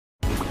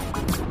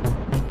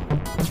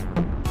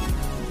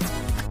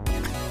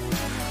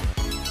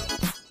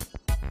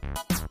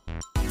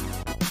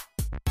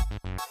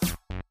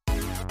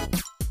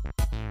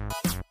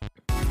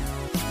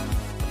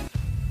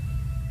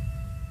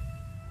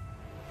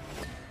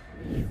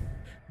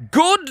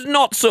Good,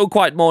 not so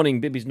quite morning.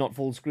 Bibby's not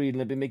full screen.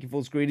 They've been making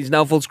full screen. He's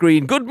now full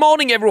screen. Good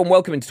morning, everyone.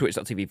 Welcome into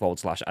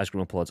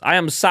twitch.tv/icecreamuploads. I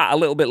am sat a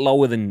little bit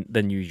lower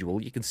than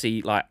usual. You can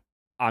see, like,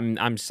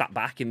 I'm sat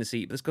back in the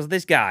seat. That's because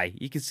this guy,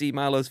 you can see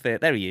Milo's face.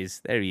 There he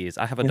is. There he is.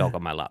 I have a dog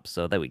on my lap,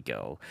 so there we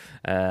go.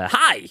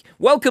 Hi.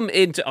 Welcome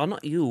into... Oh,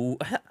 not you.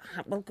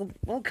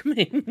 Welcome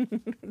in.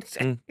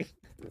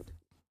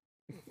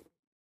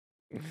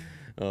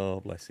 Oh,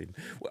 bless him.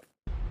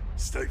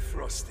 Stay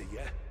frosty,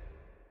 yeah?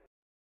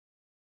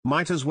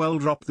 Might as well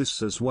drop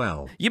this as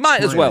well. You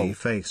might as well.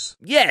 Face.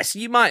 Yes,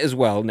 you might as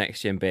well,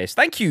 Next Gen Base.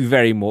 Thank you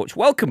very much.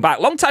 Welcome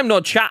back. Long time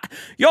no chat.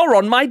 You're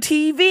on my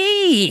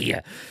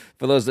TV.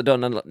 For those that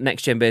don't know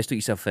Next Gen Base, do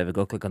yourself a favour.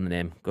 Go click on the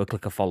name. Go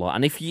click a follow.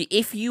 And if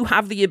you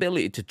have the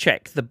ability to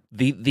check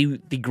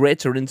the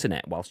greater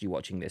internet whilst you're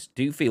watching this,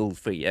 do feel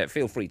free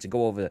to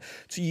go over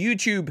to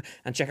YouTube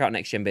and check out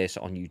Next Gen Base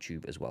on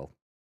YouTube as well.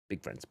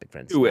 Big friends, big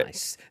friends. Do it.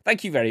 Nice.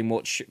 Thank you very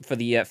much for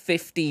the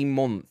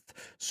 15-month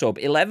sub.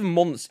 11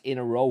 months in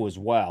a row as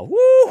well.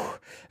 Woo!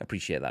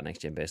 Appreciate that, Next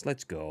Gen Base.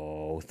 Let's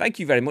go. Thank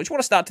you very much. What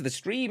a start to the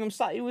stream. I'm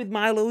sat here with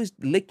Milo. He's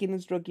licking and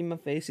stroking my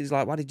face. He's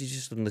like, why did you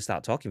just suddenly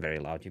start talking very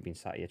loud? You've been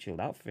sat here chilled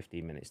out for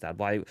 15 minutes, Dad.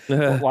 Why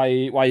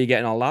are you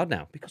getting all loud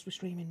now? Because we're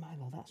streaming,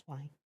 Milo. That's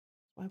why.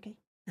 Okay.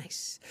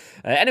 Nice.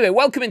 Anyway,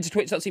 welcome into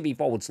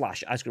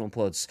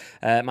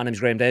twitch.tv/icecreamuploads. My name's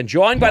Graham Day,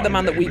 joined by the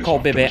man that we call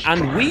Bibby,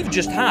 and we've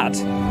just had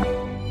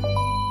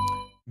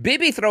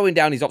Bibby throwing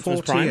down his Optimus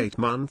Prime. 48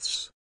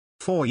 months,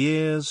 4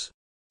 years,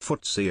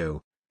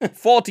 Futsio.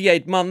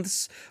 48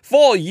 months,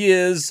 4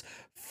 years,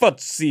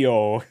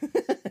 Futsio.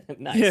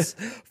 Nice.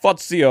 Yeah.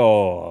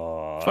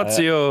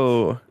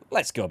 Futsio.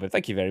 Let's go, babe.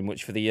 Thank you very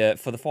much for the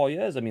 4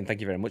 years. I mean, thank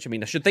you very much. I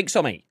mean, I should think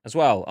so, mate, as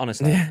well,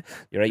 honestly. Yeah.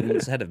 You're 8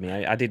 months ahead of me.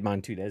 I did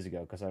mine 2 days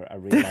ago because I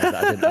realised that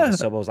I didn't have a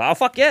sub. I was like, oh,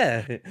 fuck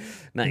yeah.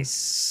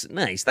 Nice.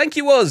 Nice. Thank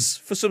you, Us,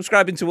 for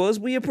subscribing to us.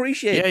 We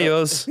appreciate it. Yeah,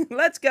 yours.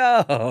 Let's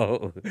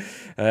go.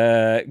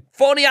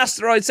 Phony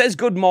Asteroid says,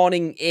 good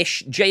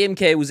morning-ish.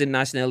 JMK was in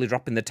nice and early,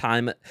 dropping the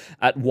time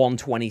at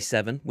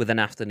 1:27 with an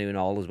afternoon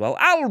all as well.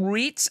 I'll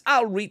read.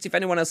 If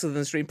anyone else is in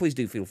the stream, please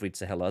do feel free to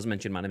say hello. As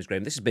mentioned, my name is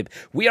Graham. This is Bib.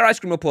 We are Ice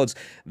Cream Uploads.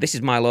 This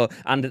is Milo,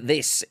 and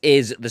this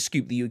is The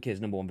Scoop, the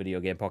UK's #1 video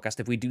game podcast,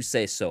 if we do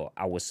say so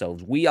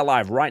ourselves. We are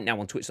live right now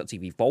on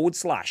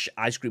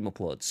twitch.tv/Ice Cream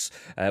Uploads,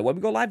 where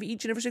we go live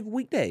each and every single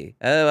weekday.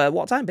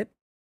 What time, babe?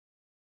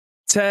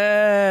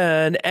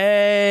 10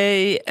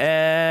 a.m.-ish.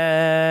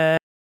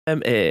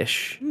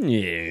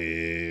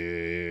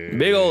 Yeah.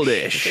 Big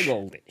old-ish. Big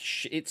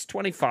old-ish. It's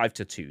 25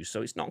 to 2,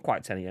 so it's not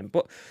quite 10 a.m.,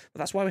 but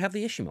that's why we have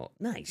the ish emote.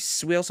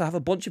 Nice. We also have a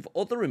bunch of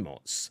other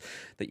emotes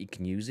that you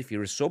can use if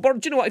you're a sub. Or do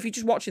you know what? If you're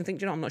just watching, think,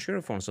 do you know, I'm not sure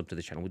if I want to sub to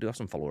the channel. We do have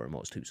some follower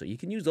emotes too, so you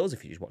can use those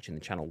if you're just watching the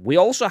channel. We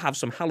also have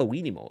some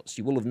Halloween emotes.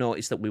 You will have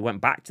noticed that we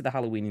went back to the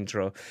Halloween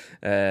intro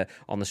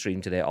on the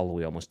stream today, although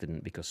we almost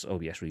didn't because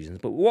OBS reasons,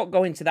 but we won't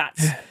go into that.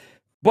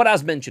 But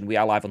as mentioned, we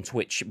are live on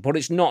Twitch, but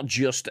it's not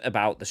just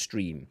about the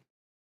stream.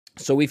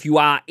 So if you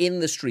are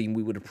in the stream,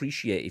 we would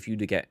appreciate if you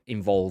to get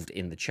involved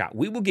in the chat.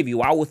 We will give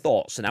you our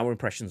thoughts and our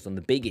impressions on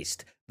the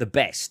biggest, the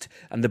best,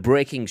 and the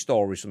breaking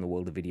stories from the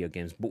world of video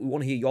games. But we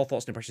want to hear your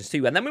thoughts and impressions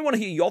too. And then we want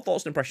to hear your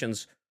thoughts and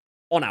impressions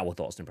on our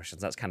thoughts and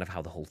impressions. That's kind of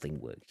how the whole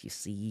thing works, you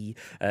see.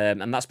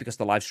 And that's because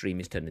the live stream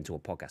is turned into a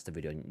podcast, a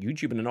video on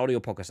YouTube, and an audio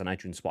podcast on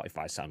iTunes,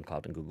 Spotify,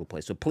 SoundCloud, and Google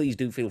Play. So please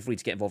do feel free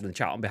to get involved in the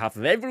chat on behalf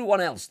of everyone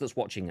else that's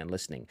watching and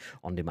listening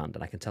on demand.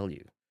 And I can tell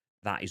you,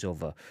 that is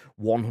over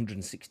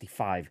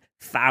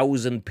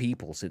 165,000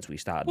 people since we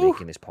started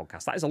making this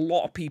podcast. That is a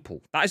lot of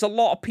people. That is a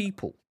lot of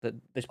people. That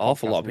this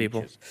awful lot of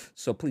reaches. people.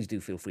 So please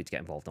do feel free to get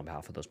involved on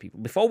behalf of those people.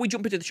 Before we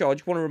jump into the show, I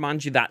just want to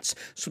remind you that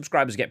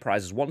subscribers get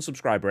prizes. One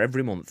subscriber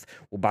every month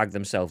will bag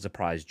themselves a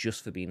prize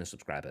just for being a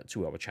subscriber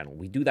to our channel.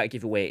 We do that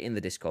giveaway in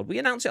the Discord. We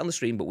announce it on the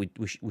stream, but we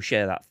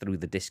share that through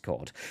the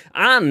Discord.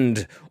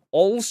 And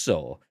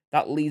also,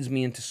 that leads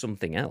me into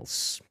something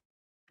else.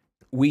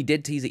 We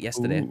did tease it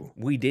yesterday. Ooh.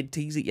 We did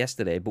tease it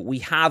yesterday, but we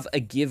have a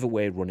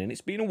giveaway running.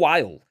 It's been a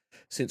while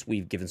since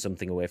we've given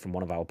something away from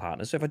one of our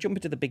partners. So if I jump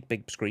into the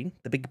big screen,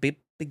 the big bib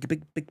screen. The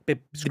big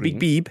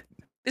beeb.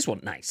 This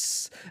one,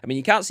 nice. I mean,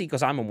 you can't see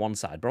because I'm on one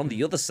side, but on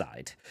the other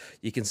side,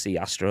 you can see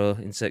Astro,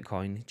 Insert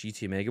Coin,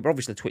 GT Omega. We're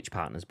obviously Twitch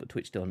partners, but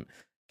Twitch don't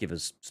give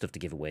us stuff to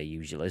give away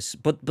usually.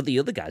 But the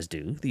other guys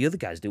do. The other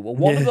guys do. Well,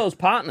 one of those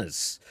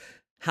partners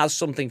has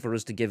something for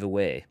us to give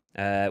away,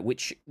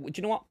 which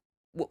you know what?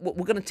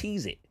 We're going to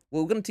tease it.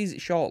 We're going to tease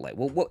it shortly.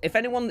 Well, if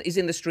anyone is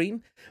in the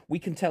stream, we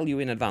can tell you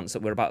in advance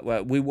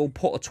that we will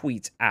put a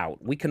tweet out.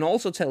 We can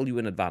also tell you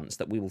in advance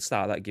that we will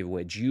start that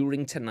giveaway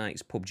during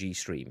tonight's PUBG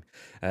stream.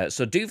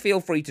 So do feel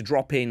free to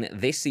drop in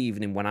this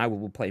evening when I will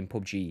be playing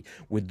PUBG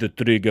with the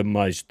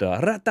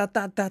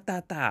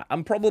Triggermeister.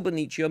 And probably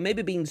Nietzsche,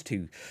 maybe Beans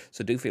too.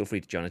 So do feel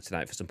free to join us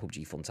tonight for some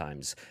PUBG fun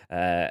times.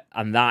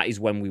 And that is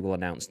when we will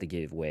announce the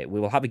giveaway.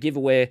 We will have a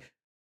giveaway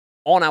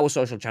on our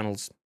social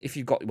channels. If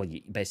you've got, well,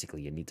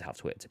 basically you need to have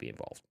Twitter to be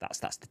involved. That's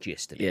the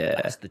gist of it. Yeah.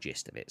 That's the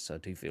gist of it. So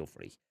do feel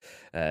free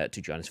to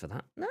join us for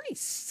that.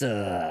 Nice.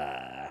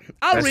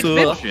 I'll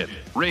read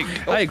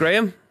Rigged. Oh. Hi,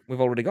 Graham. We've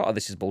already got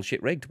this is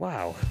bullshit rigged.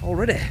 Wow,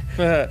 already.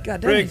 God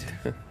damn Rigged.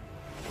 it.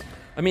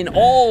 I mean,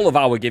 all of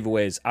our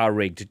giveaways are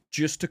rigged.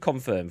 Just to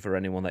confirm for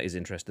anyone that is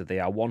interested, they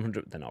are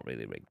 100. They're not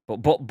really rigged,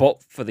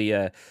 but for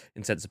the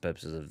intents and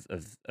purposes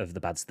of the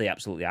bads, they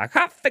absolutely are. I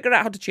can't figure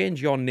out how to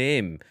change your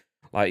name.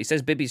 Like it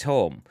says, Bibby's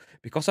home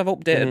because I've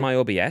updated my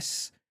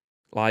OBS.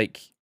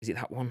 Like, is it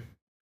that one?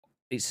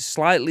 It's a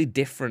slightly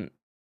different.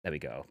 There we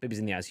go. Bibby's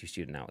in the ICU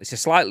studio now. It's a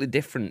slightly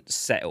different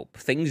setup.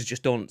 Things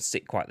just don't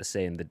sit quite the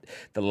same.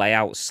 The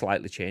layout's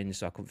slightly changed,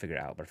 so I couldn't figure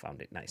it out, but I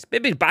found it nice.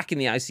 Bibby's back in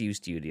the ICU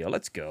studio.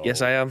 Let's go.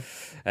 Yes, I am.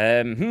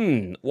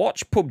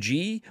 Watch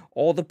PUBG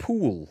or the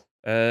pool.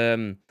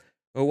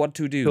 What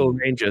to do? Pool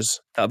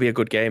Rangers. That'll be a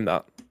good game.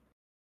 That.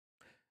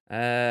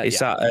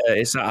 It's at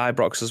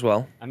Ibrox as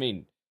well. I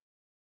mean,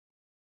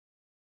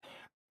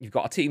 you've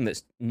got a team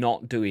that's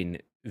not doing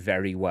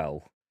very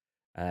well,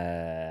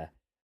 and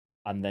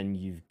then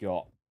you've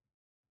got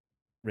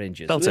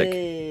Rangers. Celtic.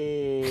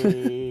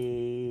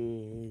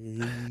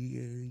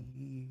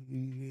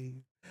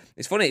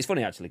 It's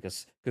funny actually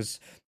because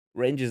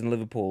Rangers and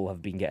Liverpool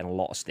have been getting a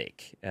lot of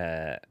stick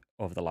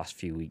over the last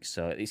few weeks.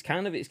 So it's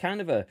kind of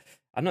a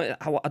I don't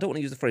want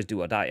to use the phrase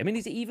 "do or die." I mean,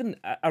 is it even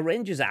are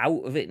Rangers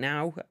out of it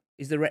now?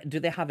 Do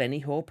they have any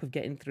hope of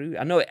getting through?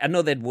 I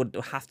know they would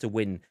have to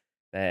win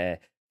their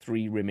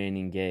 3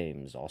 remaining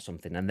games or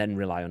something, and then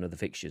rely on other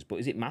fixtures. But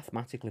is it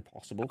mathematically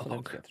possible for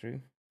them to get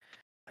through?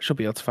 I should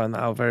be able to find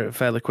that out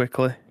fairly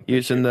quickly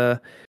using an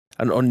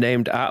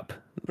unnamed app.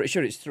 Pretty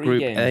sure it's 3 Group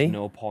games, A.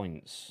 no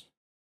points.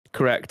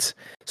 Correct.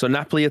 So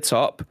Napoli are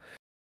top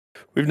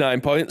with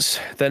 9 points.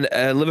 Then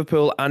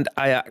Liverpool and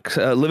Ajax.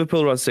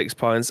 Liverpool are on 6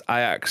 points.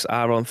 Ajax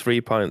are on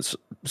 3 points.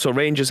 So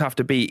Rangers have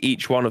to beat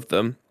each one of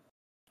them,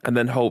 and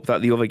then hope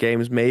that the other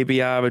games maybe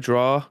are a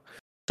draw.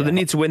 So they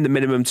need to win the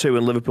minimum 2,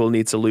 and Liverpool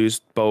need to lose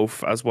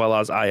both, as well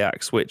as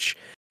Ajax, which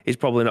is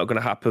probably not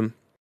going to happen.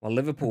 Well,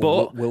 Liverpool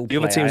But will the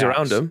other play teams Ajax,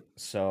 around them.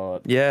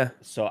 So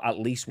at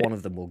least one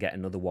of them will get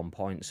another 1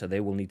 point. So they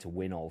will need to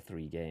win all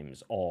 3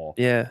 games or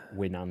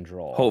win and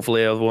draw.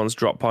 Hopefully, other ones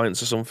drop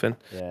points or something.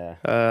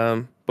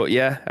 Yeah. But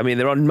yeah, I mean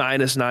they're on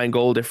 -9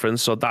 goal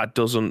difference, so that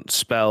doesn't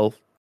spell.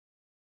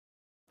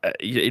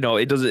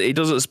 It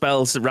doesn't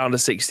spell round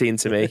of 16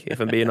 to me, if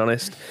I'm being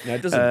honest. No,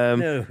 it doesn't.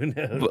 No.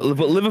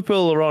 But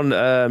Liverpool are on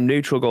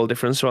neutral goal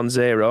difference, so on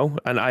 0,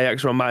 and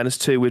Ajax are on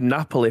 -2 with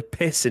Napoli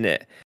pissing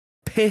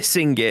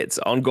it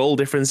on goal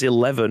difference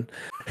 11.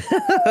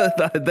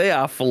 They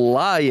are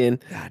flying.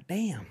 God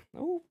damn.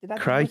 Oh,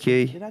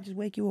 Crikey. Did I just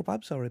wake you up?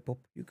 I'm sorry, pup.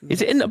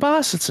 Is it in the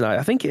Barca tonight?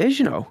 I think it is,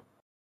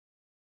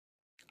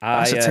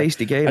 That's a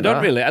tasty game. I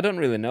don't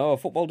really know.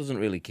 Football doesn't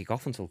really kick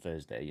off until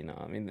Thursday,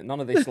 I mean, none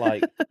of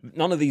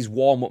these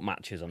warm-up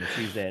matches on a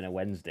Tuesday and a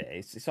Wednesday.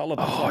 It's all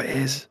about... Oh, it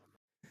is.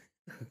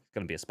 It's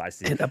going to be a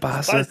spicy... Inter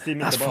Barca.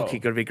 That's fucking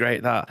going to be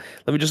great, that.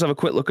 Let me just have a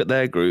quick look at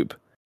their group.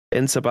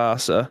 Inter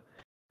Barca.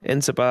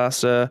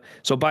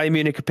 So Bayern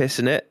Munich are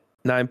pissing it.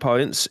 9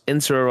 points.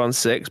 Inter are on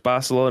 6.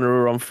 Barcelona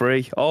are on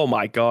 3. Oh,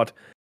 my God.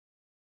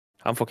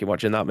 I'm fucking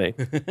watching that, mate.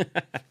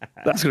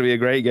 That's going to be a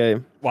great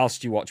game.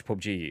 Whilst you watch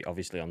PUBG,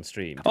 obviously, on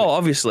stream. Oh,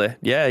 obviously.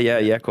 Yeah,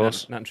 of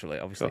course. Naturally,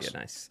 obviously, you're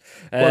nice.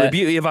 Well, the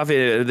beauty of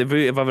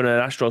having an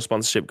Astro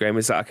sponsorship game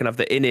is that I can have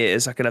the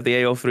in-ears, I can have the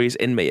AO3s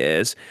in my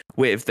ears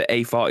with the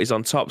A40s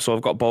on top, so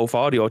I've got both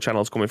audio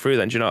channels coming through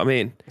then, do you know what I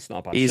mean? It's not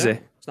a bad Easy. show.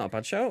 It's not a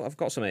bad show. I've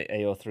got some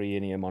AO3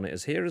 in-ear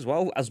monitors here as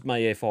well as my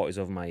A40s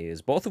over my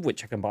ears, both of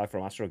which I can buy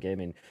from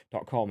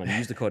astrogaming.com and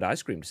use the code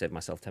ice cream to save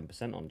myself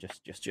 10% on.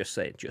 Just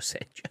say.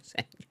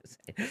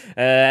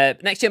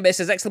 Next gen base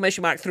says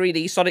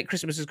 !3D Sonic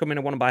Christmas is coming.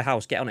 I want to buy a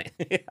house. Get on it.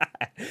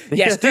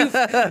 Yes,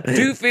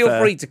 do feel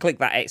free to click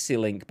that Etsy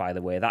link, by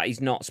the way. That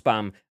is not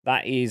spam.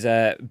 That is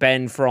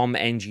Ben from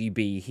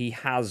NGB. He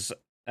has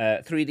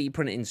 3D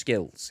printing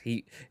skills.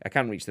 I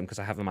can't reach them because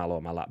I have them all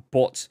on my lap,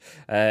 but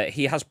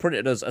he has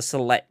printed us a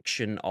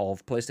selection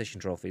of PlayStation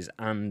trophies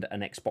and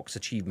an Xbox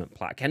achievement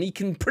plaque, and he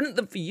can print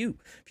them for you.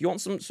 If you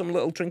want some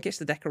little trinkets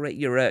to decorate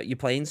your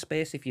playing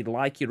space, if you'd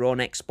like your own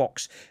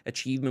Xbox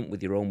achievement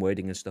with your own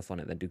wording and stuff on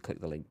it, then do click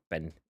the link.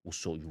 Ben will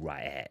sort you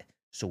right out.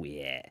 So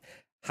yeah,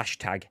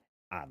 hashtag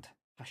ad,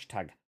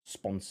 hashtag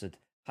sponsored,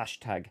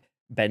 hashtag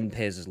Ben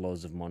pays us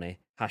loads of money,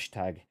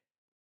 hashtag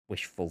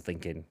wishful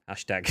thinking.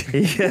 Hashtag.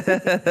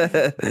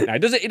 No,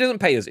 it doesn't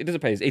pay us. It doesn't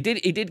pay us. It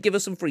did give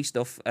us some free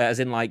stuff, as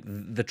in like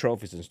the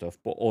trophies and stuff,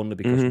 but only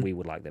because we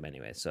would like them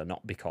anyway. So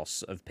not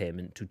because of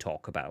payment to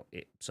talk about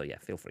it. So yeah,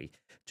 feel free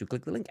to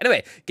click the link.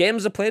 Anyway,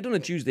 games are played on a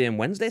Tuesday and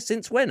Wednesday.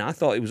 Since when? I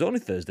thought it was only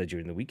Thursday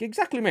during the week.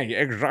 Exactly, mate.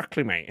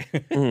 Exactly, mate.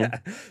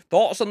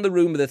 Thoughts on the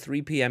rumor the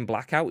 3 p.m.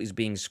 blackout is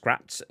being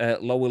scrapped?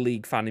 Lower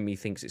league fan in me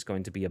thinks it's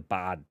going to be a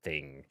bad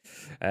thing.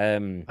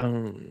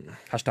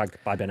 Hashtag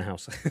buy Ben a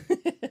house.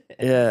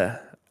 Yeah.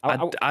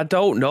 I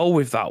don't know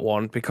with that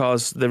one,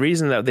 because the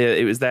reason that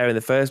it was there in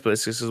the first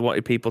place is because I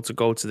wanted people to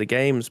go to the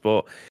games.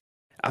 But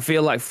I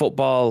feel like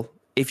football,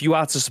 if you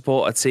are to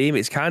support a team,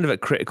 it's kind of a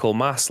critical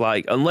mass.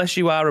 Like, unless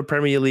you are a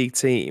Premier League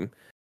team,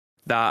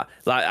 that,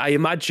 like, I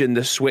imagine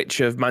the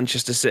switch of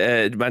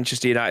Manchester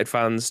United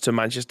fans to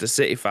Manchester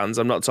City fans.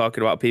 I'm not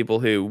talking about people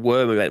who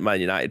were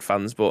Man United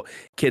fans, but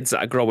kids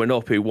that are growing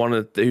up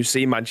who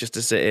see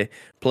Manchester City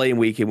playing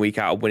week in, week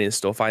out, winning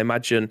stuff. I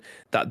imagine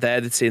that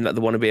they're the team that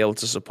they want to be able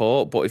to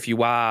support. But if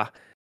you are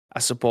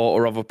a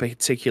supporter of a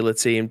particular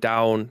team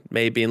down,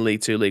 maybe in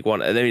League Two, League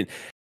One, I mean,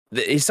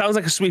 it sounds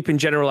like a sweeping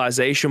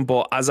generalisation,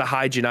 but as a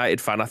Hyde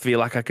United fan, I feel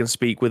like I can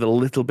speak with a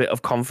little bit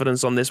of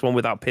confidence on this one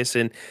without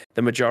pissing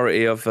the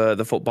majority of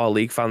the Football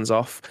League fans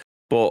off.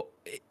 But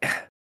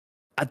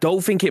I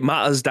don't think it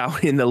matters down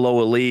in the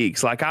lower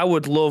leagues. Like, I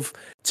would love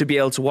to be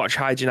able to watch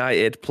Hyde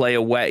United play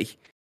away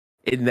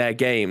in their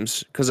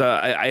games, because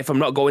if I'm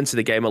not going to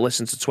the game, I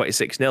listen to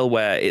 26-0,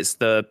 where it's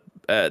the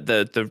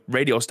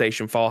radio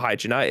station for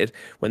Hyde United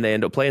when they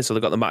end up playing, so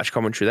they've got the match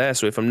commentary there.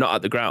 So if I'm not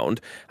at the ground,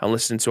 I'm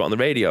listening to it on the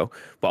radio.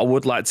 But I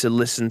would like to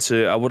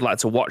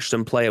watch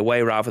them play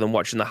away rather than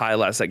watching the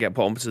highlights that get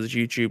put onto the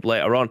YouTube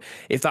later on.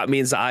 If that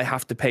means that I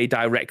have to pay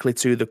directly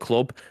to the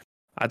club,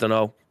 I don't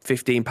know,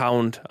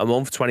 £15 a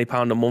month,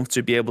 £20 a month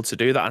to be able to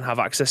do that and have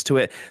access to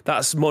it,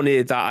 that's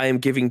money that I am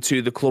giving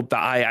to the club that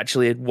I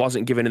actually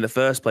wasn't given in the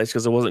first place,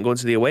 because I wasn't going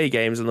to the away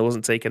games and I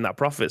wasn't taking that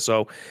profit.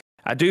 So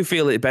I do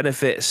feel it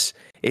benefits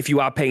if you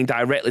are paying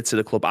directly to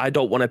the club. I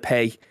don't want to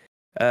pay.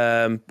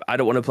 I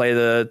don't want to play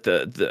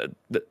the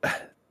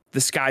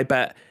Sky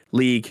Bet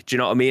League. Do you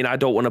know what I mean? I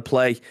don't want to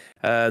play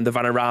the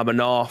Vanarama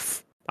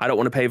North. I don't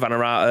want to pay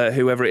Vanarama,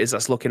 whoever it is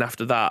that's looking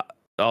after that,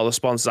 all the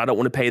sponsors. I don't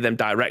want to pay them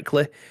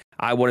directly.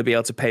 I want to be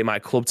able to pay my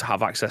club to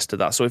have access to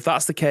that. So if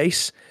that's the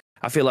case,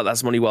 I feel like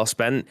that's money well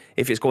spent.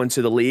 If it's going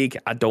to the league,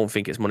 I don't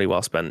think it's money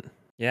well spent.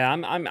 Yeah,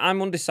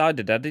 I'm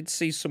undecided. I did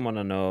see someone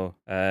I know.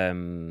 Do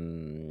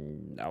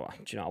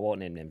you know? I won't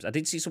name names. I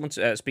did see someone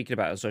speaking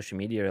about it on social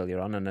media earlier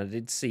on, and I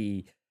did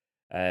see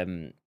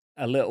a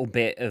little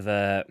bit of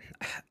a.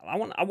 I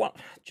want.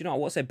 Do you know? I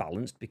won't say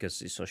balanced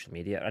because it's social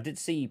media. I did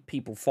see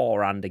people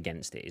for and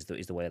against it. Is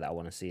the way that I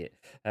want to see it.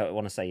 I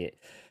want to say it.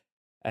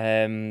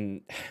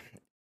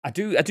 I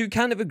do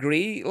kind of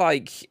agree.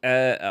 Like,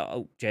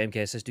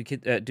 JMK says, do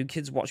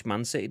kids watch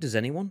Man City? Does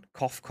anyone?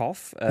 Cough,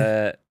 cough.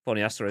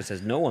 Funny Asteroid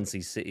says, no one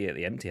sees City at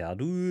the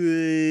Etihad.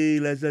 Ooh,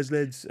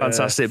 let's.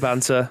 Fantastic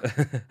banter.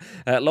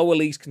 Lower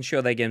leagues can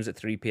show their games at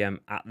 3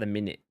 p.m. at the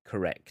minute,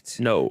 correct?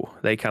 No,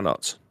 they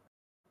cannot.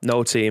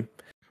 No team.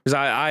 Because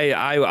I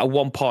at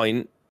one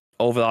point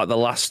over like the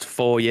last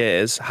 4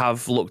 years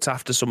have looked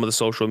after some of the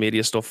social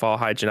media stuff for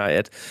Hyde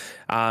United,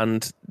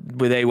 and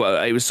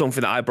it was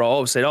something that I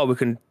brought up, saying, we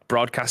can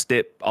broadcast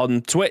it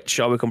on Twitch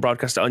or we can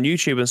broadcast it on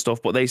YouTube and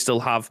stuff, but they still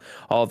have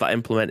all of that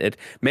implemented.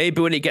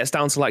 Maybe when it gets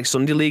down to like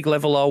Sunday League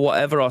level or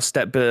whatever, or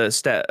step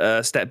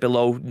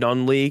below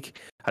non-league,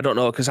 I don't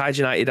know, because Hyde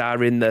United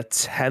are in the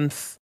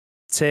 10th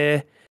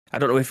tier. I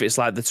don't know if it's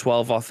like the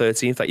 12th or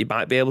 13th that you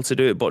might be able to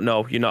do it, but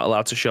no, you're not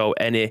allowed to show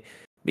any.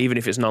 Even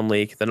if it's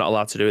non-league, they're not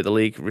allowed to do it. The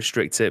league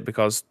restricts it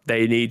because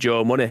they need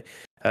your money.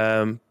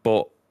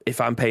 But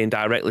if I'm paying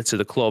directly to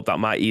the club, that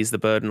might ease the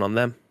burden on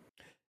them.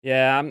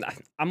 Yeah,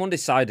 I'm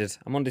undecided.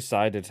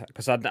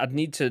 Because I'd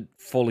need to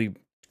fully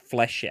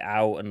flesh it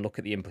out and look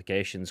at the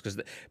implications. Because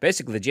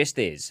basically the gist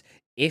is,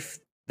 if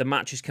the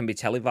matches can be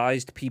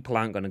televised, people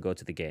aren't going to go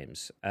to the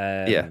games.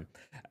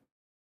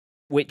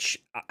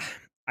 Which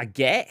I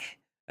get.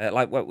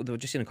 Like they were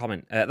just in a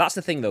comment. That's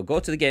the thing, though. Go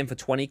to the game for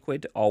 20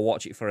 quid or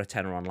watch it for a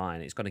tenner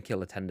online. It's going to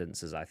kill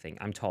attendances, I think.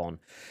 I'm torn.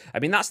 I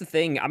mean, that's the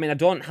thing. I mean, I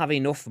don't have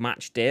enough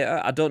match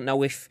data. I don't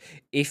know if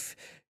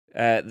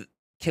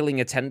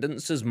killing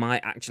attendances might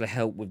actually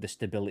help with the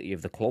stability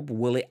of the club.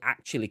 Will it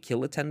actually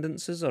kill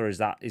attendances, or is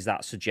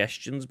that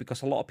suggestions?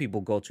 Because a lot of people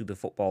go to the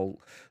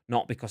football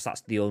not because that's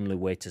the only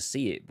way to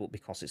see it, but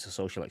because it's a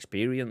social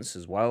experience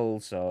as well.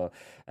 So,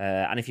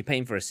 and if you're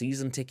paying for a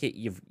season ticket,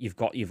 you've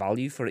got your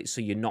value for it,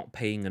 so you're not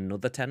paying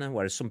another tenner.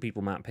 Whereas some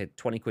people might pay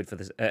 20 quid for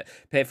this,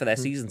 pay for their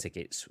season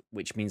tickets,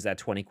 which means their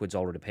 20 quid's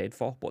already paid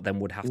for, but then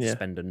would have to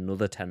spend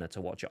another tenner to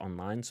watch it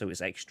online. So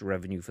it's extra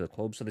revenue for the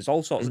club. So there's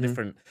all sorts of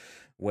different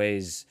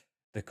ways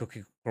the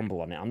cookie crumble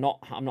on it. I'm not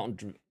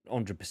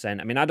 100%.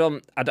 I mean,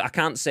 I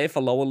can't say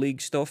for lower league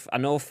stuff. I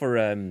know for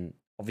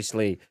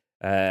obviously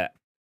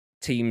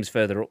teams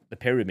further up the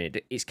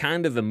pyramid, it's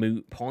kind of a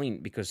moot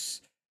point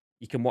because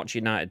you can watch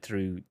United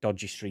through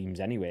dodgy streams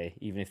anyway,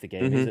 even if the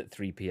game is at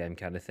 3 p.m.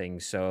 kind of thing.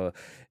 So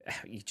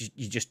you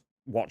just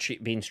watch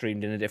it being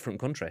streamed in a different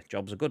country.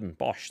 Jobs are good and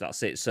bosh,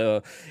 that's it.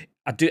 So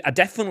I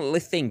definitely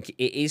think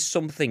it is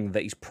something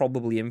that is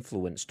probably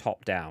influenced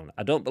top down.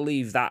 I don't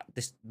believe that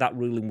that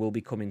ruling will be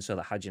coming so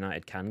that Hyde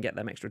United can get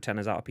them extra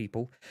tenors out of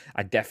people.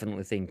 I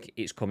definitely think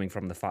it's coming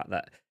from the fact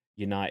that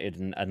United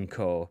and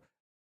co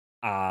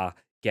are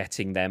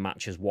getting their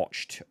matches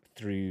watched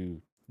through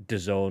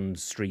DAZN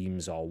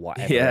streams or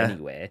whatever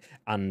anyway,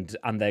 and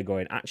they're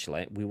going,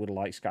 actually, we would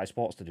like Sky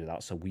Sports to do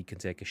that so we can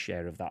take a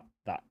share of that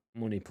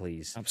money,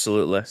 please.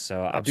 Absolutely.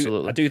 So I I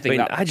do think mean,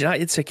 that Hyde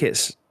United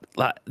tickets,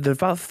 like I think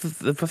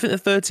the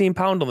 £13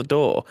 on the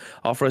door,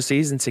 or for a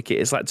season ticket,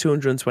 it's like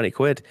 220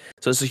 quid.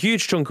 So it's a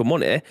huge chunk of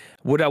money.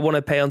 Would I want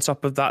to pay on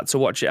top of that to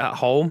watch it at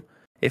home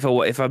if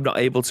I'm not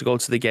able to go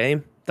to the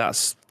game?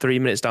 That's 3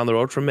 minutes down the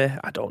road from me.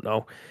 I don't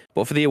know.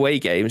 But for the away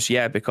games,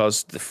 yeah,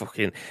 because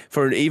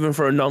even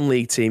for a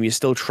non-league team, you're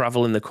still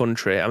traveling the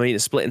country. I mean,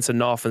 it's split into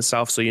north and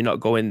south, so you're not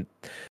going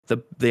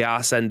the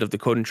arse end of the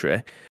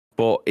country.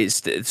 But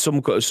it's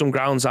some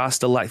grounds are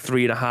still like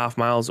 3.5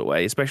 miles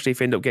away, especially if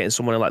you end up getting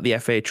someone like the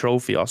FA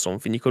Trophy or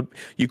something.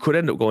 You could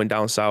end up going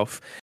down south,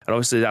 and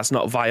obviously that's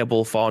not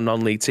viable for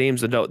non-league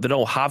teams. They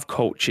don't have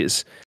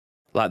coaches,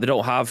 like they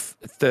don't have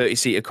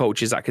 30-seater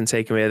coaches that can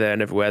take them here, there,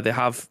 and everywhere. They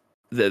have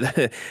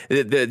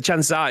the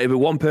chances are it'll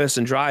be one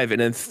person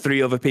driving and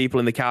 3 other people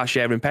in the car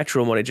sharing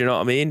petrol money. Do you know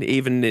what I mean?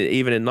 Even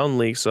in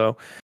non-league, so.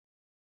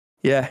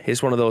 Yeah,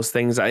 it's one of those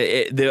things.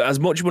 As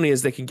much money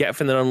as they can get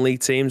from the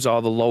non-league teams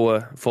or the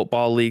lower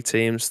football league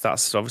teams,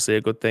 that's obviously a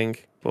good thing.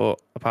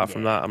 But apart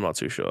from that, I'm not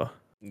too sure.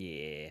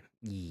 Yeah.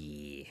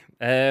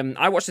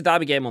 I watched the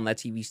Derby game on their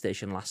TV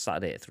station last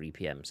Saturday at 3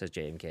 p.m, says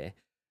JMK.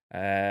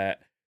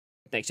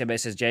 Next Gen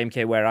says,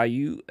 JMK, where are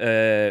you?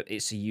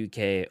 It's a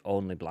UK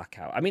only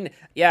blackout. I mean,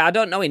 yeah, I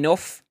don't know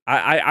enough.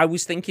 I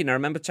was thinking, I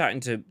remember chatting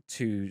to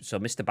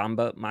Mr.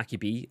 Bamba, Marky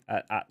B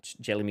at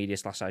Jelly Media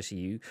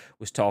 /ICU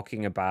was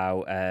talking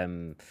about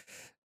a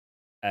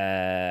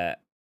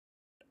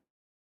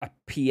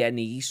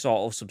PNE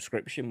sort of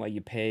subscription where he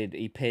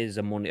pays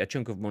a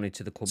chunk of money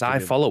to the club. So I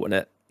following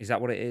it. Is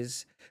that what it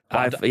is?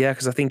 Yeah,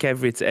 because I think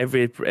every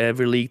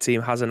league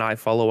team has an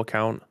iFollow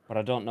account. But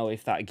I don't know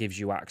if that gives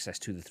you access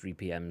to the 3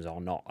 PMs or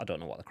not. I don't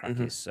know what the crack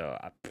is. So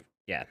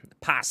yeah,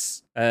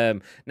 pass.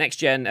 Next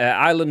Gen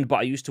Ireland, but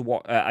I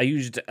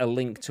used a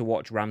link to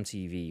watch Ram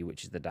TV,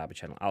 which is the Derby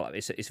channel.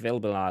 It's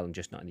available in Ireland,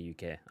 just not in the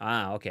UK.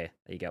 Ah, okay.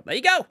 There you go.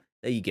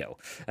 Do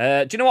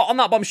you know what? On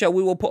that bombshell,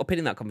 we will put a pin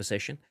in that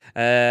conversation.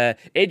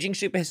 Aging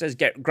Super says,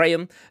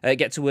 Graham,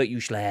 get to work, you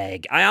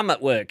schlag. I am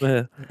at work.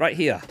 Right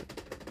here.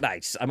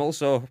 Nice. I'm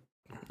also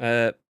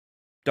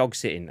dog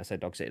sitting. I said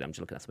dog sitting. I'm just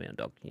looking after my own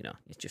dog. You know,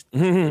 it's just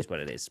it's what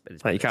it is.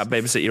 Like you can't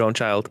babysit your own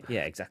child.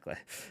 Yeah, exactly.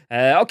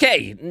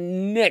 Okay,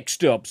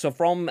 next up. So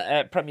from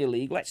Premier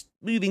League, let's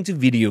move into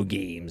video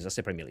games. I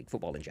say Premier League,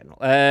 football in general.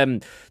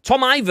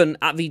 Tom Ivan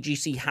at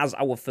VGC has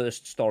our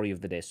first story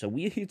of the day. So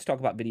we're here to talk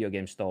about video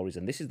game stories,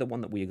 and this is the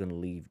one that we are going to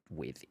leave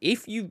with.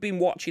 If you've been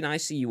watching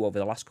ICU over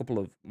the last couple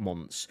of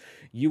months,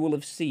 you will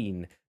have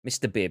seen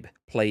Mr. Bibb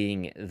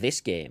playing this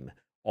game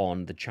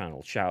on the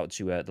channel. Shout out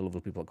to the lovely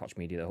people at Koch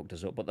Media that hooked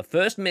us up. But the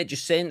first major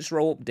Saints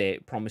Row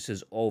update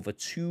promises over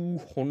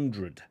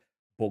 200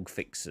 bug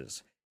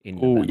fixes in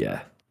November. Oh,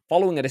 yeah.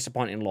 Following a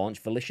disappointing launch,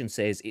 Volition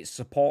says it's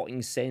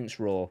supporting Saints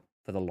Row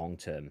for the long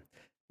term.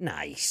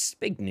 Nice.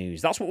 Big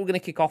news. That's what we're going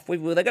to kick off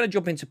with. They're going to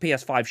jump into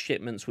PS5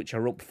 shipments, which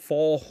are up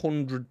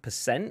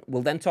 400%.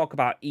 We'll then talk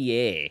about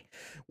EA,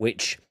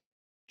 which,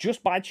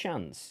 just by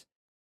chance,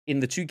 in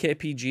the 2K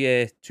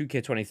PGA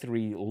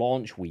 2K23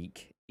 launch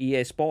week,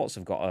 EA Sports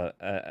have got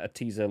a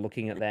teaser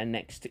looking at their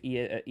next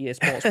EA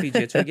Sports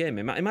PGA Tour game.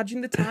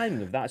 Imagine the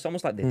timing of that. It's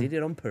almost like they did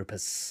it on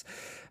purpose.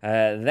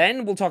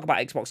 Then we'll talk about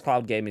Xbox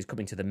Cloud Gaming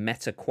coming to the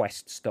Meta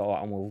Quest store,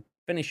 and we'll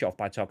finish off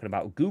by talking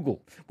about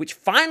Google, which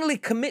finally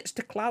commits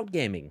to cloud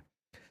gaming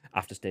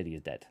after Stadia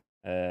is dead.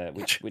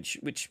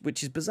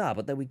 Which is bizarre,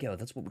 but there we go.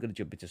 That's what we're going to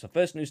jump into. So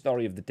first news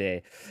story of the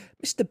day,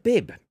 Mr.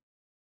 Bibb.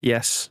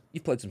 Yes.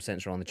 You've played some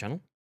Saints Row on the channel.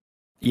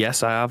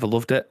 Yes, I have. I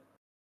loved it.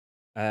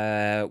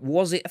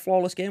 Was it a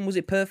flawless game? Was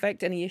it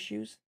perfect? Any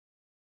issues?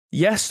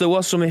 Yes, there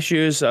was some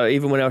issues.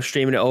 Even when I was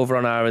streaming it over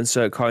on our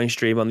Insert Coin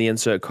stream on the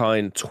Insert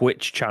Coin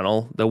Twitch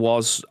channel, I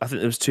think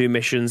there was 2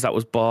 missions that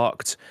was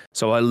barked.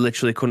 So I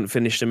literally couldn't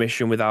finish the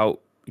mission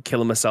without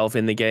killing myself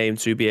in the game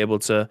to be able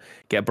to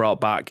get brought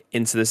back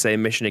into the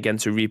same mission again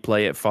to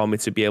replay it for me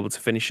to be able to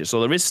finish it. So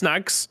there is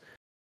snags,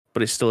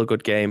 but it's still a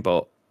good game.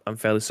 But I'm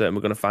fairly certain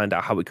we're going to find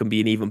out how it can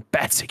be an even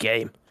better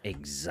game.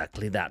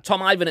 Exactly that.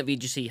 Tom Ivan at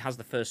VGC has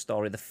the first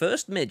story. The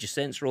first major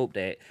Saints Row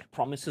update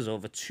promises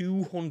over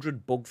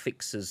 200 bug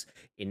fixes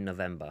in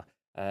November.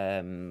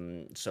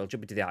 So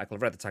jumping to the article,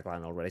 I've read the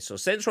tagline already. So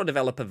Saints Row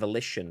developer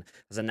Volition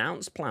has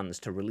announced plans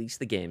to release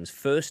the game's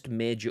first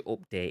major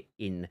update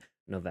in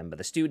November.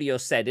 The studio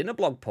said in a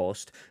blog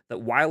post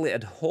that while it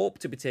had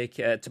hoped to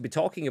be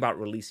talking about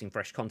releasing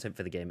fresh content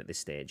for the game at this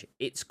stage,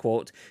 its,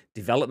 quote,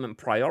 development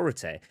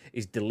priority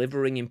is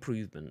delivering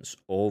improvements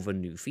over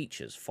new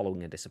features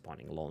following a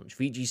disappointing launch.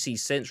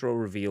 VGC's Saints Row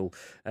review,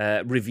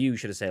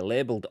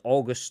 labelled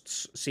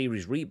August's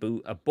series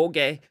reboot a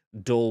buggy,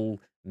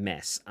 dull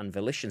mess, and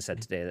Volition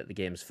said today that the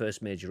game's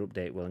first major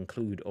update will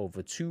include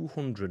over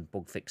 200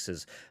 bug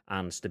fixes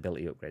and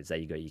stability upgrades. There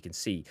you go. You can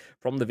see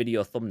from the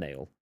video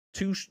thumbnail,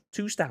 two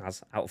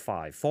stars out of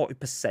 5.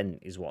 40%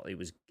 is what it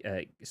was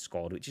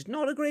scored, which is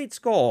not a great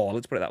score.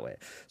 Let's put it that way.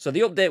 So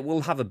the update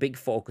will have a big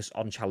focus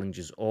on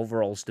challenges,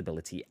 overall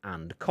stability,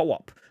 and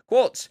co-op.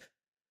 Quote,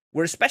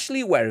 we're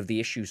especially aware of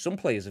the issues some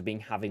players have been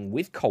having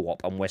with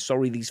co-op, and we're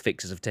sorry these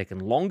fixes have taken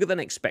longer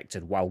than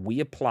expected while we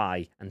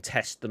apply and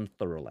test them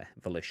thoroughly,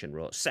 Volition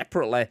wrote.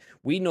 Separately,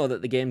 we know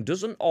that the game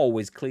doesn't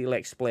always clearly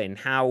explain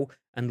how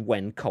and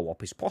when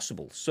co-op is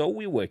possible, so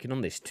we're working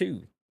on this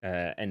too.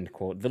 End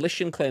quote.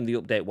 Volition claimed the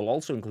update will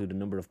also include a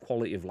number of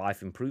quality of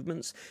life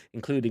improvements,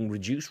 including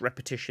reduced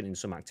repetition in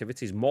some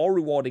activities, more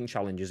rewarding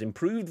challenges,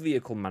 improved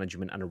vehicle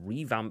management, and a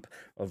revamp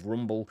of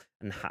rumble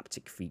and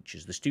haptic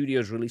features. The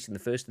studio is releasing the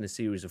first in a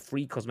series of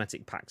free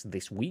cosmetic packs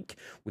this week,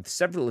 with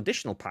several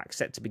additional packs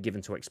set to be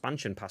given to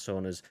expansion pass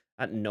owners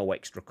at no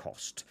extra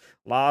cost.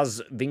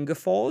 Lars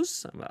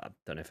Vingefors, I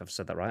don't know if I've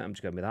said that right, I'm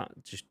just going with that.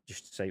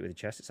 Just say it with your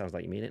chest, it sounds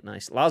like you mean it.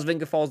 Nice. Lars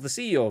Vingefors, the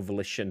CEO of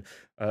Volition,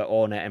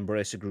 owner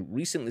Embracer Group,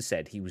 recently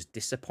said he was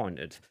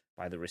disappointed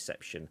by the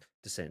reception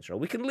to Saints Row.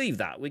 We can leave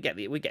that. We get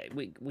it.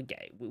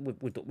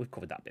 We've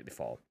covered that bit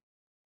before.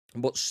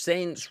 But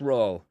Saints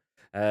Row,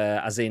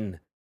 as in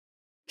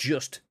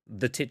just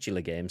the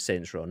titular game,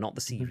 Saints Row, not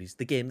the series,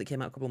 the game that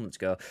came out a couple of months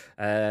ago.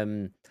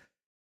 A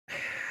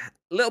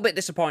little bit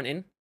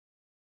disappointing,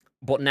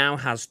 but now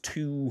has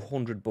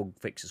 200 bug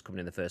fixes coming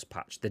in the first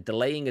patch. They're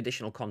delaying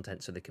additional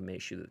content so they can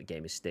make sure that the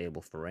game is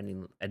stable for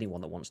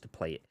anyone that wants to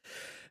play it.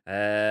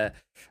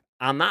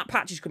 And that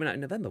patch is coming out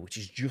in November, which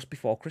is just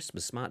before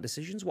Christmas. Smart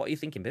decisions. What are you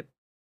thinking, Bib?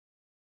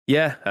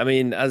 Yeah, I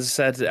mean, as I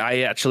said, I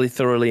actually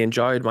thoroughly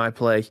enjoyed my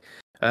play.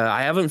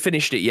 I haven't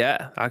finished it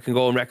yet. I can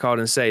go on record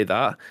and say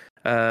that.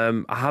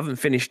 I haven't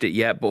finished it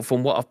yet, but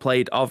from what I've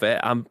played of it,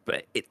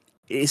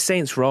 it's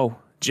Saints Row.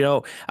 Do you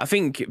know, I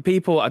think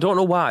people, I don't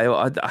know why,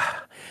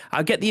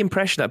 I get the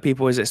impression that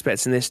people was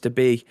expecting this to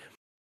be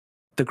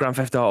the Grand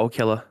Theft Auto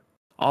killer,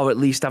 or at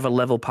least have a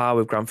level par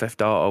with Grand Theft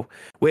Auto,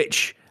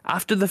 which,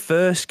 after the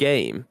first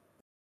game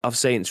of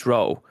Saints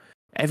Row,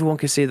 everyone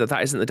can see that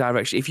that isn't the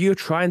direction. If you're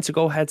trying to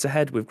go head to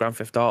head with Grand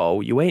Theft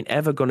Auto, you ain't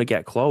ever going to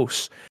get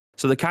close.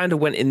 So they kind of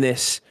went in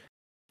this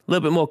a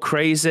little bit more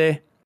crazy,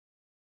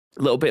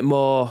 a little bit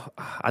more,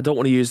 I don't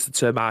want to use the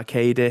term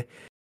arcadey,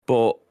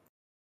 but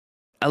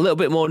a little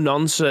bit more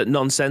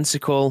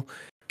nonsensical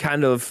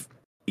kind of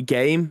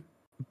game,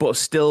 but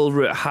still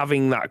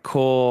having that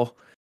core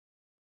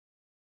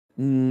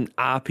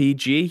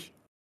RPG.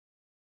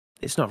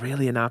 It's not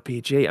really an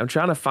RPG. I'm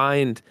trying to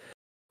find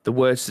the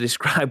words to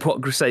describe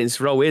what Saints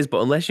Row is,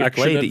 but unless you've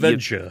played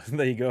adventure.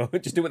 There you go.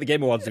 Just do what the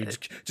Game Awards do.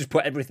 Just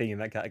put everything in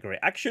that category.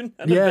 Action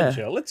and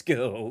adventure. Let's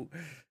go.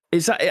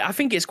 I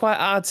think it's quite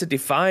hard to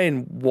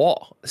define what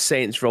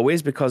Saints Row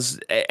is, because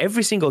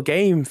every single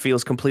game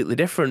feels completely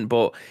different.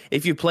 But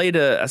if you played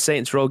a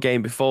Saints Row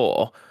game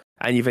before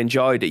and you've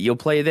enjoyed it, you'll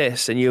play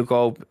this and you'll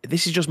go,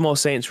 "This is just more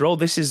Saints Row.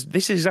 This is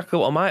exactly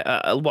what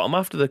I'm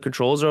after." The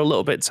controls are a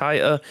little bit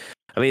tighter.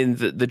 I mean,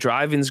 the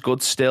driving's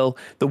good still.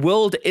 The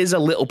world is a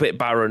little bit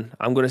barren.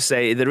 I'm going to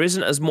say there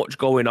isn't as much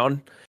going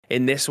on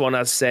in this one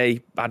as,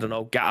 say, I don't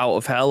know, Get Out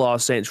of Hell or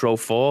Saints Row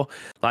 4.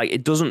 Like,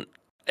 it doesn't.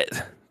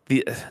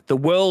 The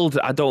world,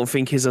 I don't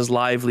think, is as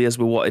lively as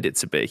we wanted it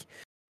to be.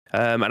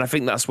 And I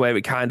think that's where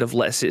it kind of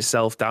lets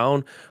itself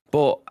down.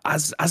 But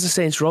as a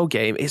Saints Row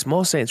game, it's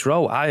more Saints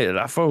Row.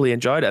 I thoroughly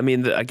enjoyed it. I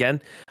mean, again,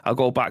 I'll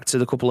go back to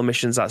the couple of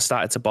missions that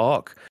started to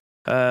balk.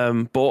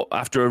 But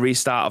after a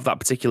restart of that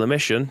particular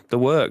mission, they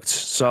worked.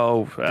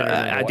 So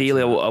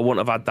ideally, I wouldn't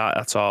have had that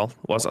at all.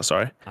 What was that?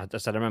 Sorry. I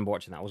remember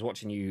watching that. I was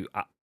watching you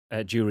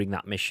during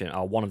that mission,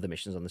 or one of the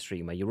missions on the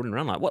stream, where you're running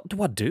around like, what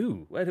do I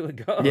do? Where do I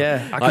go?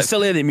 Yeah, I can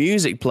still hear the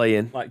music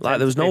playing. Like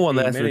there was no one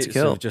there for me to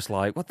kill. Just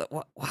like,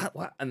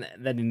 what? And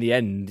then in the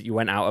end, you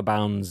went out of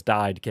bounds,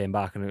 died, came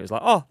back, and it was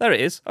like, oh, there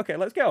it is. Okay,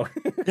 let's go.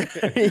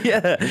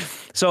 Yeah.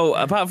 So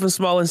apart from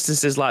small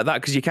instances like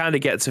that, because you kind of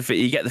get the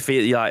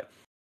feel, you're like,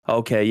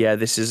 okay, yeah,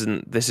 this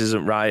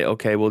isn't right.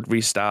 Okay, we'll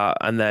restart,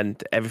 and then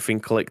everything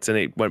clicked and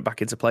it went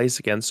back into place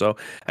again. So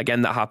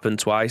again, that happened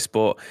twice.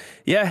 But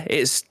yeah,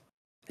 it's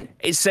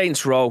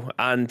Saints Row,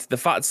 and the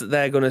fact that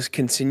they're going to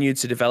continue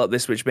to develop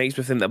this, which makes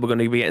me think that we're going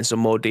to be getting some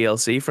more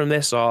DLC from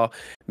this, or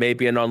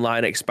maybe an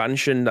online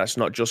expansion that's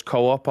not just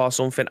co-op or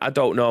something. I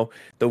don't know.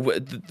 They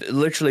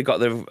literally got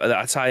the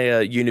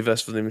entire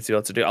universe for them to be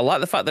able to do. I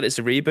like the fact that it's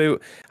a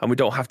reboot, and we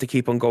don't have to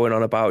keep on going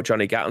on about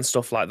Johnny Gat and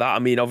stuff like that. I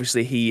mean,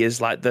 obviously he is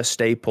like the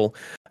staple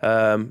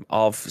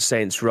of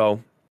Saints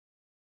Row,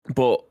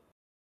 but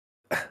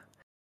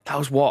that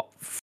was what,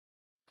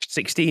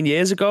 16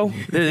 years ago?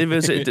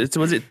 was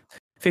it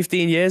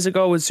 15 years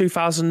ago? Was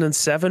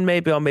 2007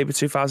 maybe, or maybe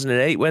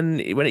 2008 when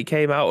it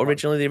came out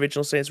originally, the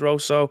original Saints Row.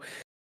 So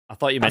I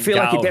thought you meant I feel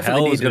like it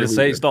definitely needs to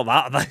say it's not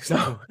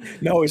that.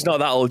 No, it's not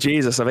that old.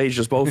 Jesus, I've aged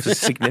us both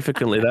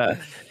significantly there.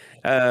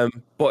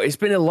 But it's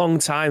been a long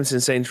time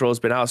since Saints Row's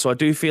been out, so I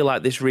do feel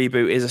like this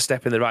reboot is a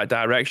step in the right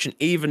direction,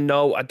 even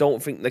though I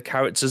don't think the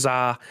characters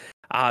are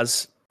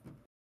as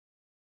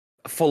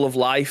full of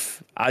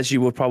life as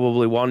you would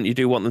probably want. You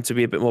do want them to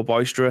be a bit more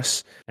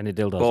boisterous. And it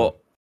dildos. But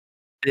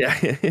yeah,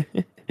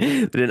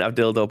 they didn't have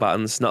dildo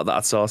buttons, not that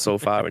I saw so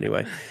far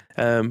anyway.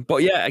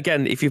 But yeah,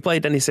 again, if you've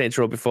played any Saints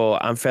Row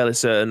before, I'm fairly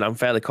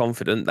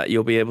confident that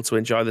you'll be able to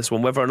enjoy this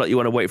one. Whether or not you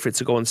want to wait for it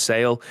to go on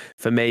sale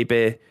for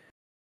maybe,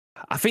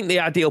 I think the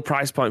ideal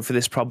price point for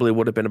this probably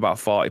would have been about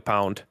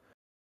 £40.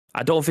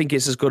 I don't think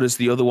it's as good as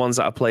the other ones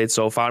that I played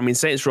so far. I mean,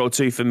 Saints Row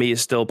 2 for me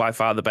is still by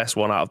far the best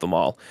one out of them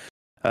all.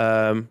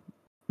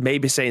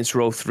 Maybe Saints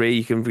Row 3,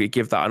 you can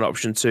give that an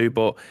option too,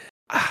 but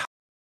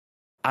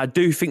I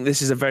do think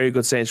this is a very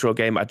good Saints Row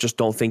game. I just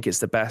don't think it's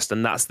the best,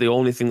 and that's the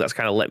only thing that's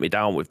kind of let me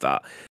down with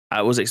that.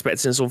 I was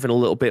expecting something a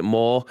little bit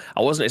more.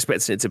 I wasn't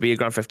expecting it to be a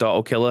Grand Theft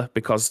Auto killer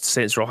because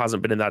Saints Row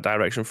hasn't been in that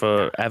direction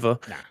forever.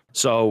 Nah.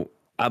 So,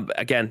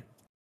 again,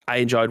 I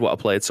enjoyed what I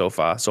played so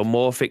far. So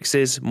more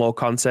fixes, more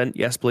content.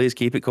 Yes, please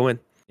keep it coming.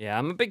 Yeah,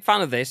 I'm a big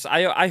fan of this.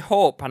 I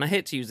hope, and I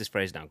hate to use this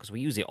phrase now because we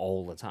use it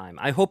all the time.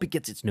 I hope it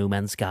gets its No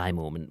Man's Sky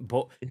moment,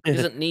 but it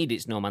doesn't need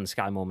its No Man's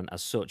Sky moment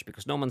as such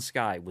because No Man's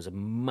Sky was a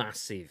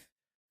massive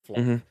flop.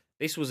 Mm-hmm.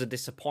 This was a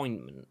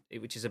disappointment,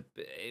 which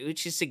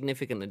is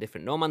significantly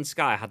different. No Man's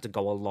Sky had to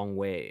go a long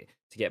way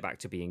to get back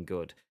to being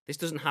good. This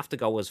doesn't have to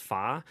go as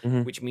far,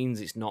 which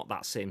means it's not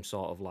that same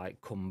sort of like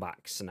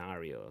comeback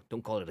scenario.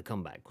 Don't call it a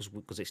comeback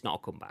because it's not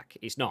a comeback.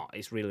 It's not.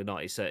 It's really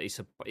not. It's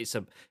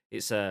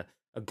a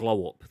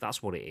glow up.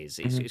 That's what it is.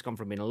 It's gone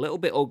from being a little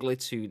bit ugly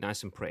to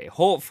nice and pretty.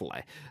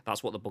 Hopefully,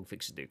 that's what the bug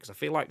fixes do because I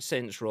feel like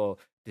Saints Row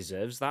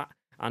deserves that.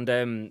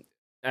 And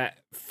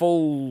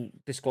full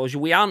disclosure,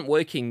 we aren't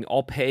working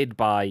or paid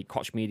by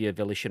Koch Media,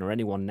 Volition, or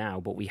anyone now,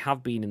 but we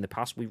have been in the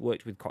past. We've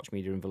worked with Koch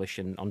Media and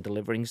Volition on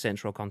delivering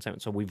Saints Row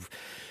content. So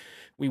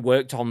we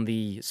worked on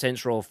the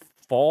Saints Row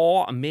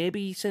 4 and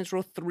maybe Saints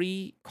Row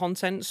 3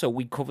 content. So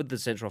we covered the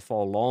Saints Row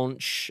 4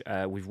 launch.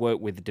 We've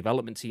worked with the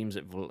development teams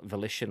at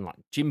Volition, like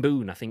Jim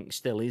Boone, I think,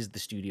 still is the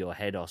studio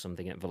head or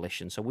something at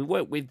Volition. So we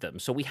work with them.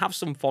 So we have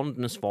some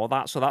fondness for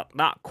that. So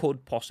that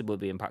could possibly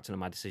be impacting on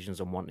my decisions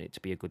on wanting it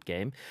to be a good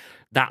game.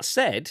 That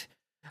said,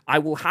 I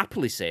will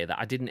happily say that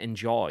I didn't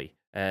enjoy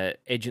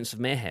Agents of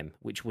Mayhem,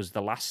 which was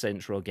the last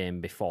Saints Row game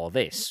before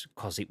this,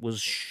 because it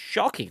was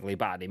shockingly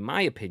bad, in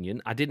my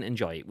opinion. I didn't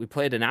enjoy it. We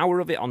played an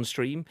hour of it on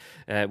stream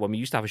when we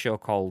used to have a show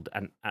called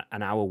An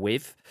Hour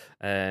With,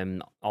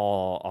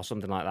 or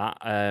something like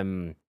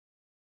that,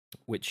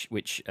 which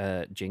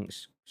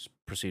Jinx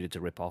proceeded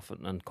to rip off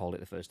and call it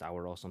the first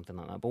hour or something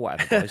like that. But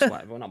whatever, boys,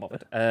 whatever, we're not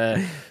bothered.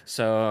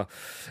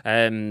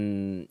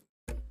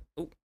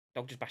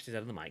 Dog just bashed his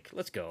head on the mic.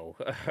 Let's go.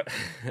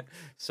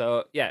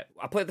 So yeah,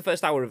 I played the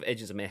first hour of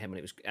Agents of Mayhem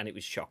and it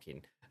was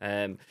shocking.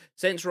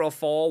 Saints Row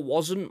 4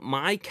 wasn't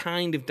my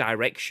kind of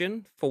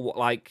direction for what,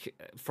 like,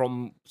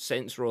 from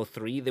Saints Row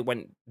 3 they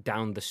went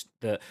down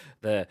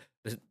the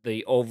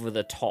over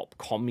the top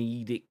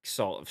comedic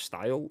sort of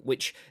style,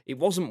 which it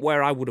wasn't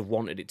where I would have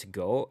wanted it to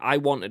go. I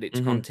wanted it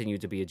to continue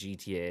to be a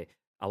GTA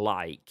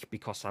alike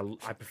because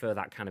I prefer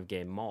that kind of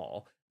game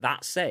more.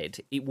 That said,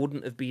 it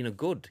wouldn't have been a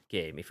good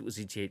game if it was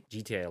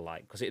GTA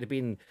like, because it'd have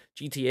been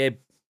GTA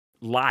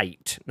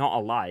light, not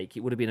alike. It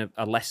would have been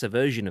a lesser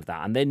version of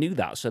that, and they knew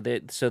that. So they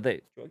do you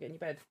want to get in your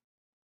bed?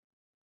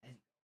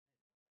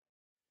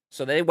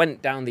 So they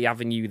went down the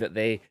avenue that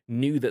they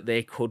knew that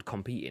they could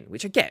compete in,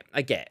 which I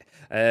get.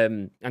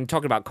 And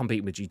talking about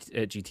competing with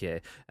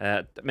GTA,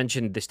 I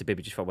mentioned this to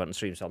Bibby just before I went on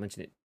stream, so I'll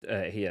mention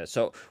it here.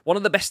 So one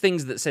of the best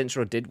things that Saints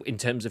Row did in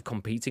terms of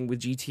competing with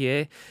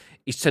GTA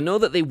is to know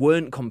that they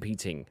weren't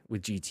competing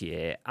with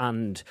GTA.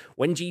 And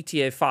when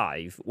GTA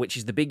 5, which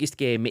is the biggest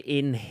game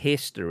in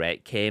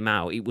history, came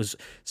out, it was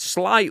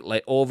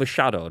slightly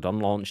overshadowed on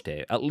launch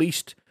day, at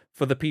least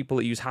for the people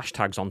that use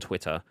hashtags on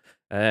Twitter,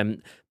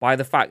 by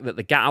the fact that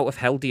the Get Out of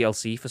Hell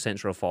DLC for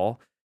Saints Row 4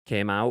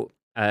 came out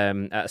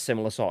at a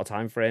similar sort of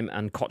time frame,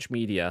 and Koch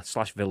Media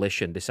 /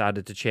 Volition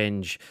decided to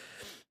change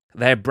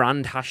their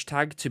brand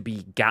hashtag to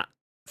be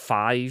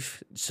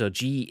GAT5, so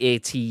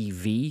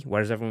GATV,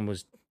 whereas everyone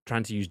was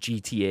trying to use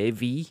GTA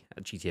V,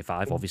 GTA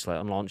 5, obviously,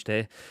 on launch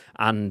day.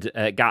 And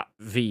GAT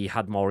V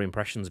had more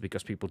impressions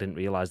because people didn't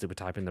realise they were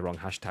typing the wrong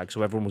hashtag.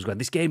 So everyone was going,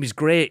 this game is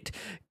great,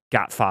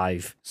 GAT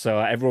 5. So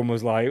everyone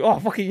was like, oh,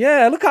 fucking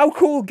yeah, look how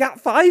cool GAT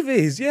 5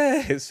 is,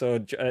 yeah. So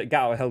Get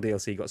Out of Hell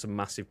DLC got some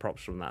massive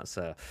props from that.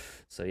 So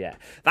yeah,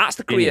 that's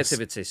the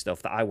creativity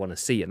stuff that I want to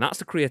see. And that's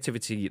the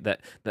creativity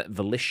that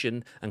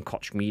Volition and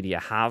Koch Media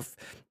have.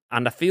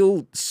 And I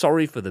feel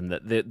sorry for them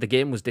that the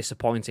game was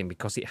disappointing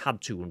because it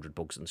had 200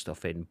 bugs and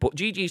stuff in. But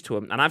GG's to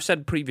them. And I've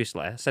said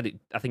previously, I said it,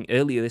 I think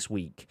earlier this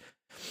week,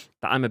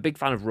 that I'm a big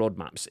fan of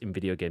roadmaps in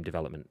video game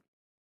development.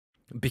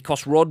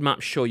 Because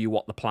roadmaps show you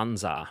what the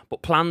plans are.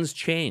 But plans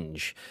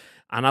change.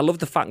 And I love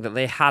the fact that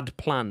they had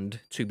planned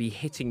to be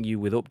hitting you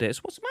with updates.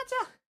 What's the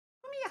matter?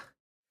 Come here.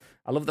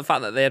 I love the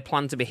fact that they had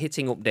planned to be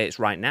hitting updates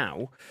right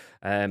now.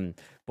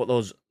 But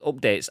those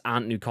updates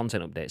aren't new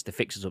content updates, they're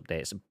fixes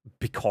updates,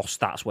 because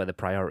that's where the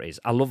priority is.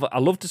 I love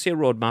to see a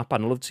roadmap,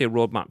 and I love to see a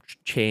roadmap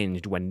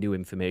changed when new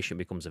information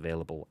becomes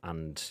available.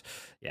 And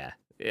yeah,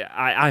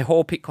 I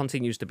hope it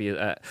continues to be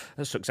a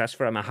success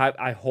for them.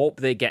 I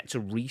hope they get to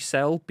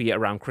resell, be it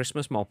around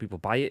Christmas, more people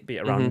buy it, be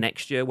it around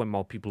next year when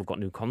more people have got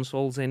new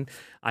consoles in.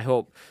 I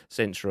hope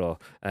Saints Row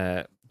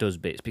does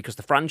bits, because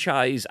the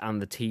franchise and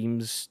the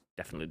teams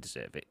definitely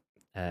deserve it.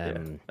 I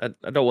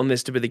don't want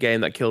this to be the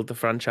game that killed the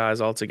franchise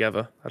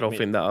altogether. I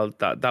think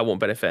that won't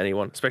benefit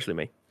anyone, especially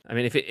me. I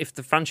mean, if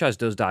the franchise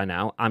does die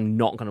now, I'm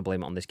not going to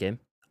blame it on this game.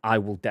 I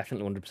will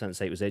definitely 100%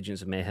 say it was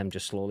Agents of Mayhem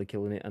just slowly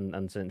killing it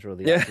and Saints Row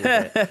the actual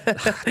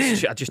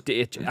bit. I just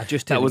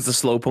didn't. That was the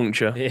slow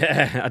puncture.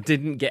 Yeah, I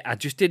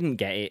just didn't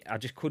get it. I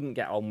just couldn't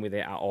get on with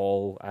it at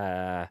all,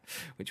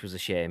 which was a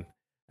shame.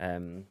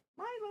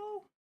 My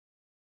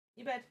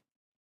You bed.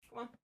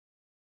 Come on.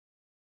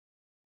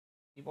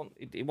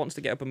 He wants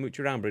to get up and mooch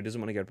around, but he doesn't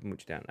want to get up and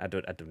mooch down. I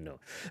don't know.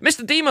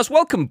 Mr. Demos,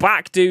 welcome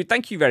back, dude.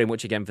 Thank you very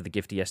much again for the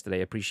gift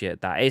yesterday. Appreciate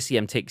that.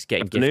 ACM Ticks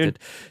getting gifted.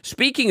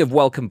 Speaking of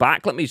welcome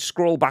back, let me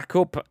scroll back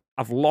up.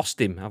 I've lost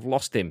him.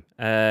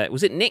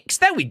 Was it Nix?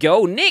 There we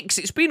go. Nix,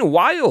 it's been a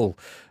while.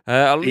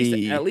 At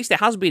least it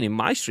has been in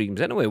my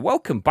streams. Anyway,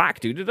 welcome back,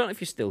 dude. I don't know if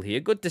you're still here.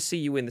 Good to see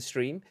you in the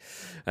stream.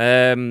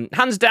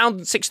 Hands down,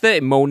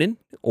 6:30 morning.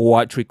 All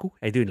right, Trickle.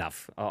 I do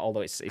love.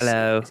 Although it's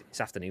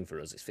afternoon for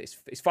us. It's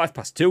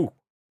 2:05.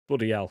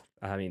 Bloody hell.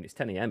 I mean, it's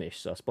 10 a.m.-ish,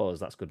 so I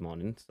suppose that's good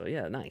morning. So,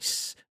 yeah,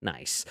 nice.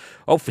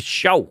 Oh, for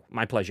sure.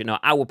 My pleasure. No,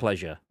 our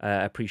pleasure.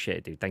 Appreciate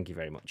it, dude. Thank you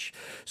very much.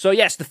 So,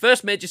 yes, the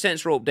first major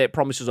Saints Row update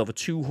promises over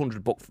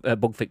 200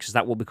 bug fixes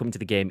that will be coming to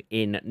the game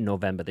in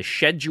November. The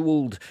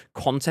scheduled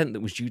content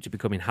that was due to be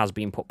coming has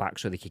been put back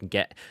so they can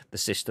get the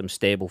system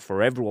stable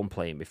for everyone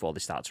playing before they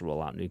start to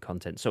roll out new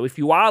content. So, if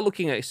you are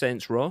looking at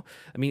Saints Row,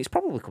 I mean, it's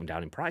probably come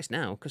down in price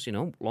now because,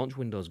 launch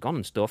window's gone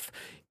and stuff.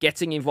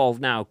 Getting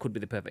involved now could be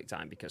the perfect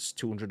time because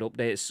 200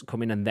 updates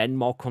coming and then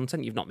more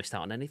content. You've not missed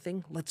out on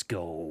anything. Let's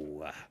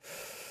go.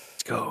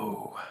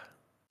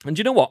 And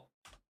you know what?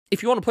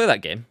 If you want to play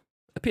that game,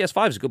 a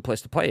PS5 is a good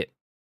place to play it.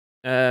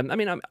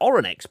 Or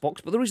an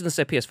Xbox, but the reason I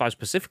say PS5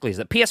 specifically is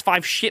that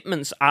PS5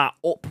 shipments are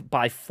up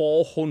by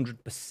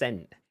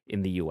 400%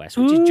 in the US,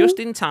 which is just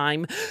in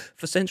time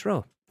for Saints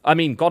Row. I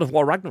mean, God of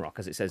War Ragnarok,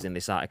 as it says in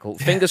this article.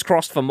 Fingers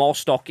crossed for more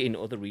stock in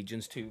other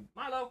regions too.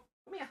 Milo,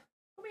 come here.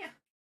 What's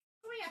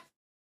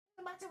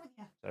the matter with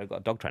you? Sorry, I've got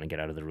a dog trying to get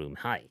out of the room.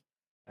 Hi.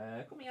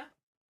 Come here.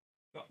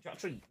 Do you want a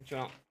treat?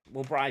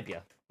 We'll bribe you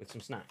with some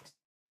snacks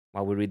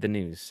while we read the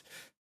news.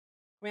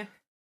 Come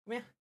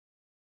here.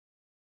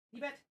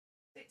 You bed.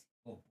 Sit.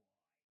 Oh.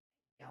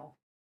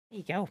 There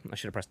you go. I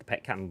should have pressed the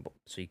pet cam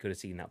so you could have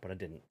seen that, but I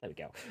didn't. There we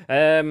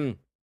go.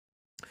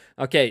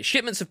 Okay,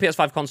 shipments of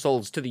PS5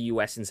 consoles to the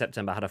US in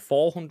September had a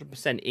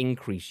 400%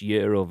 increase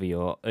year over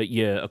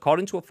year,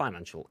 according to a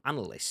financial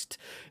analyst.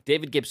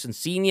 David Gibson,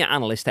 senior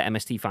analyst at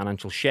MST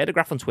Financial, shared a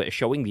graph on Twitter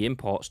showing the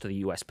imports to the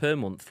US per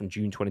month from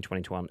June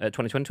 2021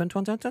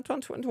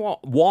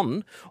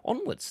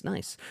 onwards.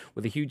 Nice.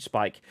 With a huge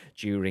spike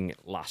during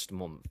last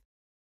month.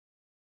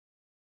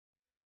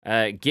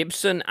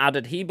 Gibson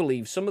added he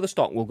believes some of the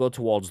stock will go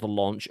towards the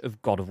launch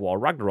of God of War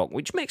Ragnarok,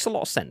 which makes a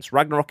lot of sense.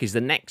 Ragnarok is the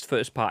next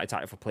first-party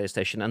title for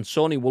PlayStation, and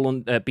Sony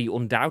will be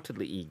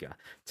undoubtedly eager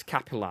to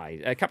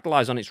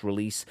capitalize on its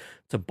release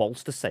to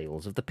bolster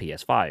sales of the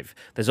PS5.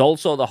 There's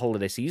also the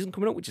holiday season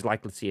coming up, which is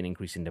likely to see an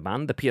increase in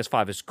demand. The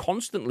PS5 has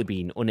constantly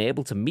been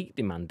unable to meet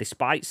demand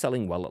despite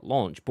selling well at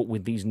launch, but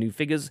with these new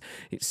figures,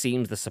 it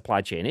seems the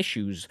supply chain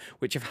issues,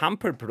 which have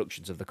hampered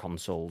productions of the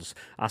consoles,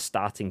 are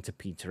starting to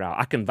peter out.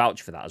 I can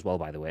vouch for that as well,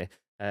 by the way.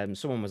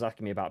 Someone was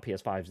asking me about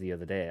PS5s the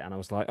other day, and I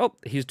was like, oh,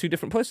 here's two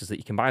different places that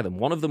you can buy them.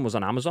 One of them was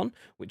on Amazon,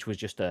 which was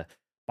just a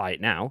buy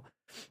it now.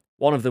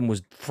 One of them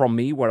was from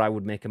me, where I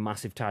would make a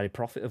massive tidy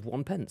profit of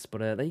 1 pence. But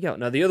there you go.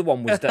 Now, the other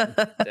one was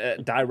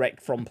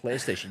direct from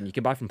PlayStation. You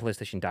can buy from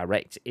PlayStation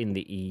Direct in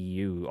the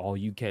EU, or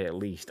UK at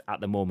least,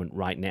 at the moment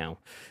right now.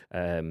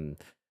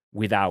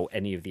 Without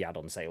any of the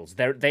add-on sales.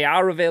 They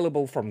are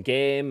available from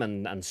Game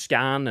and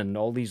Scan and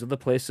all these other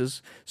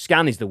places.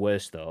 Scan is the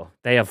worst, though.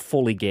 They have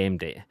fully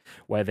gamed it,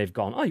 where they've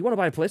gone, oh, you want to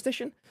buy a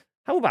PlayStation?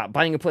 How about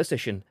buying a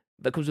PlayStation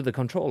that comes with a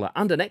controller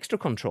and an extra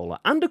controller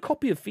and a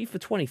copy of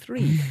FIFA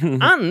 23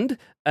 and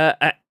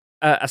a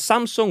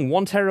Samsung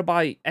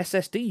 1TB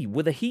SSD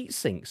with a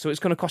heatsink, so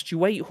it's going to cost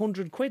you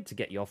 800 quid to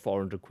get your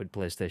 400 quid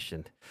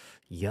PlayStation.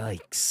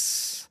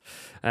 Yikes.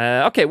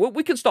 Okay, well,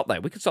 we can stop there.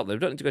 We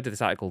don't need to go to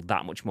this article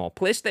that much more.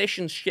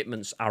 PlayStation's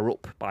shipments are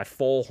up by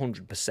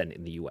 400%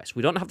 in the US.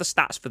 We don't have the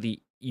stats for the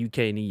UK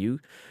and EU,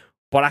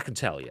 but I can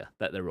tell you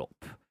that they're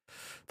up.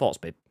 Thoughts,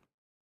 babe?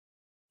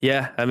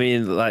 Yeah, I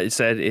mean, like you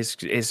said,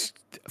 it's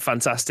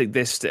fantastic.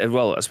 This,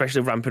 well,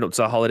 especially ramping up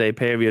to the holiday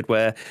period,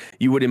 where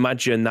you would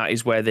imagine that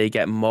is where they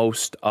get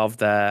most of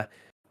their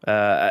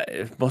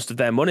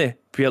money,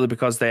 purely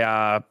because they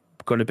are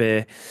going to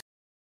be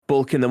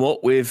bulking them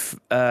up with.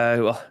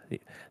 Well,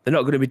 they're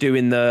not going to be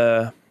doing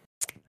the,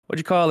 what do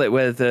you call it,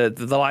 with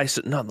the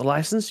license, not the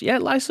license,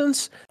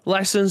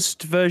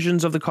 licensed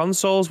versions of the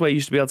consoles, where you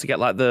used to be able to get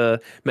like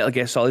the Metal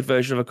Gear Solid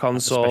version of a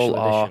console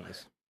or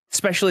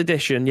special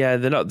edition. Yeah,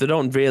 they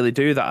don't really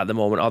do that at the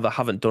moment, or they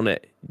haven't done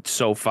it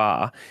so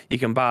far. You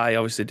can buy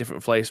obviously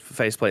different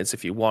faceplates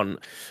if you want,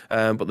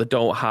 but they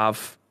don't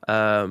have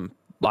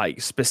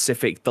like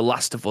specific The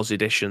Last of Us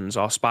editions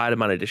or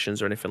Spider-Man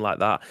editions or anything like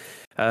that.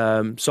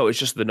 So it's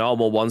just the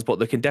normal ones, but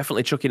they can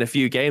definitely chuck in a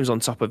few games on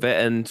top of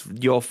it, and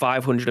your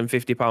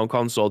 £550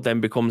 console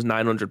then becomes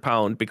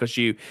 £900 because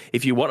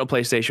if you want a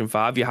PlayStation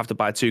 5, you have to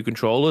buy 2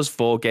 controllers,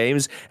 4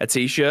 games, a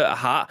t-shirt, a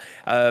hat,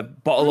 a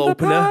bottle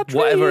opener,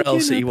 whatever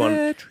else that you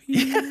want.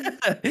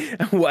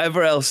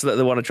 Whatever else that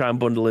they want to try and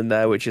bundle in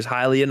there, which is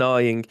highly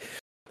annoying.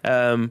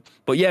 But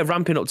yeah,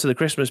 ramping up to the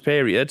Christmas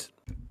period.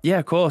 Yeah,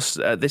 of course.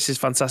 This is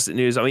fantastic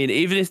news. I mean,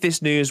 even if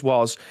this news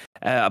was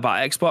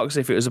about Xbox,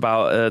 if it was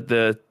about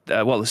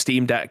the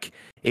Steam Deck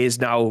is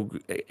now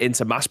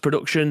into mass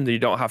production. You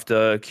don't have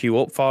to queue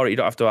up for it. You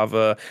don't have to have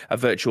a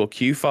virtual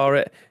queue for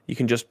it. You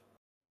can just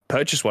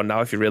purchase one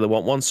now if you really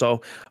want one.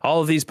 So all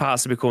of these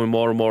parts are becoming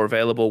more and more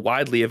available,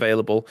 widely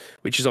available,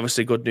 which is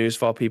obviously good news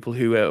for people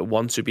who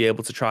want to be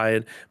able to try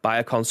and buy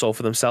a console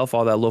for themselves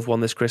or their loved one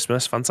this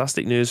Christmas.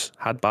 Fantastic news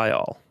had by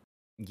all.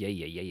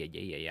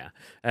 Yeah.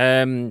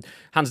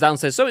 Hands down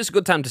says, so it's a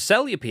good time to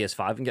sell your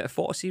PS5 and get a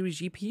 40 series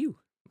GPU.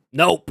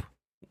 Nope.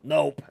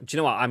 Do you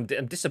know what? I'm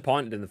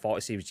disappointed in the 40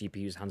 series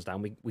GPUs, hands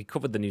down. We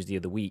covered the news the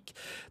other week.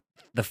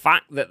 The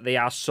fact that they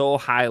are so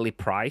highly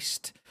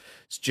priced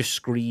just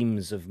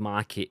screams of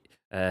market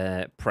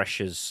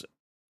pressures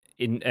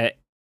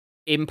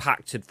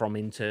impacted from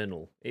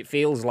internal. It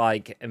feels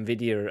like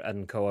Nvidia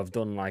and co have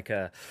done like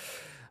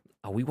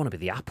we want to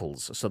be the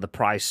Apples, so the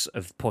price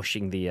of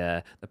pushing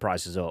the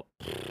prices up,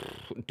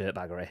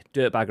 dirtbaggery.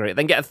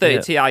 Then get a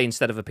 30 Ti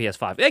instead of a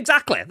PS5.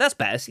 Exactly, that's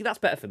better. See, that's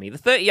better for me. The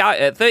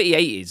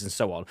 3080s and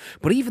so on.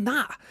 But even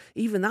that,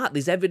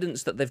 there's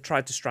evidence that they've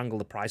tried to strangle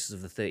the prices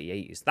of the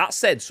 3080s. That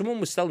said, someone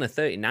was selling a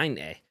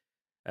 3090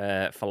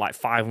 for like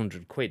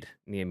 500 quid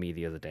near me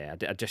the other day.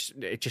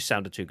 It just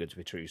sounded too good to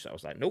be true, so I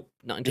was like, nope,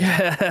 not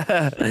interested.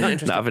 Not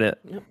interested. Not having it.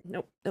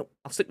 Nope.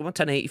 I'll stick with my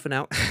 1080 for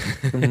now.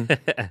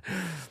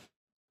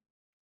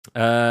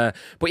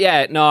 But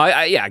yeah, no,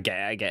 I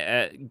get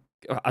it.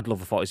 I'd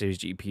love a 40 series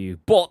GPU,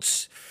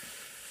 but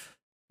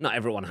not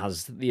everyone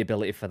has the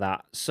ability for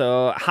that.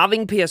 So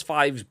having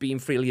PS5s being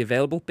freely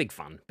available, big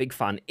fan.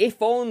 If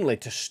only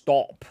to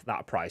stop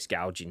that price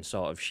gouging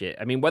sort of shit.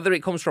 I mean, whether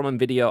it comes from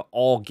Nvidia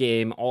or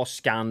Game or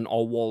Scan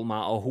or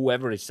Walmart or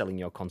whoever is selling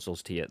your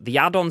consoles to you, the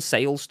add-on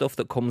sale stuff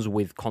that comes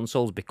with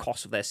consoles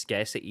because of their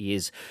scarcity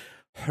is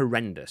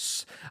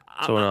horrendous.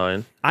 So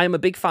annoying. I am a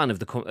big fan of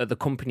the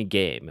company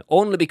Game,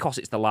 only because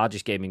it's the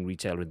largest gaming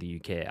retailer in the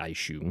UK, I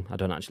assume. I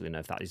don't actually know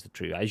if that is the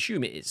truth. I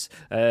assume it is.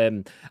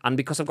 And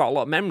because I've got a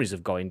lot of memories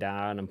of going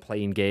down and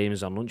playing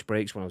games on lunch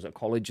breaks when I was at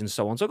college and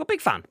so on. So I've got big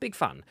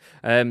fan.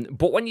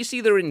 But when you see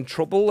they're in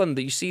trouble and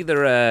you see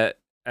their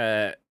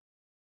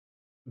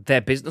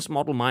business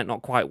model might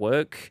not quite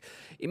work,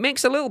 it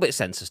makes a little bit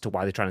sense as to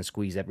why they're trying to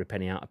squeeze every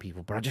penny out of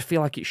people, but I just feel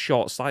like it's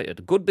short-sighted.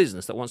 A good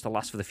business that wants to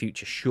last for the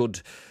future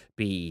should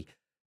be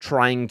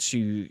trying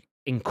to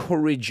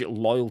encourage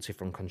loyalty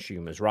from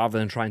consumers rather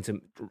than trying to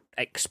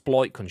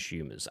exploit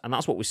consumers, and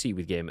that's what we see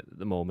with Game at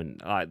the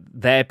moment.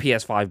 Their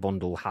PS5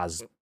 bundle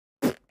has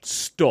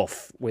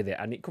stuff with it,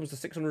 and it comes to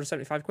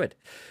 675 quid,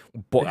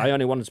 but I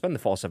only want to spend the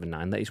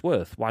 479 that it's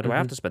worth. Why do I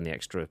have to spend the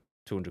extra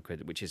 200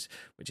 quid, which is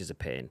a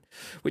pain.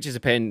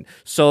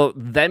 So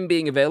them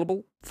being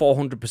available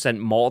 400%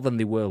 more than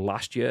they were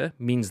last year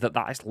means that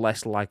is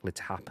less likely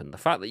to happen. The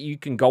fact that you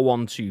can go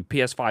on to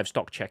PS5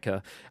 Stock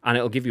Checker and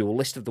it'll give you a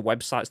list of the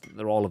websites that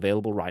they're all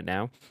available right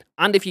now,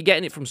 and if you're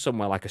getting it from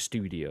somewhere like a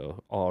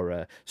Studio or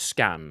a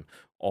Scan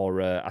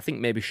or I think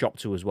maybe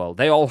Shop2 as well,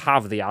 they all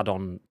have the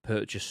add-on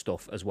purchase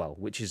stuff as well,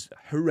 which is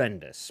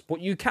horrendous. But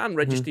you can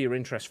register your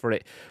interest for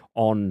it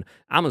on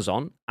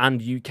Amazon,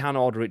 and you can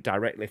order it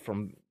directly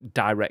from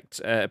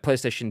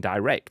PlayStation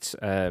Direct.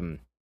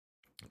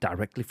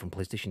 Directly from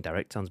PlayStation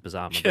Direct sounds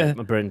bizarre.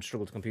 My brain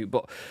struggled to compute,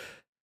 but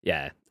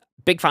yeah.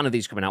 Big fan of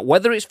these coming out,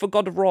 whether it's for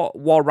God of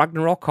War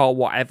Ragnarok or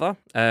whatever.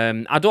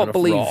 I don't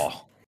believe.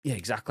 Yeah,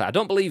 exactly. I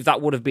don't believe that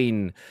would have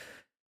been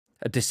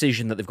a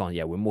decision that they've gone,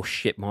 we must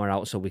ship more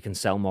out so we can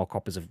sell more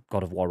copies of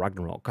God of War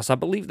Ragnarok, because I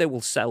believe they will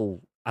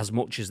sell as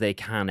much as they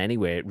can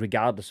anyway,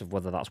 regardless of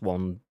whether that's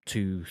 1,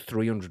 2,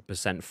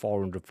 300%,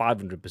 400,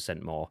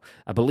 500% more.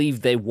 I believe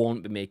they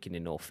won't be making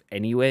enough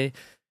anyway.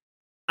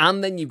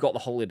 And then you've got the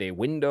holiday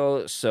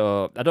window,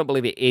 so I don't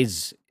believe it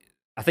is.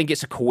 I think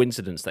it's a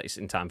coincidence that it's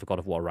in time for God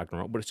of War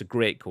Ragnarok, but it's a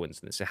great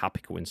coincidence, a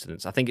happy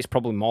coincidence. I think it's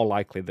probably more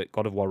likely that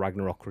God of War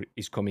Ragnarok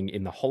is coming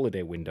in the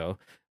holiday window,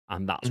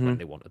 and that's when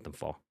they wanted them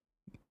for.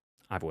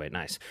 Either way,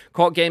 nice.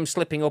 Court games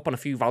slipping up on a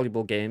few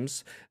valuable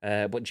games,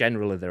 but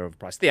generally they're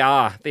overpriced. They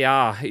are.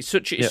 It's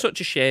such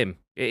a shame.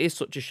 It is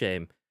such a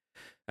shame.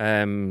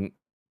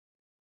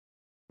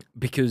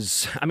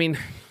 Because, I mean,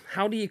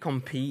 how do you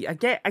compete? I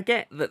get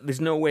that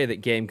there's no way that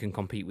Game can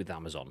compete with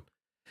Amazon.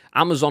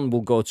 Amazon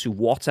will go to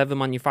whatever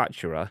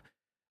manufacturer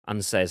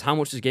and says, how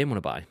much does Game want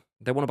to buy?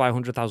 They want to buy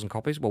 100,000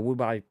 copies? Well, we'll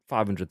buy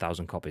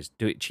 500,000 copies.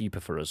 Do it cheaper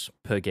for us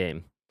per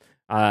game.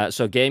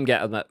 So Game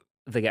get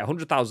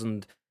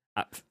 100,000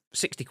 at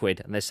 60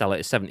 quid and they sell it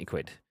at 70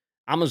 quid.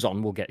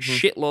 Amazon will get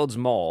shitloads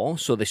more,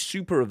 so they're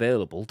super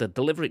available. They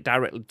deliver it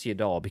directly to your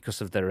door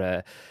because of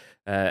their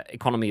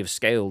economy of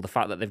scale, the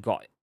fact that they've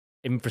got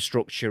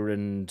infrastructure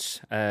and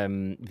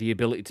the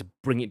ability to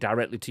bring it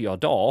directly to your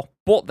door.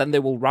 But then they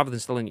will, rather than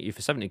selling it you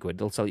for 70 quid,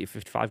 they'll sell you for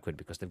 55 quid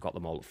because they've got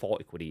them all at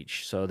 40 quid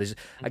each. So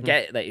I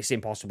get that it's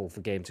impossible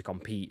for Game to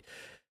compete,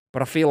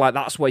 but I feel like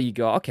that's where you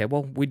go, okay,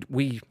 well,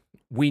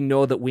 we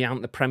know that we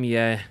aren't the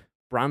premier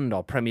brand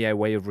or premier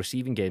way of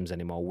receiving games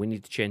anymore. We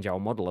need to change our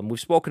model, and we've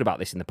spoken about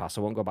this in the past.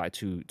 I won't go back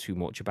too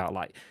much about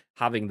like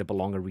having the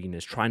Belong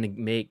arenas, trying to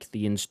make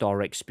the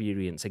in-store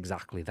experience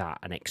exactly that,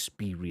 an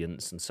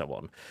experience and so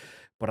on.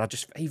 But I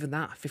just even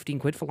that 15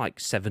 quid for like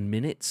 7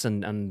 minutes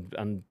and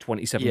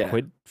 27 Yeah.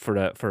 quid for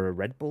a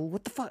Red Bull.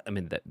 What the fuck? I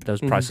mean,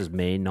 those prices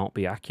may not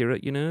be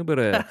accurate, but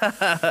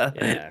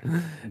yeah.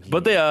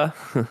 But they are.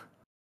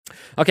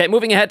 Okay,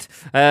 moving ahead.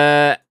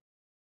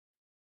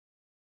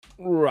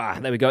 Right,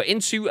 there we go.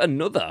 Into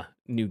another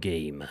new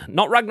game.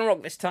 Not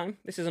Ragnarok this time.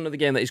 This is another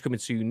game that is coming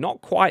soon.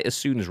 Not quite as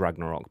soon as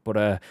Ragnarok,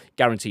 but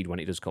guaranteed when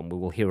it does come. We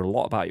will hear a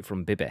lot about it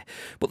from Bibby.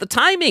 But the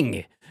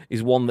timing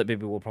is one that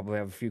Bibby will probably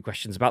have a few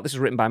questions about. This is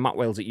written by Matt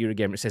Wales at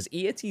Eurogamer. It says,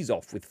 EA tees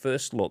off with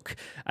first look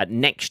at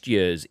next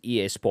year's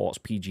EA Sports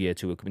PGA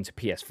Tour coming to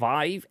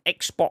PS5,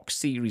 Xbox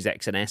Series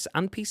X and S,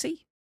 and PC.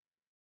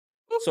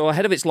 So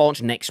ahead of its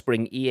launch next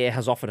spring, EA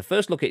has offered a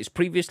first look at its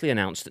previously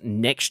announced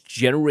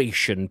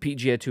next-generation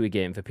PGA Tour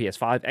game for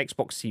PS5,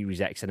 Xbox Series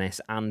X and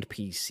S, and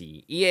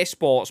PC. EA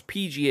Sports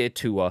PGA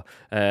Tour,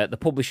 the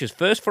publisher's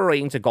first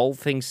foray into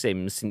golfing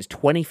sims since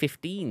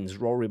 2015's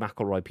Rory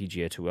McIlroy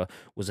PGA Tour,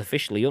 was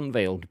officially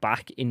unveiled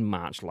back in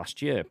March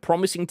last year,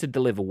 promising to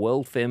deliver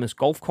world-famous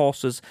golf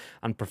courses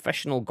and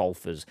professional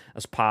golfers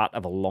as part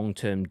of a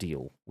long-term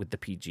deal with the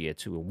PGA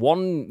Tour.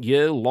 1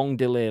 year-long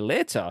delay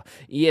later,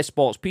 EA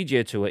Sports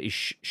PGA Tour is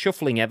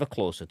shuffling ever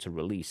closer to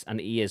release,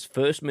 and EA's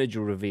first major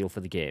reveal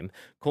for the game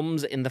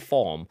comes in the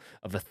form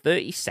of a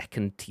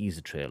 30-second teaser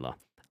trailer.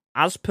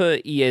 As per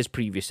EA's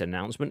previous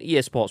announcement,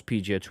 EA Sports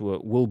PGA Tour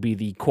will be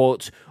the,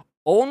 quote,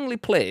 only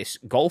place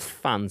golf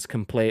fans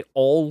can play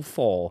all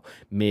 4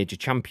 major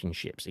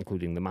championships,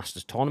 including the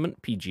Masters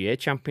Tournament, PGA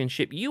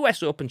Championship,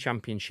 US Open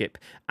Championship,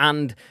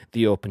 and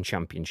the Open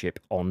Championship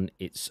on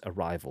its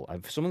arrival.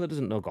 For someone that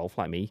doesn't know golf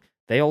like me,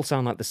 they all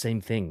sound like the same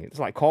thing. It's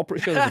like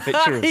corporate shows a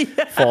picture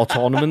of 4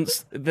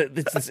 tournaments.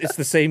 It's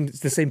the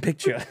same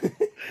picture.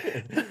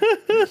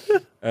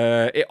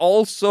 It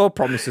also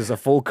promises a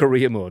full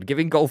career mode,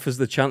 giving golfers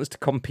the chance to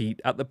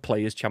compete at the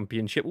Players'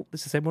 Championship. Oh,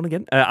 this is the same one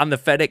again. And the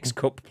FedEx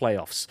Cup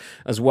playoffs,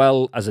 as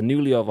well as a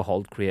newly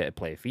overhauled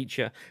creator-player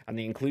feature and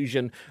the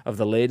inclusion of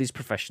the Ladies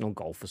Professional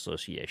Golf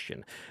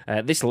Association.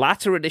 This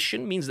latter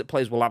edition means that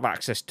players will have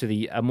access to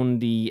the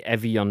Amundi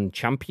Evian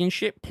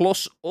Championship,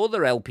 plus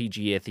other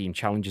LPGA-themed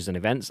challenges and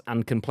events,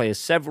 and can play as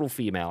several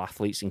female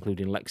athletes,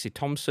 including Lexi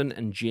Thompson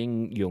and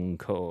Jing Young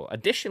Ko.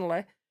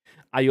 Additionally,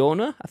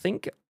 Iona, I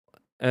think,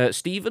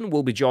 Stephen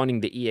will be joining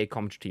the EA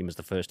commentary team as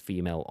the first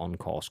female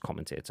on-course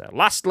commentator.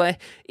 Lastly,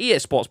 EA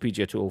Sports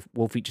PGA Tour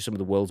will feature some of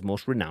the world's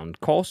most renowned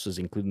courses,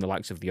 including the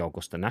likes of the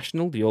Augusta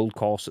National, the Old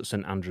Course at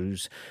St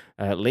Andrews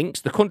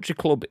Links, the Country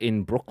Club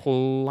in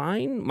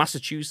Brookline,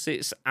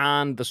 Massachusetts,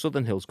 and the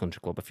Southern Hills Country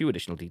Club. A few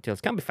additional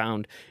details can be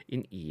found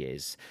in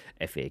EA's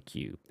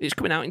FAQ. It's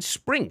coming out in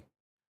spring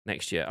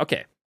next year.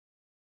 Okay.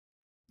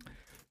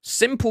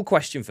 Simple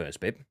question first,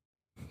 babe.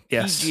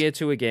 Yes. PGA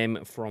Tour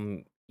game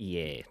from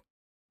EA.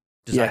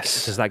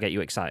 Does that get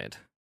you excited?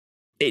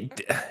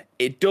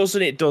 It does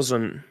and it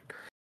doesn't.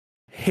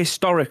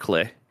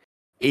 Historically,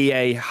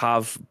 EA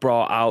have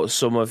brought out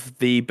some of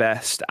the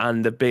best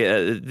and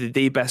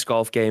the best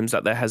golf games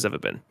that there has ever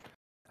been.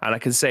 And I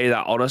can say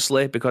that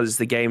honestly because it's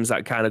the games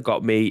that kind of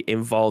got me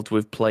involved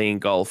with playing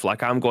golf.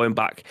 Like I'm going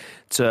back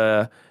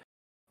to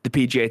the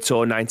PGA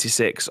Tour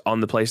 96 on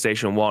the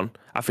PlayStation 1.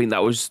 I think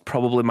that was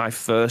probably my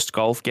first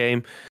golf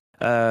game.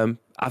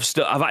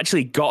 I've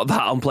actually got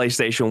that on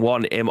PlayStation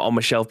 1 on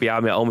my shelf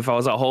behind me at home. If I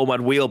was at home,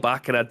 I'd wheel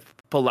back and I'd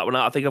pull that one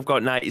out. I think I've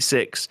got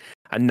 96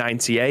 and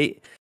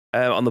 98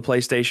 on the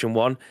PlayStation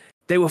 1.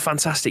 They were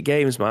fantastic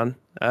games, man.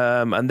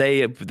 And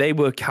they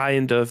were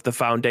kind of the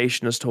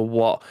foundation as to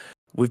what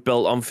we've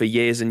built on for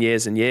years and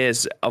years and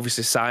years.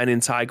 Obviously signing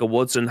Tiger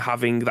Woods and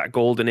having that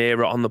golden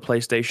era on the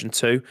PlayStation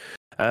 2,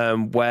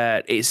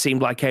 where it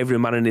seemed like every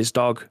man and his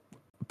dog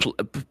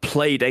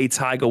played a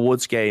Tiger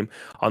Woods game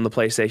on the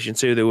PlayStation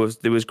 2.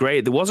 There was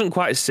great. There wasn't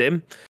quite a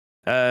sim,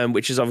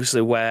 which is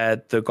obviously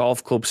where the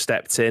golf club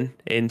stepped in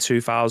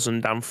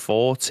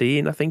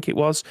 2014, I think it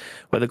was,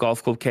 where the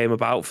golf club came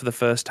about for the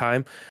first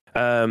time.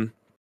 I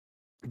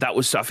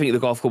think the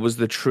golf club was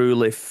the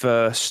truly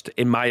first,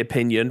 in my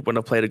opinion, when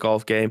I played a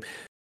golf game,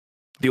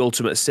 the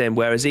ultimate sim.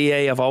 Whereas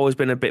EA have always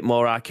been a bit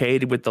more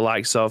arcadey with the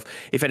likes of,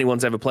 if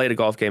anyone's ever played a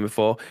golf game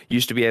before,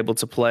 used to be able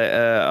to play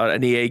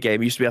an EA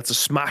game, used to be able to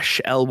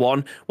smash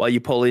L1 while you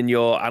pull in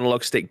your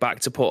analog stick back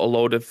to put a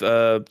load of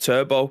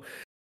turbo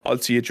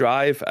onto your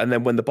drive, and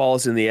then when the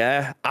ball's in the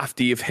air,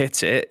 after you've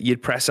hit it,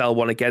 you'd press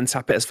L1 again,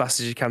 tap it as fast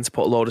as you can to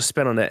put a load of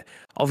spin on it.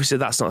 Obviously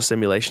that's not a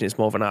simulation, it's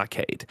more of an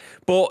arcade,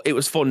 but it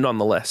was fun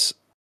nonetheless.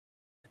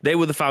 They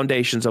were the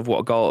foundations of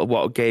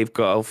what gave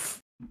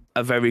golf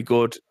a very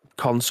good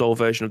console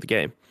version of the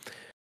game.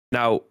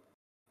 Now,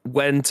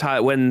 when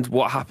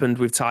what happened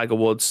with Tiger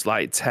Woods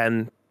like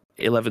 10,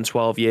 11,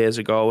 12 years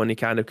ago, and he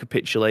kind of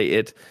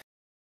capitulated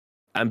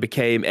and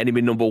became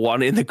enemy number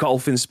one in the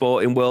golfing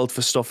sporting world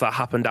for stuff that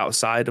happened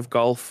outside of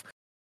golf,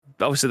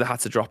 obviously they had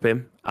to drop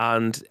him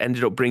and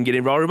ended up bringing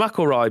in Rory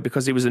McIlroy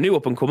because he was a new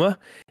up-and-comer.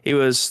 He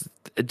was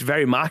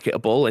very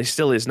marketable, and he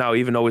still is now,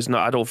 even though he's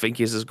not. I don't think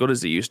he's as good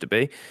as he used to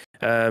be.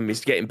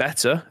 He's getting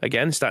better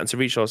again, starting to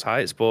reach those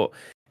heights, but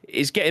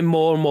it's getting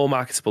more and more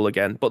marketable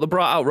again. But they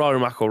brought out Rory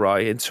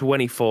McIlroy in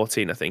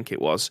 2014, I think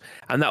it was,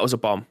 and that was a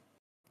bomb.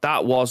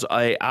 That was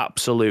a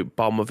absolute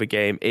bomb of a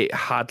game. It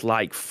had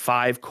like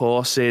 5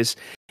 courses.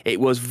 It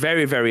was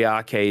very, very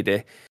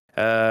arcadey.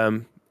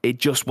 It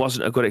just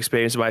wasn't a good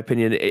experience, in my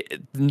opinion.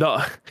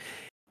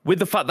 With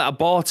the fact that I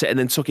bought it and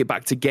then took it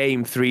back to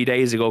game 3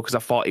 days ago because I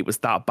thought it was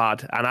that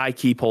bad, and I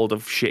keep hold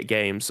of shit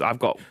games. I've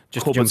got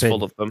cupboards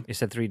full of them. He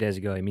said 3 days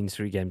ago. It means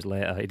 3 games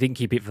later. He didn't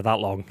keep it for that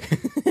long.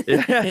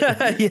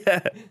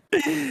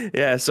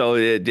 Yeah.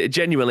 So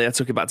genuinely, I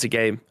took it back to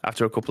game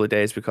after a couple of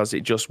days because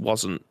it just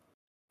wasn't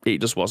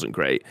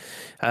great.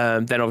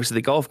 Then obviously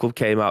the golf club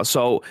came out.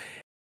 So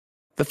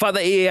the fact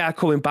that EA are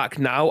coming back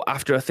now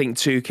after I think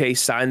 2K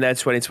signed their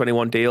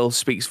 2021 deal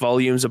speaks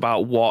volumes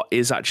about what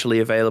is actually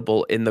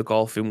available in the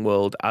golfing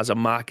world as a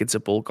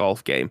marketable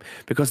golf game.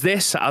 Because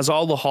this has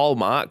all the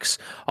hallmarks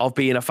of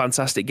being a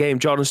fantastic game.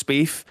 Jordan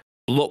Spieth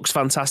looks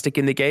fantastic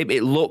in the game.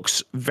 It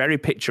looks very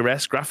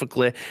picturesque,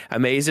 graphically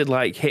amazing,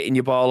 like hitting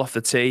your ball off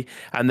the tee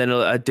and then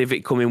a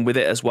divot coming with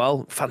it as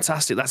well.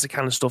 Fantastic. That's the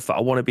kind of stuff that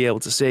I want to be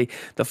able to see.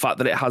 The fact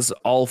that it has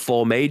all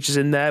 4 majors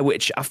in there,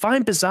 which I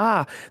find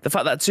bizarre. The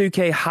fact that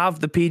 2K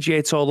have the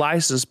PGA Tour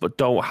license but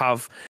don't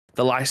have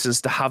the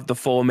license to have the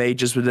 4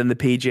 majors within the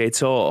PGA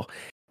Tour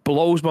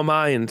blows my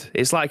mind.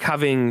 It's like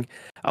having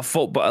a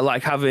football,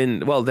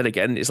 then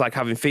again, it's like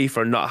having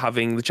FIFA and not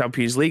having the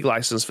Champions League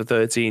license for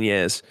 13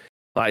 years.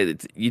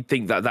 Like, you'd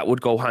think that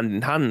would go hand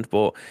in hand,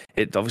 but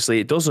it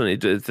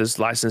doesn't. There's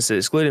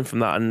licenses excluding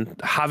from that. And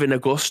having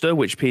Augusta,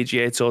 which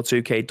PGA Tour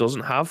 2K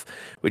doesn't have,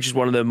 which is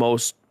one of the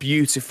most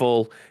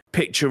beautiful,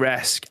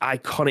 picturesque,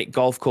 iconic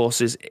golf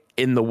courses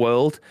in the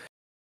world,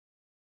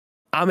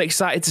 I'm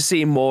excited to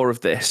see more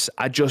of this.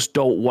 I just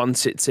don't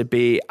want it to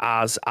be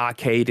as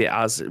arcadey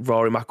as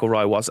Rory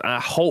McIlroy was. And I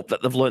hope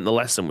that they've learned the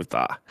lesson with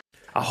that.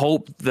 I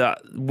hope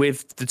that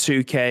with the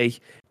 2K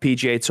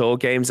PGA Tour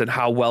games and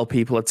how well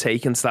people are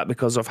taken to that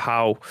because of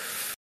how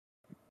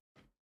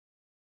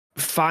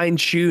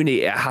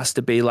fine-tuny it has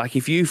to be. Like,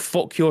 if you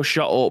fuck your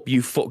shot up,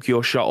 you fuck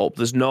your shot up.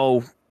 There's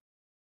no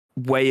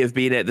way of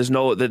being it. There's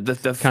no... The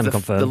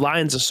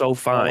lines are so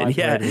fine.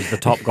 It was the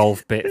top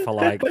golf bit for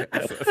like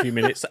a few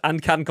minutes and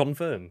can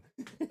confirm.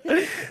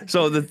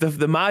 So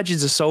the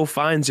margins are so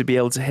fine to be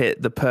able to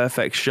hit the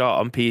perfect shot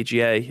on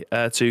PGA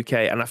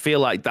 2K, and I feel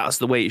like that's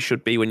the way it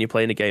should be when you're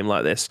playing a game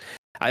like this.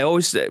 I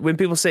always, when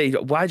people say,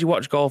 why do you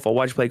watch golf or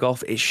why do you play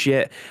golf? It's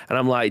shit. And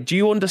I'm like, do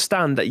you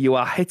understand that you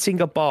are hitting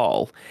a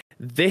ball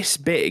this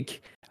big?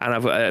 And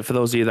I've, for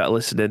those of you that are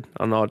listening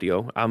on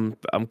audio, I'm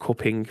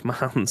cupping my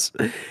hands.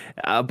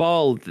 A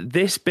ball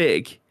this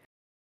big,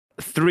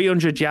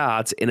 300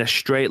 yards in a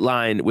straight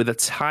line with a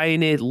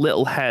tiny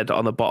little head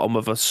on the bottom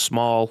of a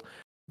small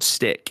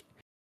stick.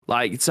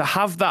 Like, to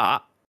have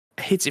that,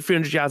 hit it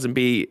 300 yards and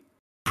get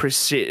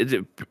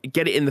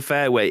it in the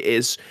fairway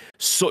is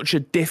such a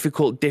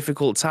difficult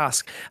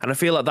task. And I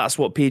feel like that's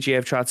what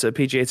PGA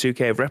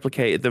 2K have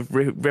replicated. They've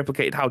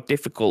replicated how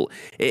difficult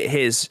it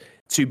is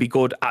to be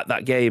good at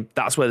that game.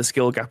 That's where the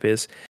skill gap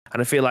is.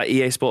 And I feel like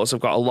EA Sports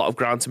have got a lot of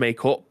ground to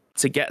make up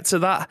to get to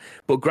that.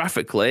 But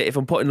graphically, if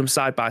I'm putting them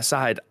side by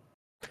side,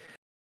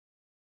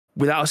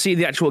 without seeing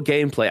the actual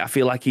gameplay, I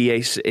feel like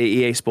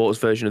EA Sports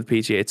version of the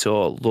PGA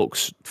Tour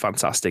looks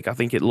fantastic. I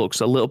think it looks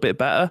a little bit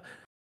better,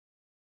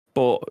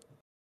 but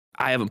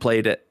I haven't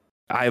played it.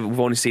 We've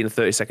only seen a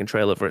 30-second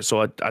trailer for it,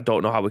 so I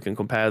don't know how we can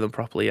compare them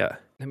properly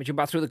yet. Let me jump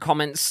back through the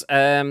comments.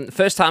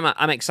 First time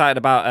I'm excited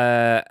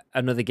about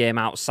another game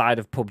outside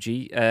of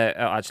PUBG.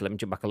 Actually, let me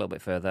jump back a little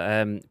bit further.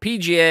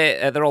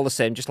 PGA, they're all the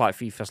same, just like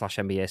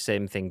FIFA/NBA,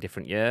 same thing,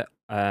 different year.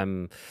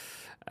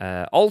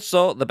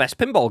 Also, the best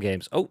pinball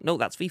games. Oh, no,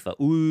 that's FIFA.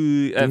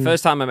 Ooh.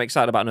 First time I'm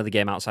excited about another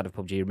game outside of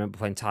PUBG. Remember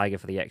playing Tiger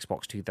for the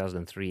Xbox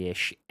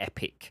 2003-ish.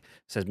 Epic,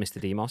 says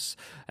Mr. Demos.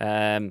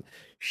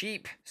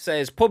 Sheep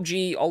says,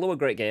 PUBG, although a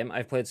great game,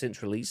 I've played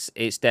since release.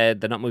 It's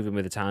dead. They're not moving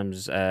with the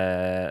times.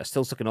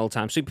 Still stuck in old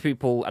times. Super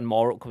People and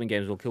more upcoming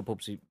games will kill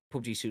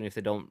PUBG soon if they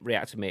don't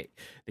reactivate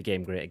the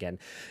game great again.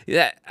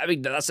 Yeah, I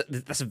mean,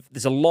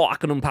 there's a lot I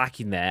can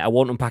unpack in there. I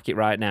won't unpack it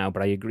right now,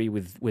 but I agree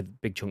with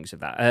big chunks of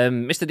that.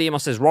 Mr.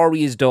 Demos says,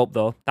 Rory is dope,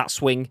 though. That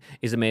swing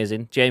is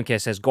amazing. JMK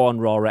says, go on,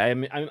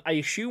 Rory. I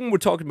assume we're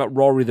talking about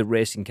Rory the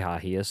racing car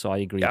here, so I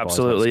agree.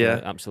 Absolutely,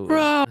 boys. yeah. Absolutely.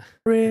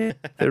 Rory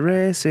the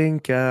racing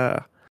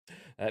car.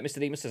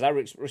 Mr. Demus says, I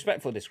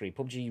respectfully disagree.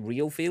 PUBG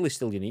real feel is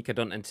still unique. I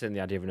don't entertain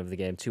the idea of another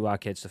game. Too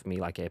arcade stuff for me,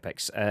 like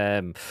Apex.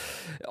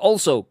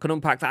 Also, can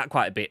unpack that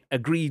quite a bit.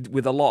 Agreed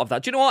with a lot of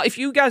that. Do you know what? If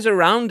you guys are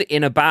around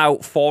in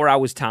about 4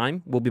 hours'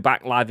 time, we'll be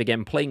back live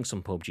again playing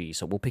some PUBG.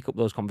 So we'll pick up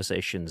those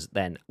conversations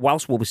then,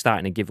 whilst we'll be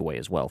starting a giveaway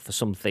as well for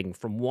something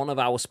from one of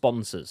our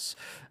sponsors.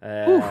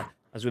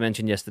 As we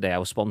mentioned yesterday,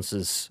 our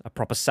sponsors are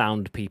proper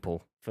sound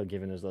people. for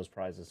giving us those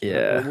prizes.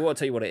 Yeah. We won't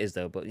tell you what it is,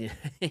 though, but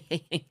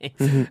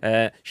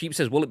Sheep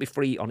says, will it be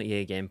free on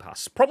EA Game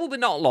Pass? Probably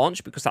not at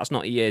launch, because that's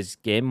not EA's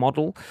game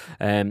model,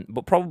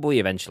 but probably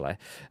eventually.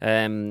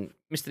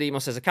 Mr. Demo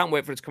says, I can't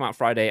wait for it to come out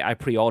Friday. I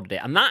pre-ordered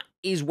it. And that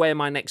is where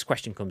my next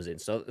question comes in.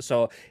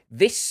 So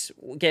this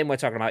game we're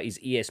talking about is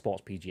EA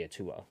Sports PGA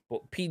Tour,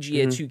 but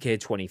PGA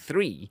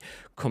 2K23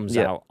 comes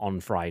out on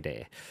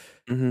Friday.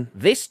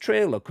 This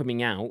trailer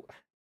coming out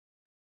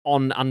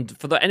and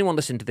for anyone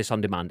listening to this on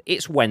demand,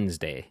 it's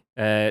Wednesday.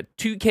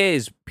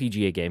 2K's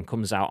PGA game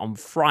comes out on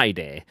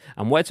Friday,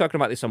 and we're talking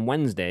about this on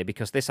Wednesday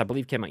because this, I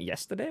believe, came out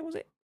yesterday, was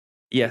it?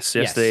 Yes,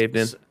 yesterday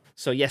evening.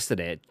 So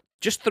yesterday,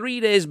 just 3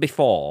 days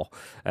before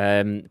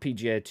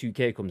PGA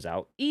 2K comes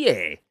out,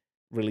 EA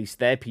released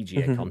their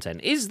PGA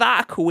content. Is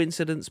that a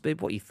coincidence,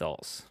 Bib? What are your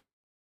thoughts?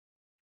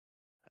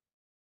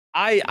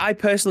 I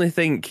personally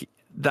think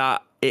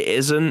that it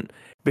isn't,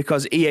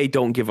 because EA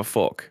don't give a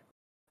fuck.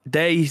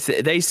 They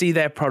see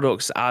their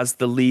products as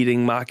the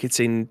leading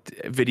marketing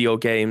video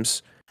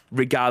games,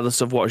 regardless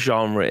of what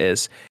genre it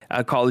is.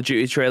 A Call of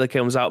Duty trailer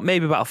comes out,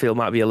 maybe Battlefield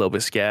might be a little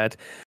bit scared,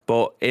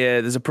 but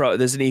there's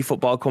an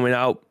eFootball coming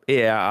out.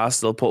 Yeah, I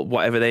still put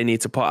whatever they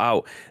need to put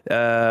out.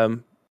 They've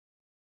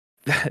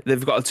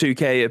got a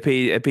 2K,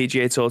 a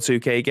PGA Tour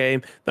 2K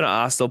game, but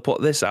I still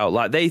put this out.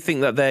 Like, they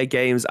think that their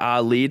games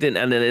are leading,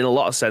 and in a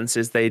lot of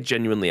senses, they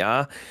genuinely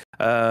are.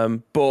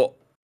 But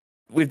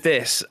with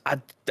this,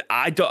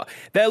 I don't.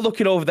 They're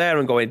looking over there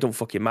and going, "It don't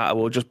fucking matter.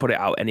 We'll just put it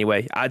out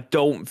anyway." I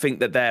don't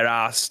think that they're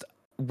asked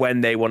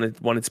when they wanted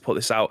to put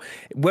this out,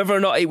 whether or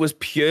not it was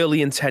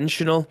purely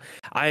intentional.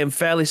 I am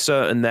fairly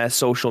certain their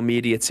social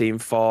media team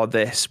for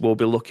this will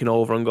be looking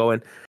over and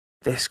going,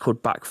 "This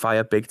could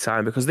backfire big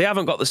time," because they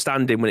haven't got the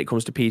standing when it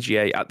comes to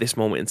PGA at this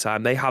moment in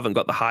time. They haven't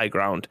got the high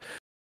ground.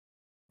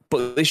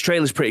 But this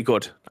trailer's pretty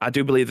good. I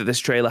do believe that this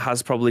trailer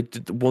has probably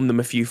won them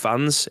a few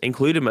fans,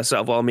 including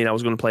myself. Well, I mean, I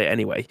was going to play it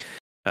anyway.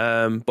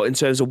 But in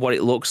terms of what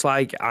it looks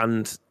like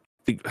and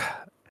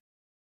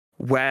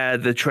where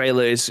the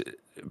trailer is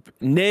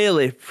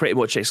nearly pretty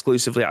much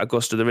exclusively at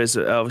Augusta, there is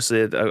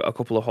obviously a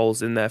couple of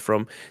holes in there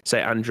from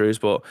St Andrews,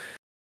 but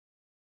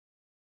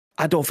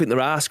I don't think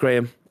they're asked,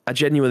 Graham. I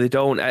genuinely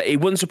don't.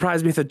 It wouldn't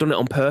surprise me if they'd done it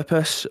on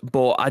purpose,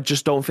 but I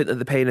just don't think that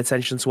they're paying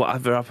attention to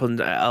whatever happened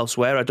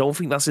elsewhere. I don't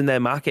think that's in their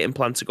marketing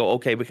plan to go,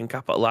 okay, we can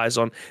capitalize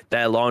on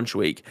their launch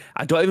week.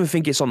 I don't even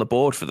think it's on the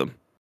board for them.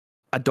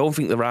 I don't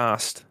think they're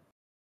asked.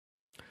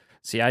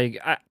 See,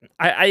 I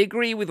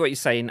agree with what you're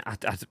saying. I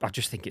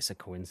just think it's a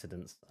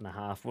coincidence and a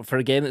half. For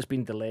a game that's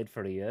been delayed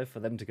for a year, for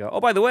them to go, oh,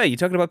 by the way, you're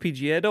talking about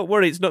PGA? Don't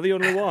worry, it's not the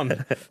only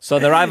one. So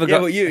they're either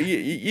But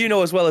you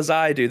know as well as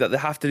I do that they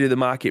have to do the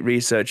market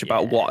research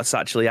about what's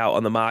actually out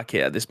on the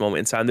market at this moment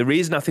in time. The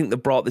reason I think they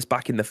brought this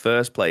back in the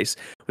first place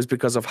was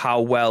because of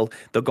how well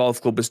the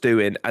golf club was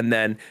doing, and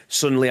then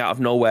suddenly out of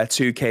nowhere,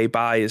 2K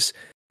buys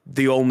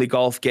the only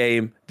golf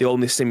game, the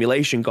only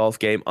simulation golf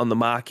game on the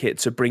market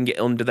to bring it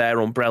under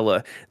their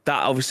umbrella.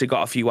 That obviously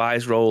got a few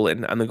eyes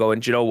rolling, and they're going,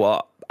 do you know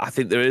what? I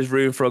think there is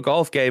room for a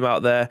golf game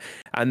out there.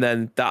 And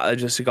then that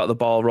just got the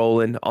ball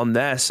rolling on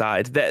their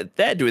side.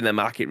 They're doing their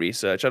market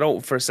research. I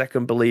don't for a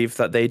second believe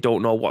that they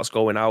don't know what's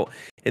going out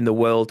in the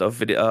world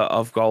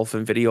of golf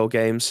and video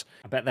games.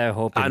 I bet they're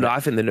hoping. I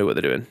think they know what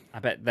they're doing. I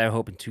bet they're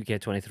hoping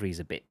 2K23 is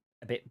a bit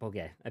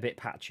buggy, a bit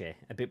patchy,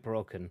 a bit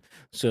broken,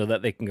 so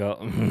that they can go,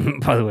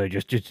 by the way,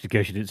 just in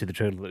case you didn't see the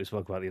trailer that we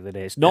spoke about the other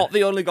day, it's not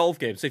the only golf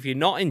game, so if you're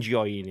not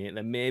enjoying it,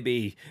 then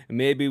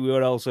maybe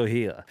we're also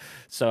here.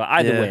 So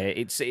either way,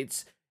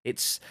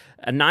 it's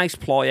a nice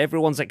ploy.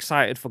 Everyone's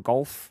excited for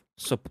golf,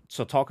 so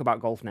talk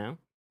about golf now.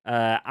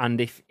 And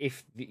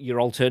if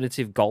your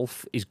alternative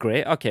golf is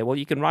great, okay, well,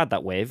 you can ride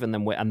that wave and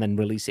then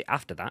release it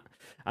after that.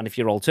 And if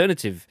your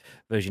alternative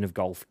version of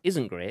golf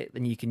isn't great,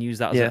 then you can use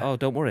that as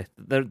don't worry,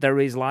 there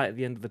is light at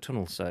the end of the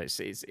tunnel. So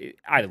it's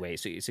either way,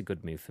 it's a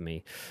good move for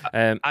me.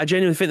 I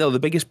genuinely think, though, the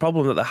biggest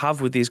problem that they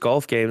have with these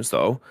golf games,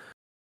 though,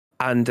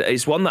 and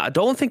it's one that I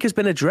don't think has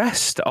been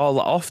addressed all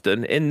that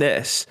often in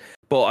this,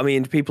 but I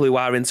mean, people who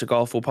are into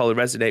golf will probably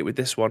resonate with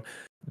this one.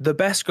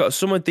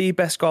 Some of the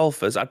best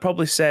golfers, I'd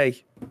probably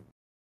say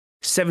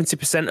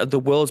 70% of the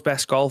world's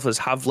best golfers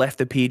have left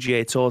the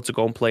PGA Tour to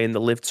go and play in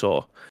the LIV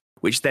Tour,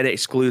 which then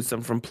excludes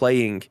them from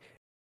playing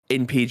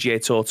in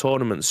PGA Tour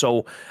tournaments.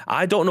 So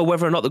I don't know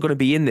whether or not they're going to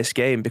be in this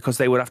game because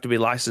they would have to be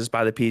licensed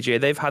by the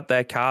PGA. They've had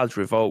their cards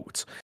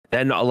revoked.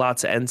 They're not allowed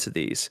to enter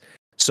these.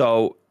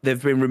 So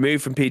they've been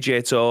removed from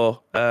PGA Tour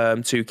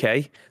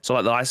 2K. So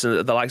like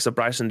the likes of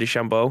Bryson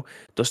DeChambeau,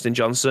 Dustin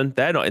Johnson,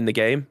 they're not in the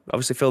game.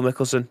 Obviously Phil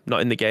Mickelson,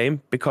 not in the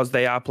game because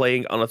they are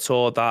playing on a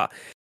tour that,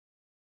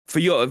 for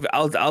you,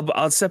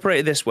 I'll separate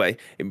it this way.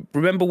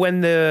 Remember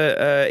when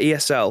the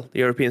ESL, the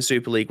European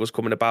Super League, was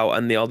coming about,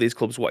 and all these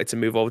clubs wanted to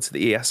move over to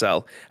the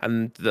ESL,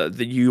 and the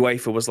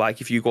UEFA was like,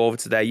 if you go over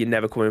to there, you're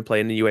never coming and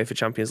playing in the UEFA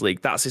Champions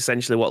League. That's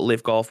essentially what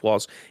LIV Golf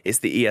was. It's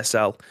the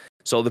ESL.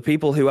 So the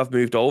people who have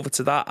moved over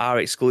to that are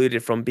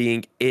excluded from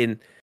being in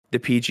the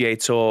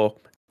PGA Tour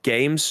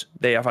games.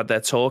 They have had their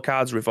tour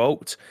cards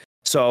revoked.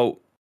 So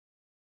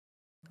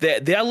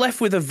they're left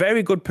with a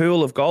very good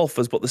pool of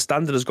golfers, but the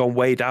standard has gone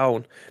way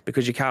down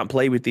because you can't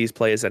play with these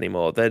players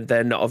anymore.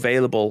 They're not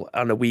available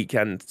on a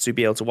weekend to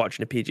be able to watch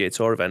in a PGA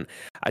Tour event.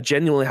 I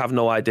genuinely have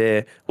no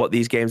idea what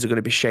these games are going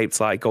to be shaped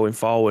like going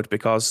forward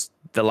because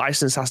the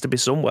license has to be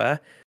somewhere.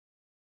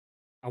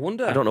 I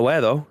wonder. I don't know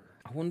where though.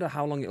 I wonder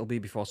how long it'll be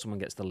before someone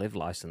gets the live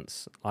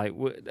license. Like,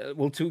 will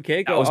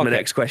 2K go? That was my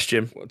next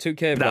question.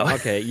 2K, No.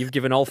 okay, you've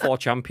given all 4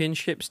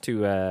 championships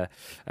to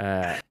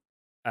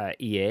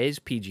EA's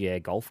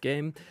PGA golf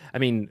game. I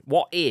mean,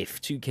 what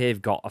if 2K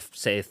have got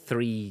say a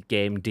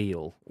 3-game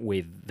deal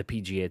with the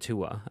PGA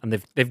Tour, and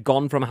they've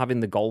gone from having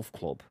the golf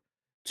club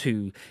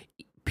to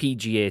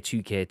PGA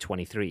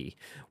 2K23?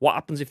 What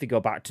happens if they go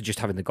back to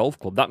just having the golf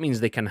club? That means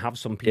they can have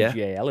some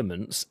PGA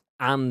elements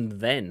and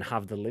then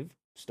have the live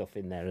stuff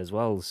in there as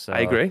well. So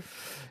I agree.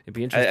 It'd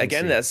be interesting.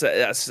 Again,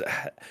 that's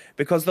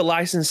because the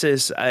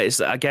licenses. It's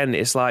like having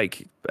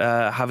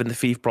the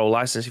FIFA Pro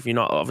license. If you're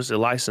not obviously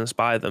licensed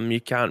by them,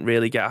 you can't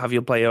really have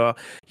your player,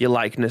 your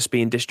likeness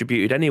being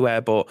distributed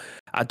anywhere. But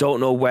I don't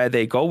know where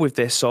they go with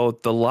this. So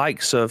the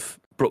likes of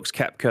Brooks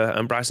Koepka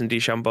and Bryson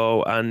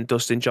DeChambeau and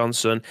Dustin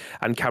Johnson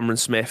and Cameron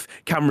Smith.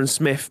 Cameron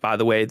Smith, by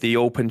the way, the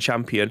Open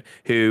champion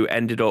who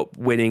ended up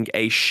winning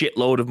a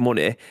shitload of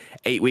money.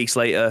 8 weeks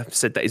later,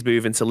 said that he's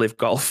moving to live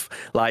golf.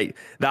 Like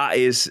that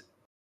is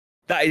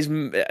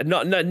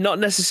not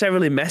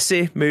necessarily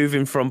Messi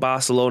moving from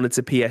Barcelona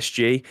to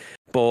PSG,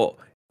 but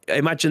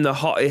imagine the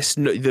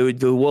hottest,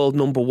 the world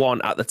number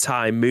 1 at the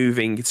time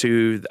moving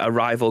to a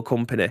rival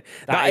company.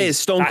 That is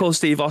Stone Cold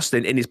Steve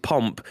Austin in his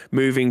pomp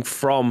moving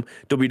from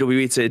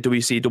WWE to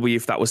WCW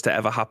if that was to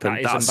ever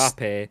happen. That's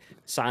Mbappe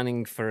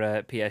signing for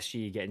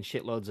PSG, getting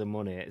shitloads of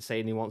money,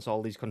 saying he wants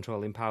all these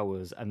controlling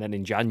powers, and then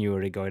in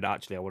January going,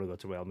 actually, I want to go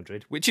to Real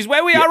Madrid, which is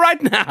where we are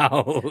right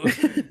now.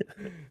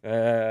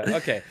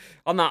 Okay,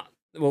 on that,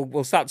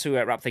 we'll start to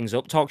wrap things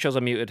up. Talk Shows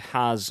Unmuted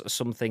has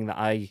something that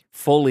I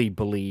fully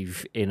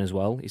believe in as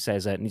well. He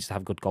says it needs to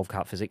have good golf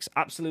cart physics.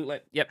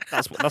 Absolutely. Yep,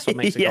 that's what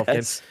makes a golf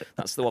game.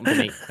 That's the one for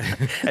me.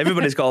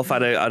 Everybody's golf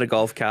had a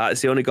golf cart.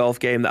 It's the only golf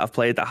game that I've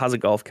played that has a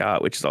golf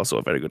cart, which is also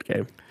a very good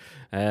game.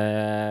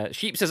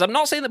 Sheep says, I'm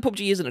not saying that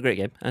PUBG isn't a great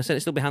game. I'm saying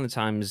it's still behind the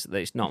times, that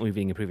it's not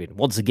moving and improving.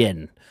 Once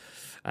again,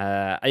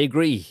 I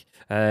agree.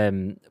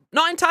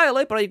 Not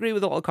entirely, but I agree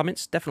with a lot of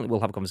comments. Definitely we'll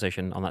have a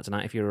conversation on that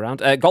tonight if you're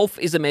around. Golf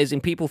is amazing.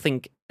 People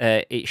think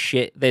it's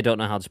shit. They don't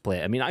know how to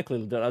play it. I mean, I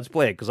clearly don't know how to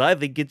play it because I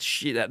think it's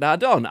shit. No, I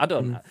don't.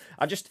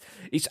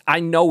 I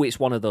know it's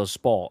one of those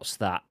sports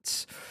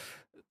that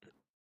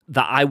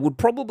I would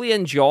probably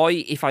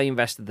enjoy if I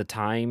invested the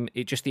time.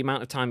 It just the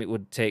amount of time it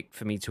would take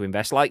for me to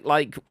invest.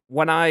 Like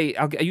when I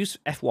use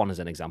F1 as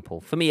an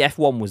example. For me,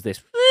 F1 was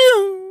this.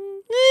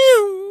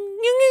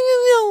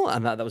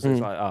 And that was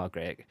just like, oh,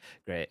 great.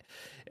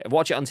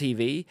 Watch it on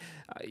TV,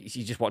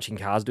 you're just watching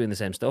cars doing the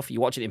same stuff.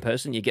 You watch it in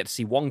person, you get to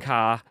see one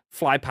car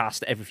fly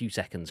past every few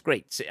seconds.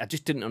 Great. I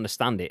just didn't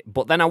understand it.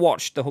 But then I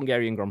watched the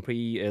Hungarian Grand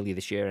Prix earlier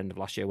this year, end of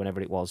last year,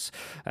 whenever it was.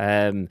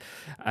 And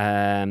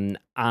I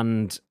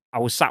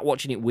was sat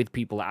watching it with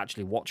people that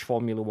actually watch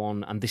Formula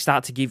One, and they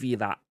start to give you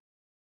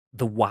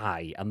the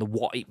why and the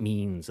what it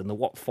means and the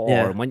what for.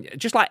 Yeah. And when,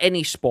 just like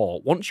any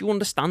sport, once you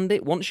understand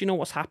it, once you know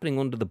what's happening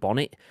under the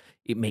bonnet,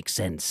 it makes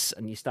sense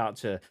and you start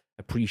to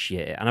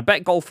appreciate it. And I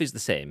bet golf is the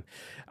same.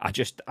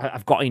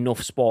 I've got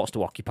enough sports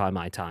to occupy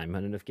my time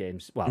and enough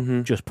games,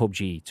 just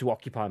PUBG to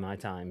occupy my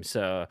time.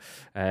 So,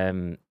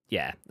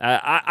 yeah,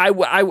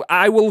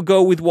 I will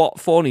go with what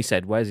Forney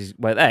said.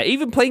 There?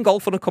 Even playing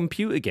golf on a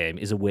computer game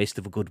is a waste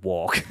of a good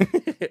walk.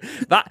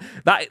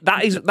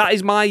 that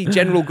is my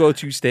general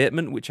go-to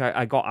statement, which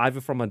I got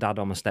either from my dad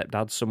or my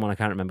stepdad, someone I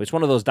can't remember. It's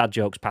one of those dad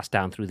jokes passed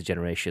down through the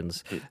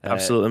generations.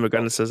 Absolutely, my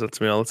granddad says that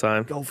to me all the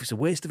time. Golf is a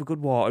waste of a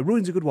good walk. It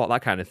ruins a good walk.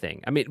 That kind of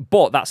thing. I mean,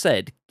 but that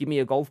said, give me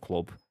a golf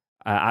club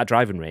at a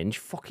driving range.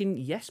 Fucking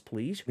yes,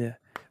 please. Yeah.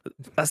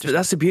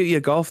 That's the beauty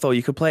of golf, though.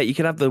 You could play it. You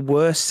could have the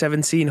worst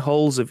 17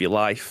 holes of your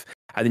life,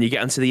 and then you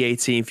get onto the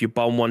 18th, you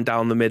bomb one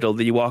down the middle,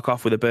 then you walk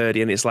off with a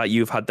birdie, and it's like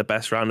you've had the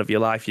best round of your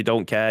life. You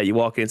don't care. You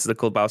walk into the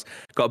clubhouse,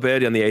 got a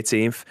birdie on the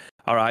 18th.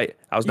 All right,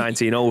 I was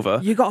 19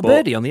 over. You got a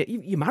birdie on the...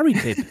 You married,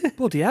 babe.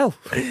 Bloody hell.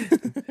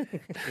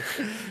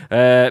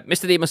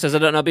 Mr. Dima says, I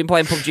don't know, I've been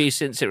playing PUBG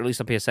since it released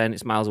on PSN.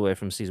 It's miles away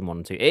from Season 1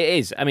 and 2. It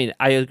is. I mean,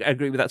 I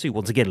agree with that too.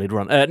 Once again, later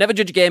on. Never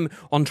judge a game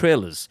on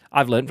trailers.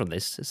 I've learned from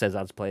this, says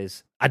Ads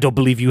Plays. I don't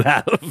believe you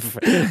have.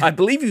 I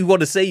believe you want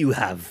to say you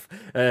have.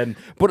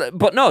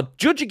 But no,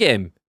 judge a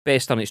game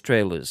based on its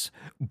trailers,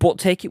 but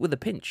take it with a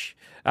pinch.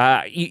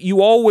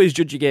 You always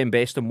judge a game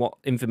based on what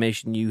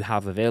information you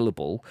have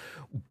available.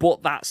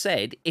 But that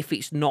said, if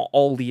it's not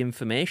all the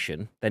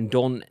information, then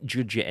don't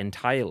judge it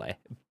entirely.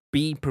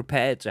 Be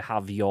prepared to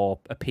have your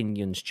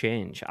opinions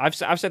change. I've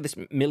said this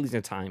millions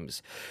of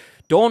times.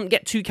 Don't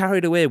get too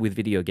carried away with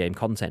video game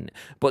content,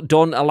 but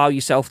don't allow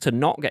yourself to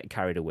not get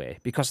carried away,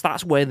 because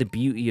that's where the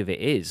beauty of it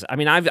is. I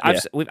mean, I've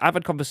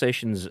had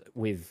conversations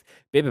with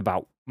Bib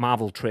about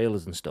Marvel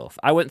trailers and stuff,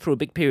 I went through a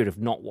big period of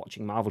not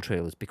watching Marvel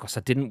trailers because I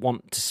didn't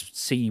want to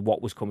see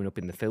what was coming up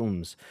in the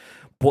films.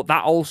 But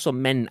that also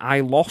meant I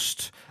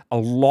lost a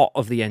lot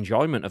of the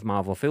enjoyment of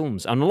Marvel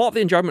films. And a lot of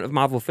the enjoyment of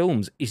Marvel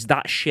films is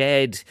that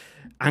shared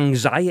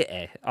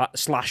anxiety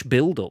 /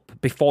 build-up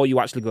before you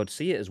actually go to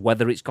see it, as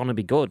whether it's going to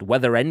be good,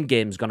 whether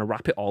Endgame's going to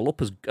wrap it all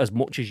up as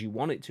much as you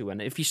want it to.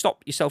 And if you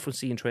stop yourself from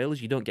seeing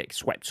trailers, you don't get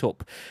swept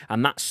up.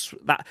 And that's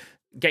that.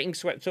 Getting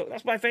swept up,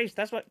 that's my face,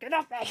 that's what, get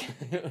off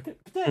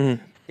that.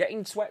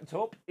 Getting swept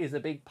up is a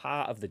big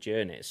part of the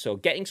journey. So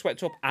getting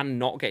swept up and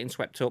not getting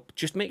swept up,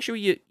 just make sure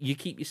you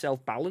keep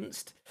yourself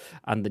balanced,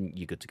 and then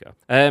you're good to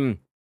go.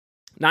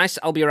 Nice,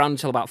 I'll be around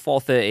until about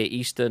 4:30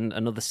 Eastern,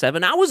 another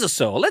 7 hours or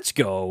so. Let's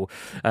go.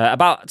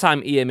 About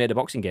time EA made a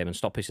boxing game and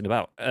stopped pissing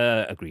about.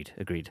 Agreed.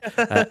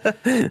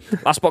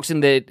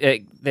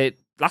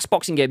 Last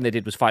boxing game they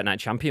did was Fight Night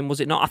Champion, was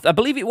it not? I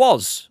believe it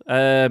was.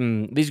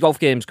 These golf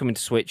games coming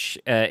to Switch.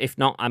 If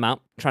not, I'm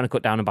out. Trying to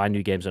cut down and buy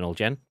new games on old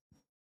gen.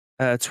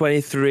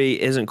 23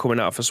 isn't coming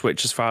out for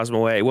Switch as far as I'm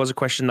aware. It was a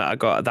question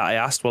that I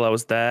asked while I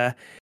was there.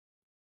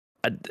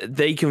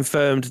 They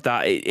confirmed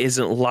that it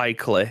isn't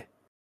likely.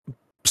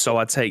 So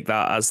I take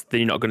that as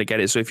you're not going to get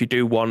it. So if you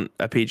do want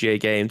a PGA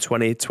game,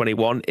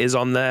 2021 is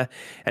on there,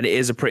 and it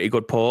is a pretty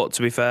good port,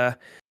 to be fair.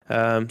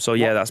 So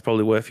yeah, that's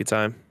probably worth your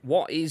time.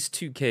 What is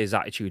 2K's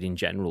attitude in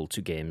general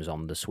to games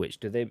on the Switch?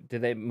 Do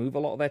they move a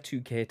lot of their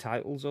 2K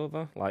titles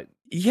over? Like,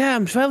 yeah,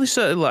 I'm fairly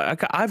certain.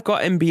 Like, I've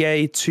got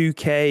NBA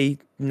 2K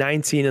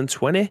 19 and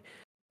 20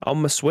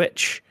 on my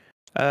Switch.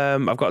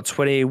 I've got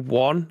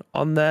 21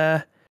 on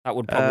there. That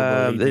would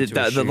probably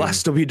the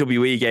last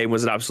WWE game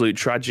was an absolute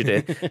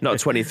tragedy. Not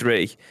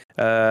 23.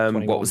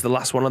 What was the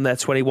last one on there?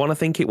 21, I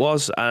think it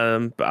was.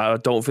 But I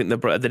don't think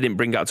they didn't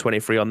bring out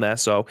 23 on there.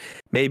 So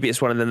maybe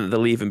it's one of them that they're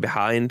leaving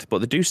behind. But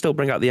they do still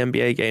bring out the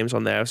NBA games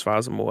on there, as far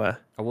as I'm aware.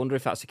 I wonder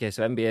if that's the case.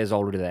 So NBA is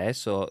already there.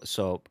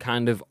 So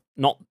kind of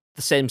not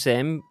the same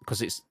because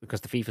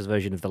the FIFA's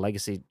version of the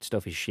legacy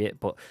stuff is shit.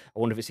 But I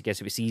wonder if it's the case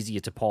if it's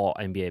easier to port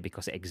NBA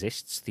because it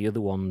exists. The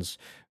other ones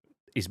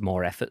is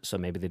more effort, so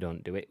maybe they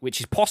don't do it,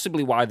 which is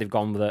possibly why they've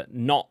gone with it.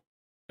 Not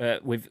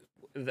with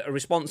a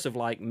response of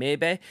like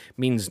maybe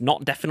means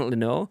not definitely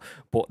no,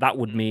 but that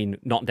would mean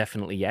not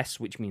definitely yes,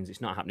 which means it's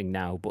not happening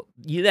now, but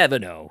you never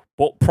know,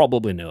 but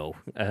probably no.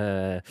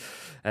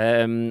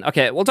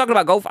 Okay, well, talking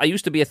about golf, I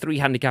used to be a 3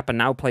 handicap and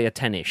now play a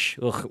 10-ish.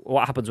 Ugh,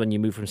 what happens when you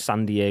move from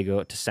San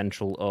Diego to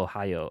Central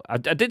Ohio? I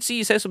did see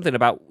you say something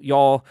about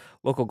your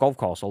local golf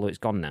course, although it's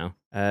gone now.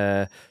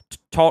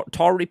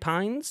 Torrey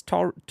Pines?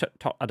 I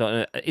don't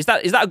know. Is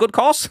that a good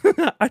course?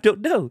 I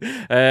don't know.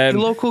 The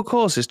local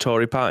course is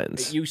Torrey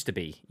Pines. It used to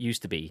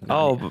be.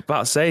 Oh,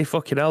 about to say,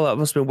 fucking hell, that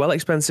must have been well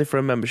expensive for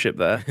a membership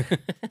there.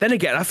 Then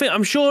again,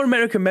 I'm sure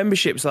American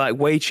memberships are like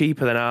way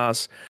cheaper than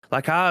ours.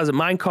 Like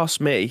mine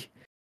cost me,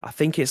 I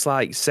think it's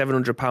like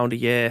 £700 a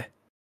year.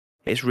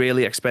 It's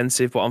really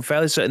expensive, but I'm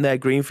fairly certain their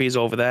green fees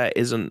over there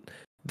isn't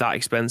that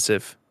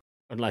expensive.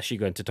 Unless you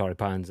go into Torrey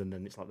Pines and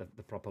then it's like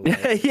the proper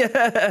life.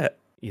 Yeah.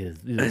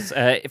 Yes.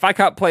 If I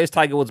can't play as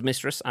Tiger Woods'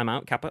 mistress, I'm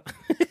out, Kappa.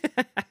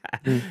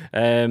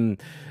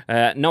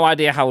 No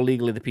idea how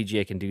legally the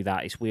PGA can do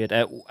that. It's weird.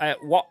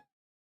 What?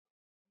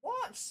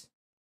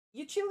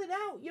 You're chilling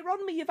out. You're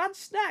on me. You've had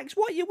snacks.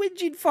 What are you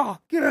whinging for?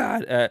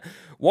 God.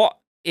 What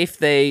if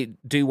they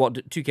do what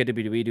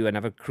 2K do and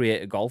have a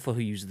create a golfer who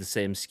uses the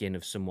same skin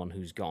of someone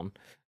who's gone?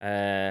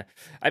 I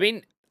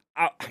mean,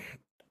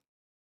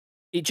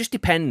 it just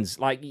depends.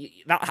 Like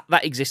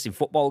that exists in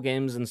football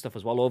games and stuff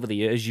as well. Over the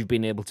years, you've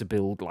been able to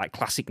build like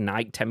classic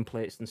Nike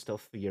templates and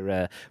stuff for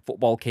your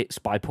football kits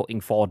by putting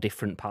 4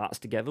 different parts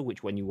together.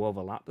 Which, when you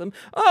overlap them,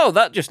 oh,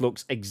 that just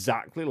looks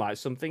exactly like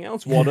something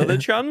else. What are the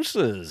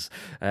chances?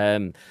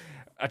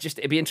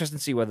 It'd be interesting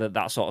to see whether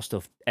that sort of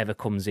stuff ever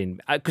comes in,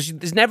 because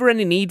there's never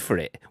any need for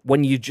it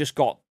when you've just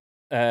got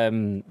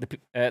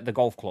the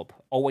golf club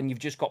or when you've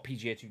just got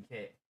PGA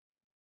 2K.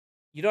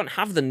 You don't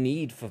have the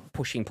need for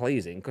pushing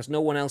players in because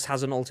no one else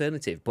has an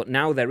alternative. But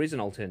now there is an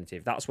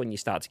alternative. That's when you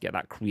start to get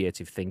that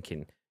creative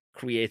thinking.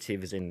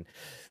 Creative as in,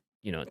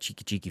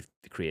 cheeky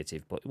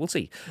creative. But we'll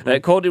see.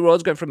 Cody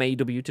Rhodes going from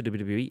AEW to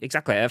WWE.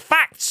 Exactly.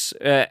 Facts.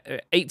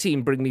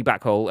 18, bring me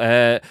back hole.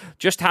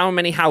 Just how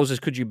many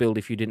houses could you build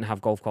if you didn't have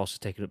golf courses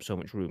taking up so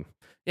much room?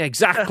 Yeah,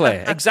 exactly.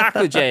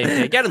 Exactly,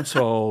 Jamie. Get them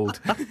told.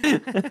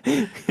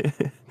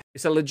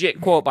 It's a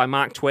legit quote by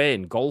Mark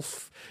Twain.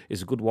 Golf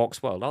is a good walk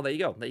spoiled. Oh, there you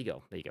go.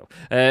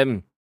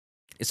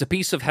 It's a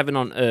piece of heaven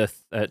on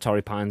earth,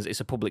 Torrey Pines. It's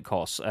a public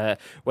course.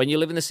 When you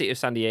live in the city of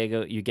San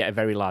Diego, you get a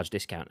very large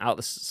discount.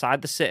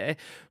 Outside the city,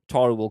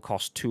 Torrey will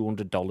cost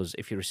 $200.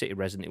 If you're a city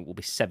resident, it will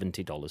be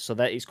 $70. So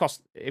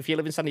if you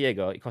live in San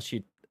Diego, it costs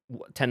you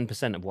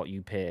 10% of what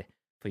you pay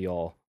for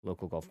your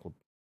local golf club.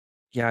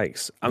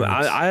 Yikes.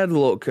 I had a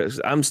look.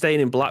 I'm staying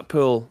in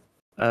Blackpool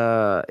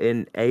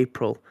in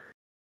April.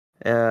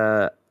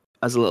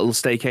 As a little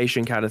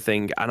staycation kind of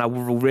thing, and I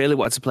really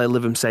wanted to play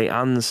Lytham St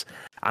Anne's,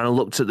 and I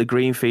looked at the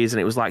green fees,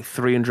 and it was like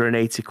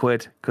 380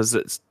 quid because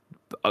it's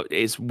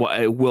what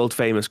a world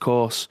famous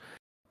course.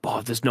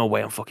 But there's no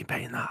way I'm fucking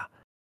paying that.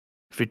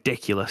 It's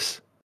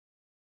ridiculous.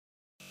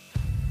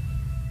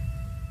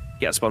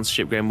 get a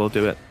sponsorship game, we'll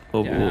do it.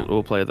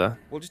 We'll play there.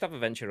 We'll just have a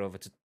venture over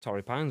to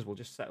Torrey Pines. We'll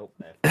just set up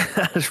there.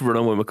 Just run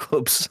on with my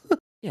clubs.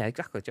 Yeah,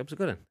 exactly. Job's a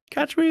good one.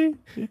 Catch me.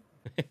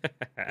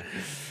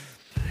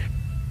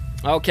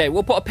 Okay,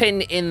 we'll put a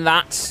pin in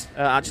that.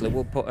 Actually,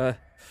 we'll put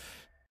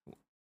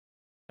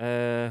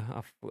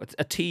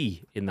a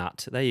T in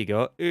that. There you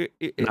go.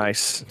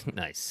 Nice.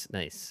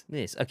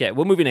 Nice. Okay,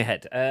 we're moving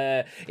ahead.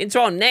 Into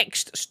our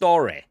next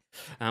story.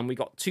 And we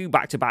got 2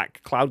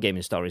 back-to-back cloud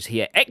gaming stories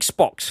here.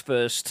 Xbox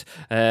first.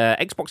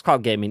 Xbox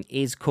Cloud Gaming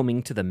is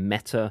coming to the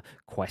Meta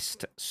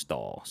Quest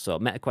store. So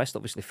Meta Quest,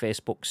 obviously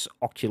Facebook's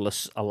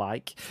Oculus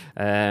alike.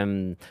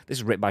 This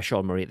is written by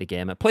Sean Murray at The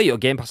Gamer. Play your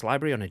Game Pass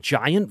library on a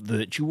giant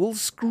virtual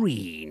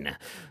screen.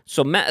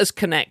 So Meta's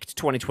Connect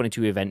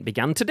 2022 event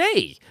began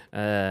today,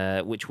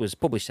 which was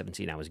published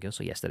 17 hours ago,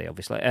 so yesterday,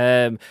 obviously,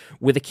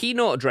 with a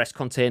keynote address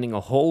containing a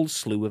whole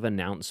slew of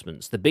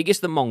announcements. The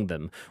biggest among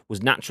them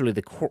was naturally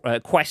the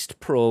Quest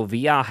Pro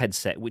VR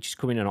headset, which is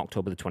coming on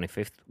October the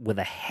 25th, with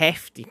a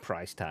hefty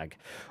price tag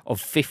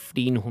of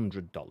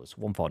 $1,500,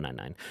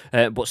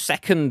 $1,499. But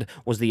second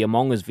was the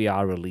Among Us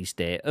VR release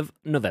date of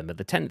November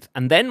the 10th.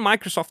 And then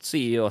Microsoft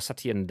CEO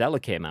Satya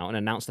Nadella came out and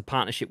announced a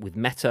partnership with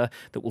Meta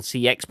that will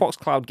see Xbox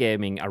Cloud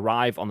Gaming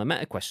arrive on the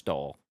MetaQuest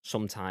store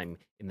sometime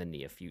in the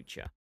near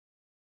future.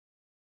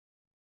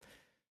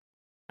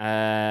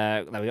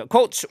 There we go.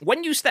 Quotes,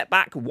 when you step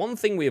back, one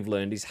thing we have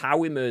learned is how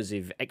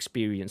immersive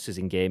experiences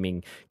in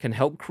gaming can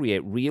help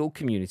create real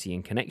community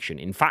and connection.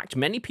 In fact,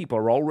 many people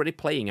are already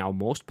playing our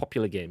most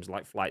popular games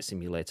like Flight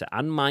Simulator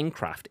and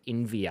Minecraft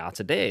in VR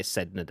today,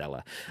 said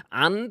Nadella.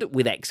 And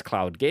with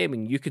xCloud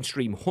Gaming, you can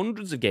stream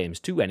hundreds of games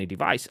to any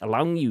device,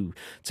 allowing you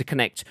to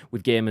connect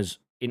with gamers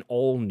in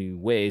all new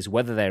ways,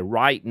 whether they're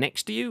right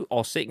next to you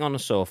or sitting on a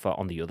sofa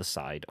on the other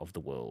side of the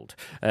world.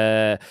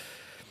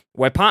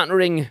 We're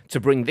partnering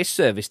to bring this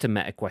service to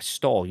MetaQuest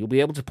Store. You'll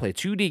be able to play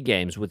 2D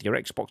games with your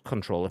Xbox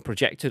controller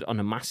projected on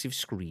a massive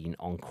screen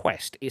on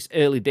Quest. It's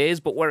early days,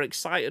 but we're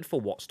excited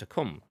for what's to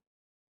come.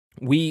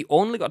 We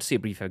only got to see a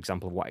brief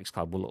example of what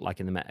xCloud will look like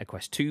in the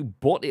MetaQuest 2,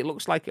 but it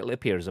looks like it'll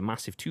appear as a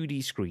massive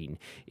 2D screen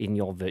in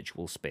your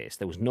virtual space.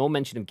 There was no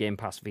mention of Game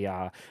Pass's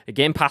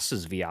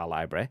VR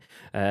library.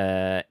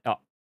 I'm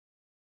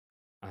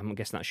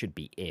guessing that should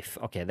be if.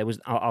 Okay, there was.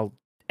 I'll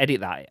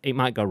edit that. It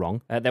might go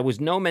wrong. There was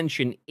no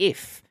mention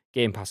if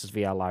Game Pass's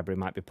VR library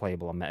might be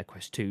playable on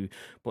MetaQuest 2,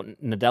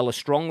 but Nadella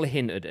strongly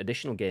hinted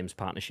additional games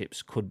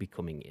partnerships could be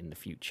coming in the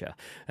future.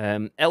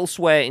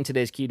 Elsewhere in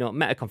today's keynote,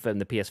 Meta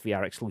confirmed the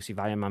PSVR exclusive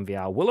Iron Man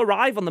VR will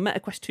arrive on the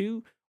MetaQuest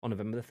 2 on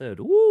November the 3rd.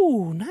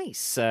 Ooh,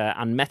 nice.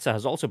 And Meta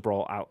has also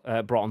brought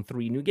on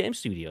 3 new game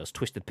studios: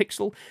 Twisted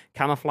Pixel,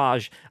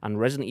 Camouflage, and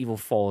Resident Evil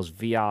 4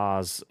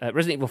 VR's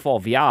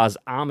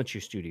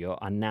Armature Studio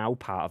are now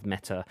part of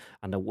Meta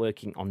and are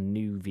working on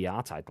new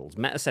VR titles.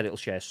 Meta said it'll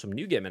share some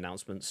new game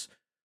announcements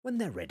when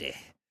they're ready.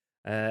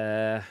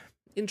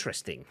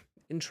 Interesting.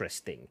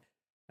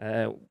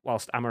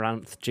 Whilst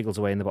Amaranth jiggles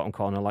away in the bottom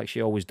corner like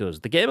she always does.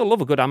 The game will love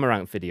a good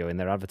Amaranth video in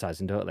their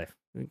advertising, don't they?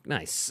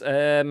 Nice.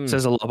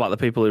 Says a lot about the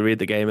people who read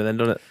the game and then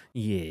doesn't it?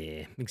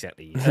 Yeah,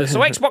 exactly. So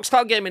Xbox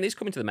Cloud Gaming is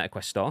coming to the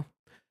MetaQuest store.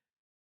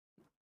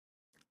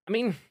 I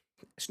mean,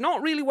 it's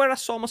not really where I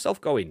saw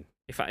myself going,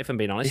 if I'm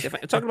being honest. If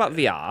I'm talking about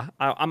VR,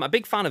 I'm a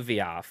big fan of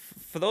VR.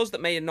 For those that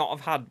may not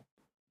have had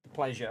the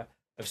pleasure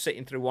of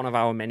sitting through one of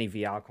our many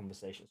VR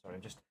conversations. Sorry,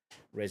 I'm just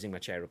raising my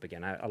chair up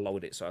again. I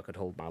lowered it so I could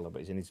hold Milo, but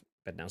he's in his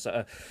bed now.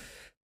 So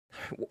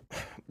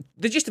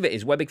the gist of it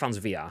is we're big fans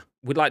of VR.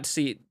 We'd like to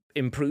see it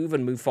improve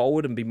and move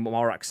forward and be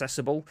more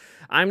accessible.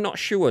 I'm not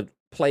sure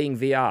playing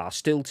VR,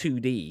 still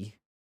 2D,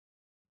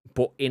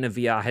 but in a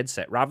VR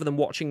headset. Rather than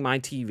watching my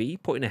TV,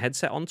 putting a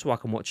headset on so I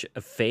can watch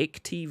a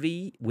fake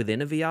TV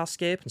within a VR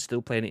scape and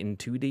still playing it in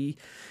 2D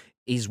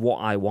is what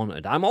I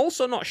wanted. I'm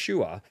also not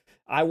sure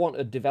I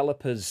wanted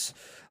developers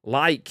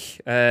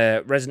like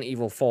Resident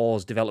Evil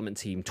 4's development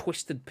team,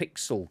 Twisted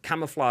Pixel,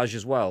 Camouflage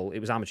as well. It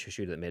was Armature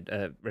Studio that made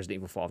Resident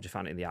Evil 4. I've just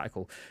found it in the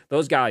article.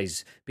 Those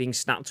guys being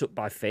snapped up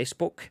by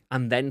Facebook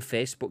and then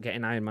Facebook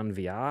getting Iron Man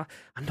VR.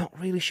 I'm not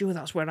really sure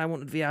that's where I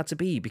wanted VR to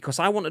be, because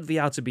I wanted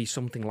VR to be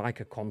something like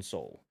a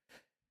console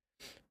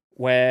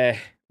where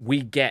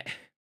we get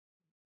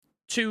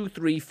 £200,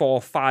 £300,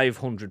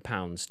 £400,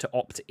 £500 to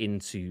opt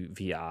into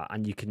VR,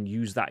 and you can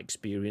use that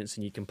experience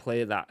and you can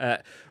play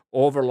that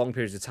over long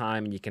periods of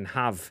time, and you can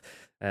have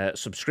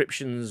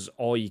subscriptions,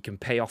 or you can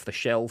pay off the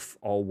shelf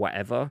or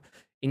whatever.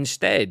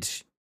 Instead,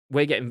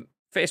 we're getting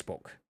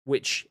Facebook,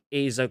 which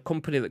is a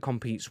company that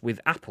competes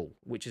with Apple,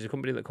 which is a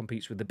company that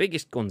competes with the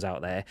biggest guns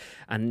out there,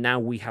 and now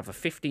we have a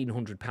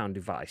 £1,500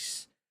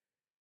 device.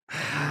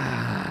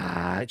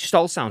 It just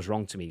all sounds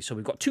wrong to me. So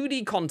we've got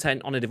 2D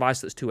content on a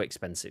device that's too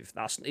expensive.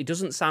 It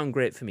doesn't sound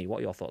great for me. What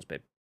are your thoughts,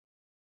 babe?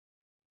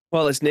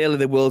 Well, it's nearly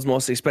the world's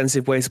most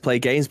expensive way to play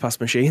Games Pass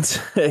machines.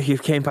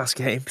 You've Game Pass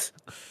games.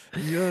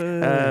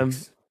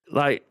 Yes.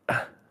 I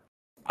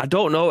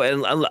don't know.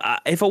 And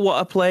if I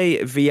want to play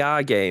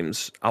VR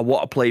games, I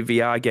want to play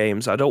VR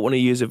games. I don't want to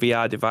use a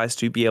VR device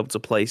to be able to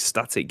play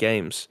static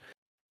games.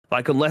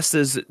 Like unless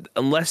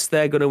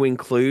they're going to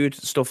include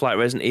stuff like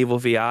Resident Evil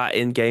VR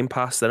in Game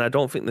Pass, then I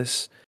don't think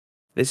this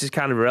is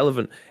kind of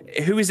irrelevant.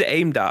 Who is it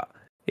aimed at?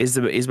 Is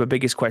my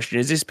biggest question.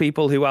 Is this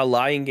people who are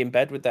lying in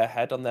bed with their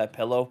head on their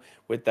pillow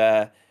with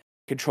their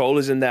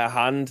controllers in their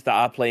hand that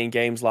are playing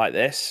games like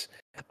this?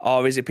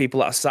 Or is it people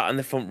that are sat in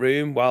the front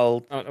room while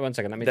 1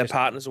 second, their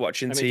partners are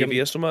watching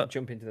TV or something?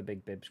 Jump into the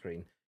big bib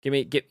screen.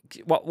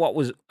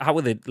 How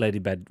were the lady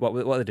bed? What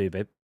they do,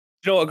 babe?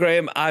 You know what,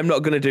 Graham? I'm not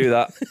going to do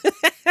that.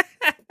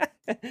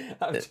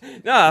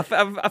 No,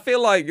 I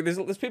feel like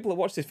there's people that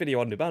watch this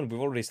video on demand.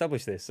 We've already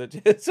established this. So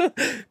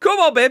come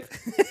on, babe.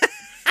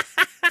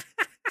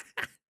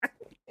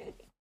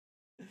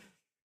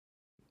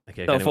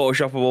 Okay, Not a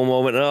Photoshopable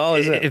moment at all,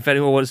 is it? If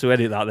anyone wants to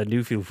edit that, then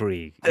do feel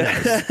free.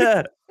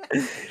 Yes.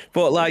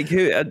 But like,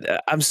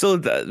 I'm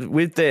still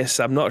with this.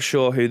 I'm not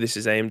sure who this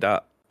is aimed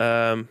at,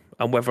 and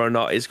whether or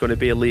not it's going to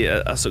be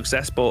a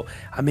success. But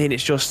I mean,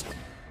 it's just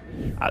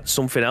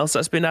something else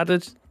that's been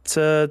added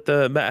to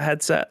the Meta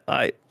headset.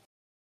 Like,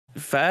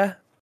 fair.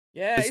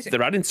 Yeah,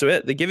 they're adding to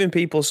it. They're giving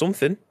people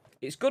something.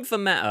 It's good for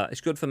Meta.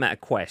 It's good for Meta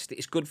Quest.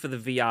 It's good for the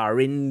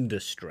VR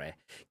industry.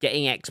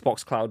 Getting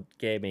Xbox Cloud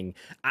Gaming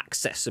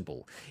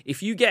accessible.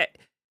 If you get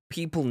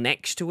people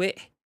next to it,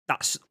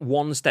 that's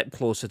one step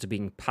closer to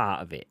being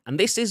part of it. And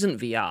this isn't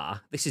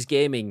VR. This is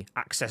gaming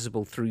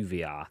accessible through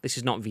VR. This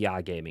is not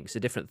VR gaming. It's a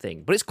different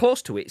thing. But it's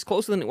close to it. It's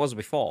closer than it was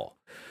before.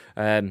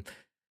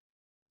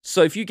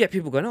 So if you get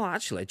people going, oh,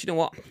 actually, do you know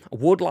what? I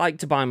would like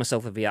to buy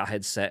myself a VR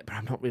headset, but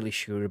I'm not really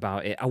sure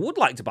about it. I would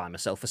like to buy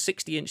myself a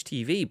 60-inch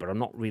TV, but I'm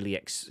not really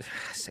it's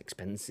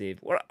expensive.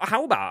 Or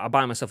how about I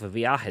buy myself a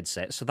VR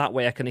headset so that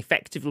way I can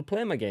effectively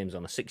play my games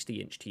on a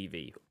 60-inch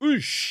TV?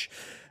 Oosh!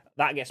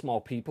 That gets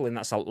more people in.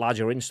 That's a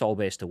larger install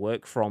base to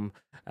work from.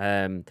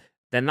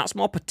 Then that's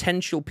more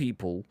potential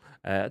people.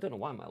 I don't know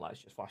why my lights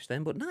just flashed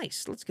then, but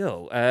nice. Let's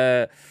go.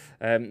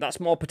 That's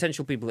more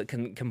potential people that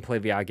can play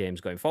VR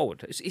games going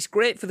forward. It's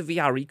great for the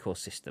VR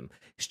ecosystem.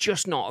 It's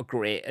just not a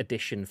great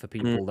addition for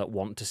people that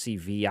want to see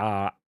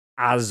VR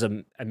as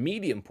a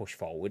medium push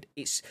forward.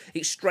 It's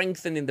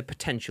strengthening the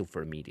potential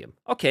for a medium.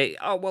 Okay,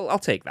 well, I'll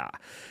take that.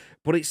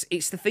 But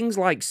it's the things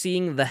like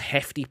seeing the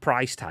hefty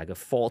price tag of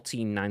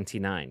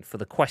 $14.99 for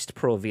the Quest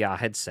Pro VR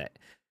headset.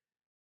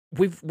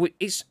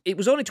 It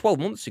was only 12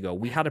 months ago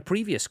we had a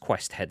previous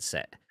Quest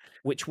headset,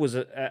 which was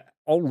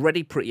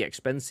already pretty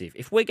expensive.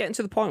 If we're getting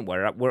to the point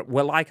where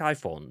we're like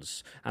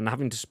iPhones and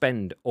having to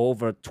spend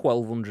over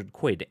 1,200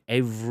 quid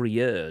every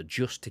year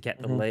just to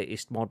get the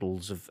latest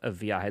models of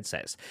VR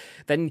headsets,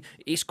 then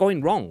it's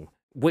going wrong.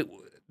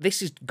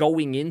 This is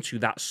going into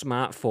that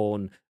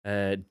smartphone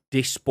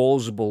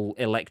disposable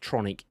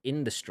electronic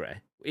industry.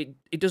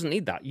 It doesn't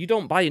need that. You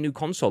don't buy a new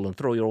console and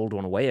throw your old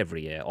one away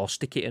every year or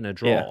stick it in a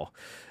drawer. Yeah.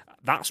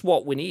 That's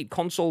what we need.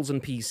 Consoles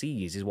and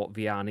PCs is what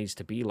VR needs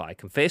to be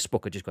like. And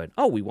Facebook are just going,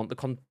 oh, we want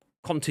the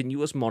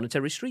continuous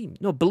monetary stream.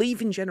 No,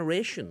 believe in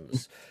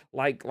generations,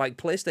 like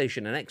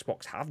PlayStation and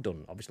Xbox have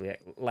done. Obviously,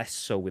 less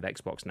so with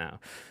Xbox now.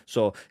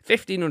 So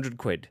 1,500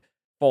 quid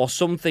for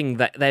something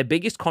that their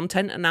biggest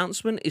content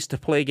announcement is to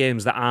play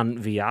games that aren't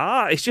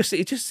VR. It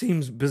just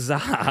seems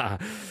bizarre.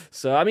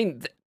 So I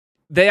mean,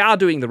 they are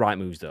doing the right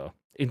moves though,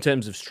 in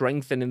terms of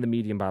strengthening the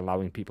medium by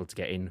allowing people to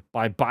get in,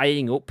 by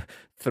buying up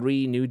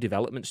 3 new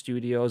development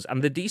studios,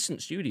 and the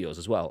decent studios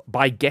as well,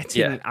 by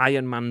getting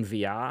Iron Man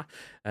VR,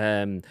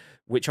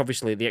 which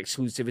obviously the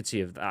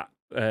exclusivity of that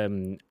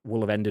will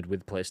have ended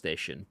with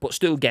PlayStation, but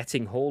still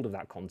getting hold of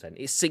that content.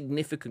 It's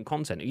significant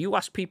content. You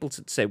ask people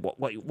to say,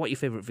 what your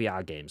favourite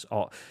VR games,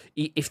 or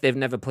if they've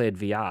never played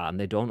VR and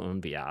they don't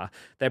own VR,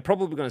 they're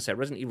probably going to say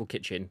Resident Evil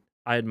Kitchen,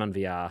 Iron Man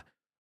VR,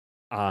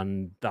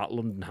 and that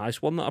London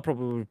Heist one that I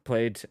probably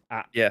played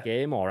at a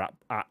game or at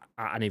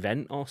an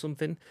event or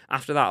something.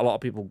 After that, a lot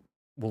of people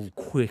will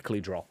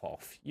quickly drop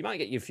off. You might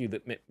get a few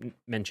that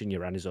mention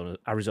your Arizona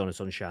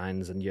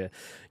Sunshines and your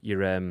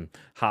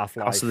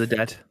Half-Life. House of the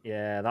Dead.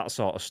 Yeah, that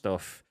sort of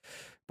stuff.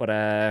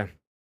 But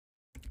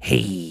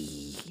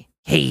hey,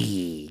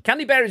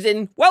 Candy Bear is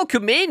in.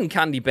 Welcome in,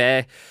 Candy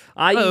Bear.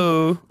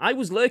 Hello. I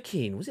was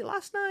lurking. Was it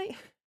last night?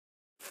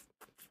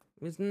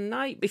 It was the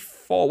night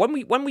before. When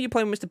were you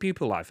playing Mr.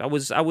 Pupil Life? I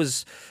was. I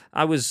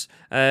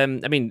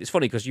mean, it's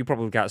funny because you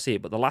probably can't see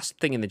it, but the last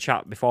thing in the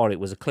chat before it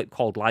was a clip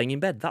called "Lying in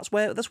Bed." That's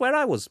where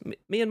I was.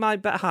 Me and my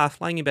better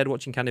half lying in bed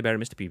watching Candy Bear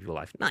and Mr. Pupil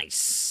Life.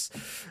 Nice.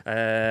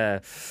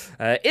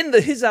 In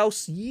his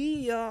house.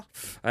 Yeah.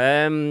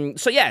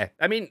 So yeah,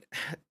 I mean,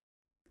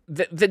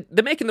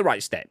 they're making the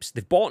right steps.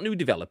 They've bought new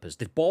developers.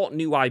 They've bought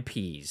new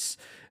IPs.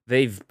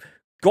 They've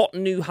got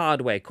new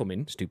hardware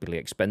coming, stupidly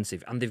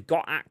expensive, and they've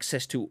got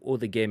access to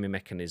other gaming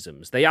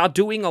mechanisms. They are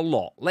doing a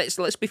lot. Let's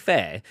be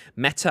fair.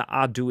 Meta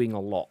are doing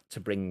a lot to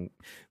bring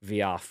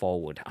VR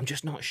forward. I'm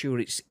just not sure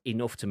it's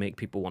enough to make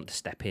people want to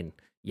step in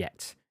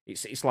yet.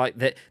 It's like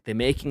they're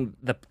making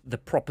the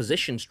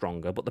proposition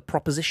stronger, but the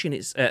proposition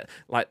is they're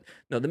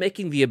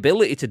making the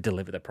ability to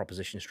deliver the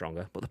proposition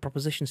stronger, but the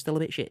proposition's still a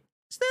bit shit.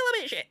 Still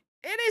a bit shit.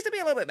 It needs to be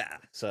a little bit better.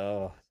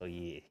 So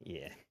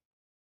yeah.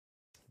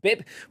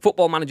 Bib,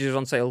 Football Manager is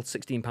on sale,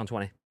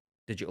 £16.20.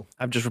 digital.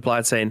 I've just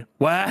replied saying,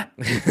 where?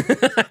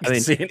 I mean,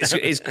 See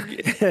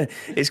it now.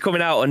 it's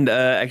coming out on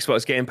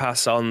Xbox Game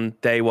Pass on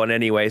day one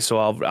anyway, so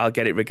I'll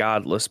get it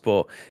regardless.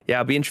 But yeah,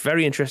 I'll be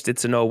very interested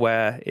to know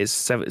where is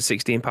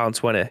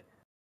 £16.20.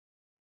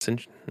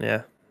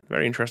 Yeah,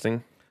 very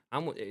interesting.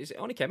 It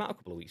only came out a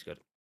couple of weeks ago,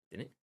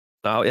 didn't it?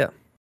 Oh, yeah.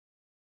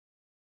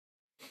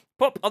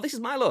 Pop. Oh, this is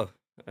Milo.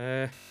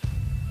 Hi.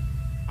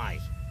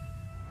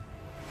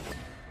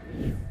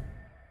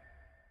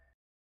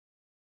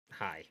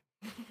 Hi.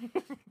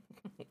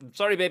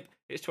 Sorry, babe.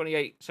 It's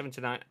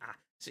 28.79.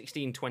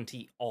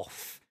 16.20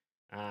 off.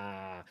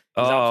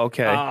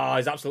 Okay.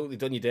 He's absolutely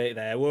done your date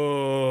there.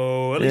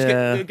 Whoa. At least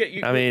Yeah. get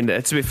you. I mean,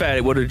 to be fair,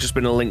 it would have just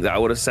been a link that I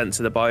would have sent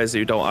to the buyers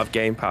who don't have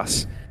Game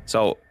Pass.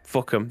 So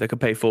fuck them. They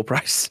could pay full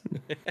price.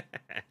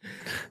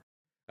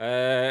 Do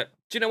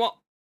you know what?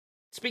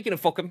 Speaking of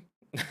fuck 'em,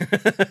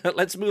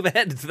 let's move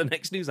ahead to the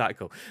next news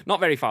article. Not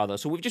very far, though.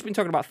 So we've just been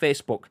talking about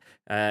Facebook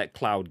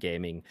cloud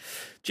gaming.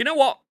 Do you know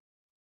what?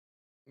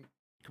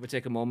 Can we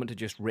take a moment to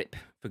just rip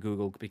for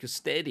Google? Because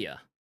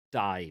Stadia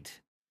died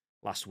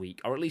last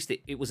week, or at least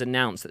it was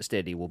announced that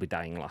Stadia will be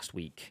dying last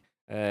week.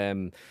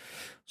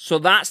 So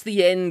that's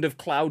the end of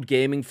cloud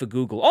gaming for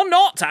Google. Or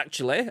not,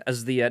 actually,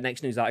 as the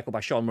next news article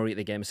by Sean Murray at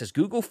The Gamer says,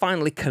 Google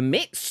finally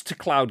commits to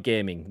cloud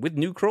gaming with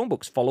new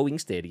Chromebooks following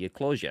Stadia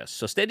closure.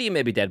 So Stadia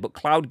may be dead, but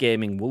cloud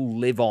gaming will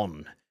live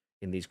on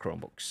in these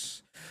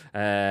Chromebooks.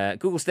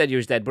 Google Stadia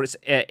is dead, but it's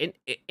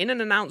in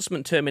an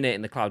announcement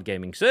terminating the cloud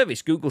gaming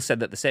service, Google said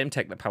that the same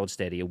tech that powered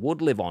Stadia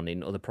would live on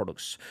in other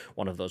products.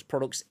 One of those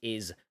products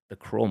is the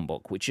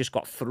Chromebook, which just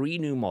got 3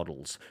 new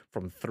models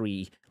from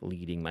 3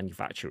 leading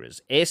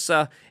manufacturers.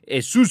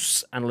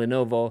 Asus, and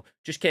Lenovo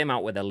just came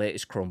out with their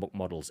latest Chromebook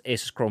models.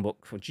 Asus Chromebook.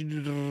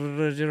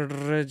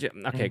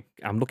 Okay,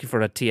 I'm looking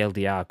for a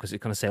TLDR because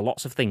it's going to say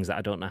lots of things that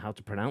I don't know how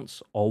to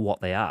pronounce or what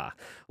they are.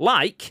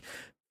 Like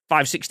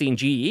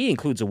 516GE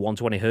includes a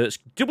 120Hz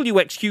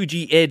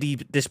WXQG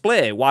AD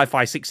display,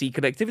 Wi-Fi 6E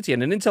connectivity,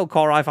 and an Intel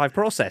Core i5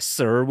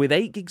 processor with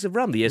 8 gigs of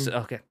RAM.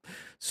 Okay,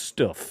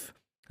 stuff.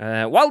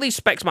 While these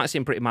specs might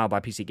seem pretty mild by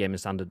PC gaming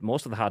standard,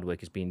 most of the hard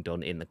work is being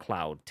done in the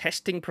cloud.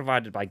 Testing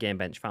provided by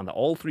GameBench found that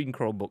all 3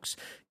 Chromebooks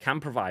can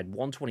provide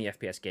 120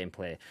 FPS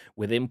gameplay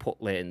with input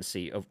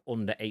latency of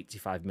under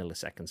 85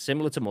 milliseconds,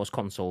 similar to most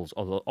consoles,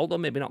 although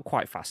maybe not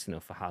quite fast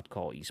enough for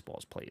hardcore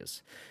esports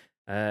players.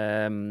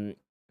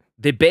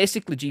 They're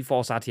basically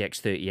GeForce RTX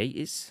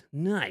 3080 is.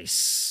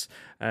 Nice.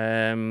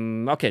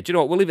 Okay, do you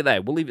know what? We'll leave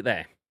it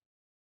there.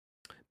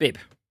 Bib.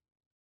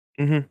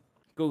 Mm-hmm.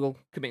 Google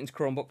committing to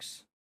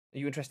Chromebooks. Are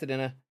you interested in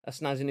a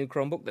snazzy new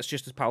Chromebook that's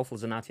just as powerful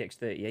as an RTX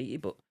 3080,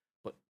 but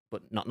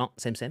not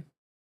same?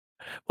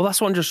 Well, that's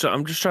what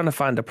I'm just trying to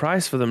find a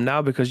price for them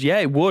now because yeah,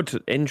 it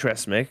would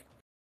interest me,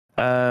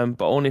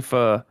 but only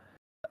not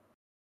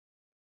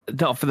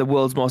for the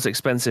world's most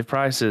expensive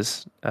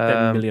prices.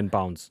 £10 million.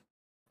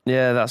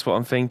 Yeah, that's what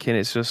I'm thinking.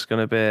 It's just going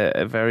to be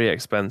very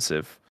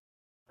expensive.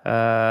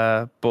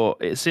 But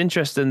it's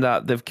interesting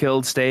that they've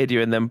killed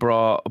Stadia and then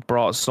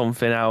brought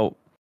something out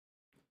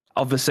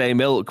of the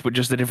same ilk, but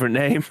just a different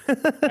name.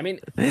 I mean,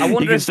 I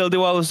wonder you can still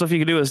do all the stuff you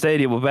can do with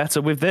Stadia, but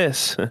better with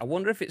this. I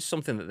wonder if it's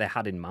something that they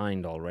had in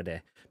mind already,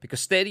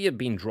 because Stadia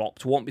being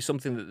dropped won't be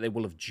something that they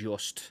will have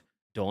just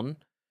done.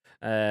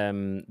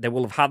 They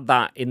will have had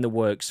that in the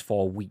works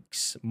for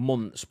weeks,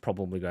 months,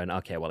 probably going,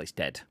 okay, well, it's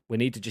dead. We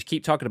need to just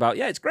keep talking about,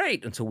 yeah, it's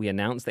great, until we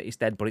announce that it's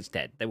dead, but it's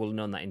dead. They will have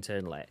known that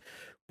internally.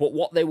 But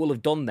what they will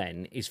have done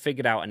then is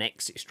figured out an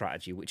exit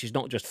strategy, which is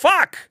not just,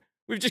 fuck!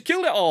 We've just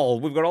killed it all.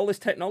 We've got all this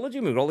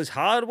technology, we've got all this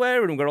hardware,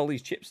 and we've got all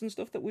these chips and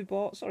stuff that we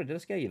bought. Sorry, did I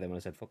scare you then when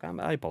I said fuck?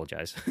 I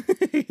apologise.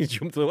 You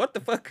jumped through. What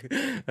the fuck?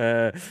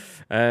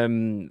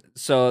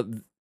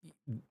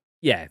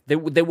 Yeah, they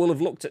will have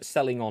looked at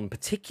selling on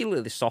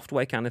particularly the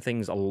software kind of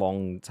things a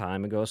long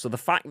time ago. So the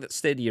fact that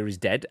Stadia is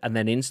dead and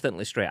then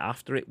instantly straight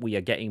after it, we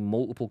are getting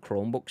multiple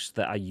Chromebooks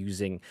that are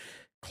using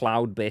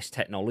cloud-based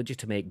technology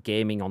to make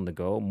gaming on the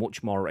go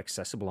much more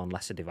accessible on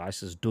lesser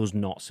devices does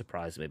not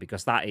surprise me,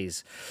 because that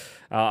is,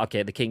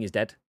 okay, the king is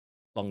dead.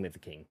 Long live the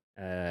king.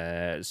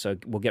 So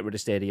we'll get rid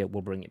of Stadia,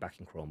 we'll bring it back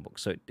in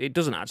Chromebooks. So it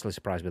doesn't actually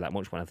surprise me that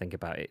much when I think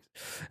about it.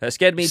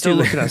 Scared me Still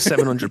too. looking at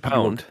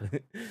 £700.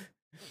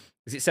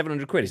 Is it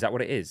 £700? Is that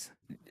what it is?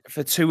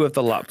 For 2 of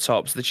the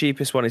laptops, the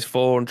cheapest one is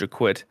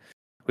 £400,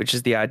 which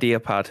is the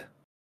IdeaPad,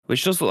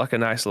 which does look like a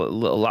nice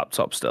little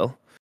laptop still.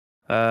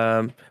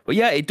 But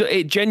yeah,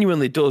 it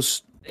genuinely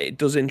does. It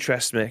does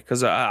interest me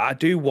because I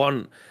do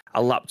want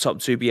a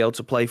laptop to be able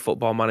to play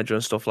Football Manager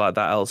and stuff like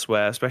that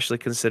elsewhere, especially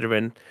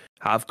considering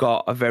I've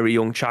got a very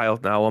young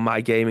child now and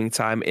my gaming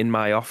time in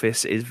my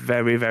office is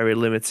very, very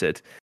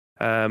limited.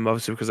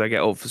 Obviously because I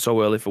get up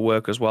so early for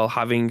work as well.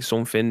 Having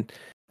something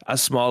as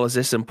small as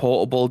this and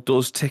portable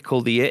does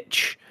tickle the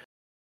itch,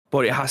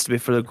 but it has to be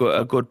for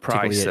a good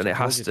price, and it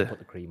has to put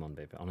the cream on,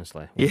 baby.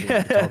 Honestly,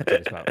 yeah.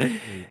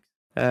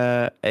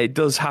 It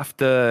does have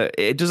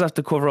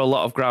to cover a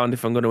lot of ground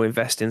if I'm going to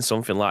invest in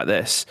something like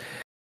this.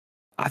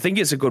 I think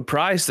it's a good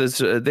price. There's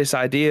this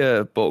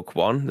Idea Book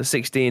one, the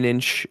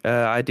 16-inch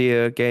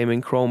Idea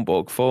Gaming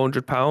Chromebook,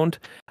 £400.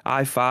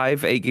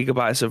 i5, 8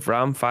 GB of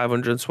RAM,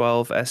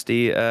 512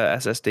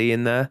 SSD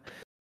in there.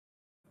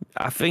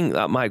 I think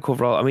that might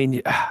cover all. I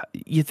mean,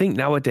 you think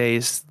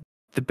nowadays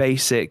the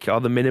basic or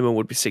the minimum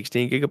would be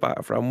 16 GB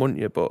of RAM, wouldn't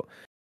you? But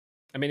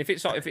I mean, if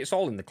it's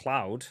all in the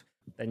cloud,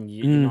 then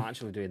you're not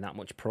actually doing that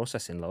much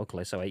processing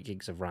locally. So 8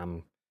 gigs of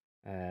RAM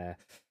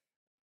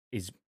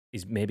is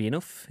maybe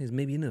enough.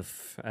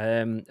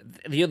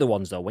 The other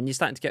ones though, when you're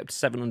starting to get up to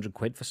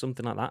 £700 for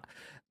something like that,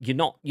 you're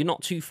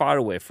not too far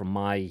away from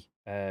my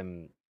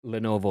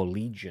Lenovo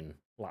Legion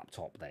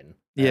laptop. Then,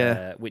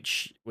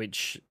 which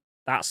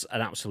that's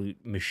an absolute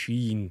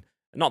machine.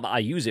 Not that I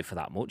use it for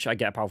that much. I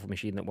get a powerful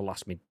machine that will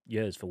last me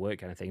years for work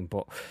kind of thing.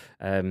 But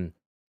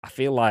I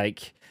feel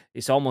like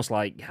it's almost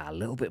like a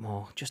little bit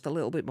more, just a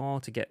little bit more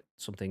to get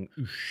something.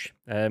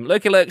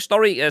 Lurky Lurk,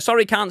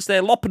 sorry, can't stay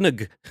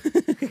Lopnug.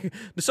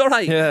 It's all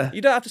right. Yeah.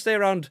 You don't have to stay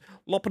around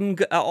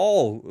Lopnug at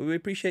all. We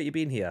appreciate you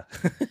being here.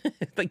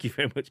 Thank you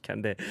very much,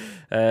 Candy.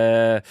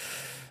 I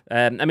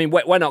mean,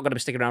 we're not going to be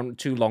sticking around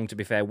too long, to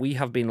be fair. We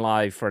have been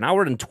live for 1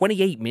 hour and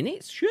 28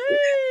 minutes.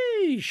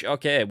 Sheesh.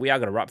 Okay, we are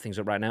going to wrap things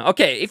up right now.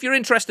 Okay, if you're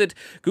interested,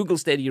 Google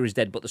Stadia is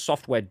dead, but the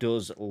software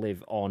does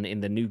live on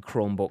in the new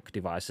Chromebook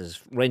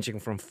devices, ranging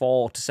from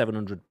 $400 to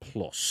 $700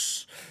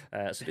 plus.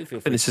 So do feel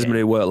free. and this is my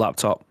new work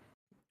laptop.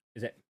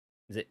 Is it?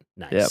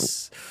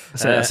 Nice.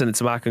 Yeah. I sent it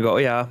to Mark and go,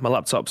 yeah, my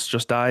laptop's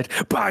just died.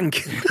 Bang!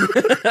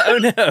 Oh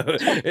no!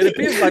 It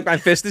appears like my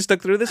fist is stuck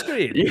through the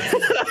screen.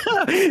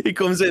 He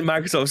comes in,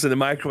 Microsoft's in the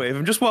microwave.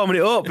 I'm just warming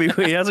it up.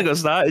 He hasn't got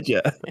started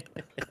yet.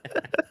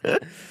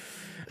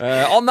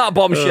 On that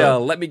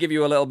bombshell, let me give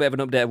you a little bit of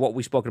an update of what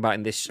we've spoken about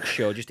in this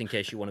show, just in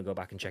case you want to go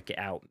back and check it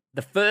out.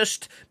 The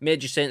first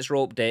major Saints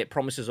Row update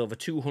promises over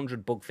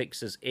 200 bug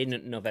fixes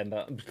in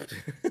November.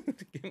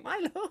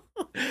 Milo.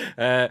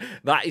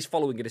 That is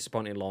following a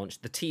disappointing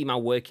launch. The team are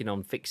working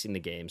on fixing the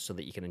game so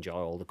that you can enjoy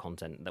all the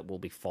content that will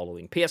be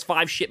following.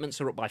 PS5 shipments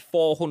are up by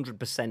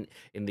 400%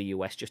 in the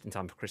US just in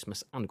time for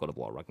Christmas and God of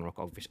War Ragnarok,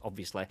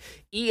 obviously.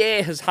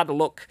 EA has had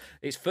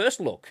its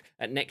first look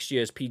at next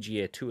year's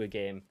PGA Tour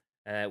game,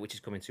 which is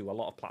coming to a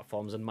lot of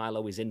platforms, and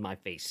Milo is in my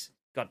face.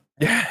 God.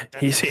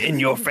 He's in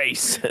your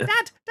face. Dad,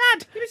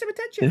 give me some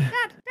attention.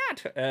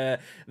 Dad.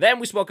 Then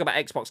we spoke about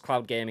Xbox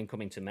Cloud Gaming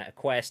coming to Meta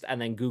Quest,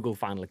 and then Google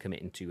finally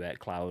committing to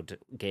cloud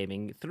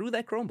gaming through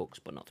their Chromebooks,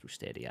 but not through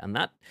Stadia. And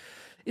that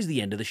is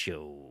the end of the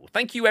show.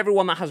 Thank you,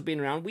 everyone that has been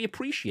around. We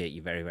appreciate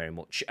you very, very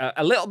much.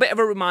 A little bit of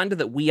a reminder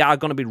that we are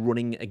going to be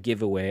running a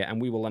giveaway,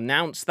 and we will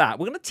announce that.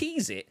 We're going to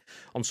tease it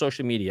on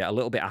social media a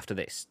little bit after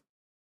this.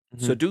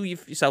 So do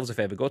yourselves a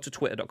favor, go to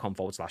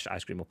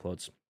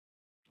twitter.com/icecreamuploads. !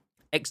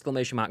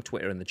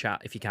 Twitter in the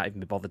chat. If you can't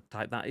even be bothered to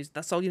type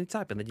that's all you need to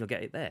type, and then you'll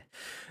get it there.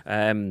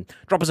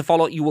 Drop us a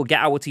follow. You will get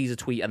our teaser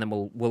tweet, and then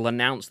we'll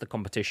announce the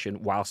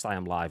competition whilst I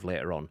am live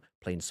later on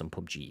playing some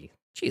PUBG.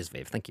 Cheers,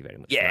 Viv. Thank you very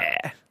much.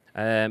 Yeah.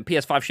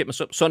 PS5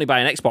 shipments up. Sony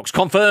buying Xbox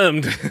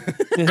confirmed.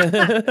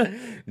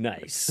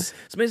 Nice.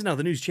 It's amazing how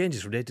the news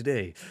changes from day to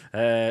day.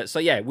 So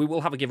yeah, we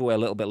will have a giveaway a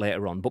little bit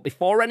later on. But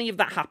before any of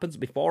that happens,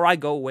 before I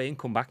go away and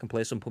come back and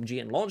play some PUBG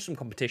and launch some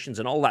competitions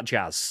and all that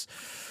jazz,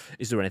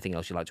 is there anything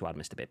else you'd like to add,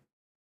 Mr. Bibb?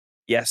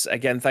 Yes,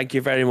 again, thank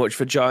you very much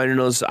for joining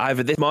us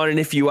either this morning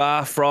if you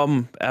are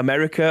from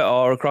America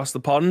or across the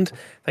pond.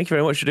 Thank you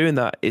very much for doing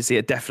that. It's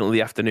definitely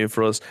the afternoon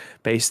for us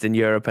based in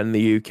Europe and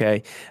the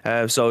UK.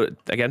 So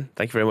again,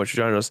 thank you very much for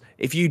joining us.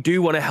 If you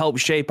do want to help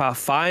shape our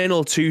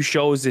final 2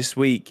 shows this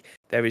week,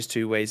 there is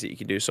 2 ways that you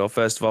can do so.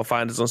 First of all,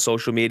 find us on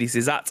social media. This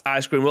is at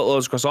Ice Cream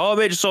Uploads across all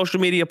major social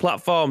media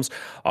platforms,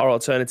 or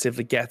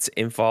alternatively, get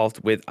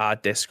involved with our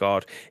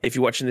Discord. If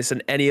you're watching this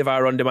on any of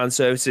our on-demand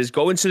services,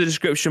 go into the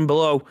description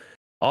below.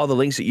 All the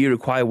links that you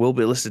require will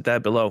be listed there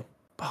below.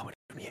 Oh, what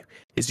from you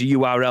is the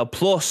URL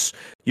plus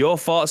your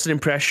thoughts and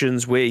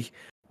impressions. We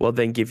will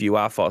then give you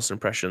our thoughts and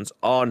impressions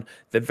on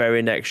the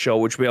very next show,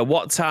 which will be at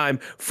what time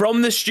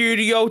from the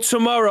studio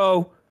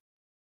tomorrow.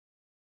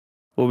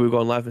 Will we be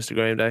going live, Mr.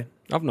 Graham Day?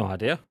 I've no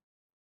idea.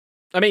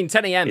 I mean,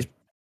 10 a.m.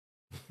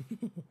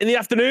 In the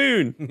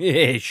afternoon.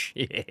 Yes.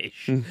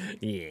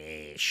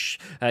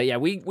 Yeah,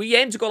 we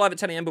aim to go live at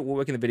 10 a.m., but we're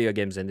working the video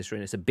games industry,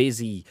 and it's a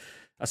busy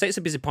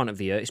point of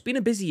the year. It's been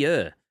a busy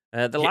year.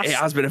 It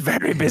has been a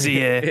very busy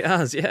year. It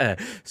has, yeah.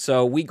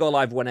 So we go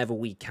live whenever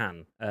we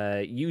can.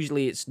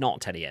 Usually it's not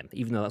 10 a.m.,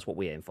 even though that's what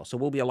we aim for. So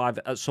we'll be alive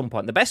at some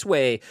point. The best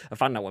way of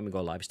finding out when we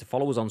go live is to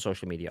follow us on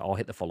social media or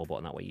hit the follow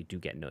button. That way you do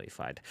get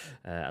notified,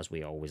 as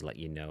we always let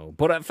you know.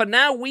 But for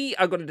now, we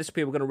are going to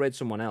disappear. We're going to raid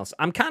someone else.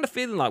 I'm kind of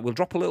feeling like we'll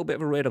drop a little bit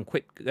of a raid on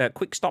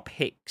Quick Stop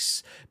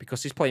Hicks,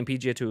 because he's playing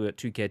PGA Tour at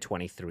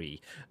 2K23.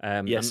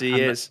 Yes, he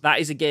is.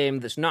 That is a game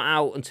that's not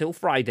out until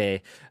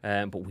Friday,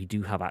 but we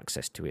do have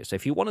access to it. So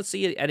if you want to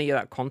see any of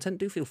that content,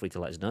 do feel free to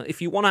let us know.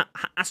 If you want to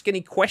ask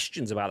any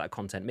questions about that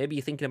content, maybe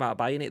you're thinking about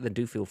buying it, then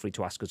do feel free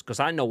to ask us, because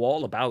I know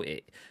all about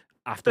it.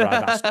 after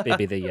I've asked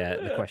Bibby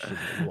the question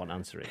that you want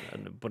answering.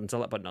 But until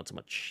that point, not so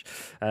much.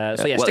 So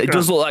yeah, well, stick it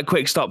does around. look like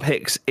Quick Stop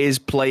Hicks is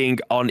playing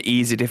on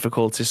easy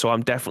difficulty, so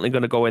I'm definitely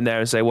going to go in there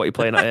and say, what are you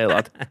playing at here,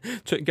 lad?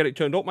 Get it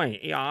turned up, mate.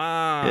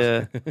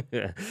 Yeah.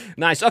 Yeah.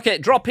 Nice. Okay,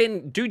 drop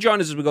in. Do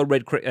join us as we go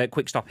Red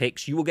Quick Stop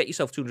Hicks. You will get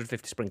yourself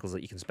 250 sprinkles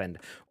that you can spend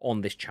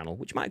on this channel,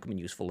 which might come in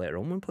useful later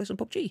on when we play some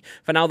PUBG.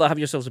 For now, though, have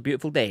yourselves a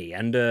beautiful day.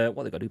 And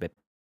what they got to do, babe?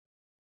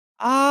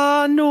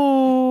 Ah,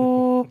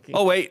 no.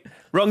 Oh, wait.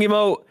 Wrong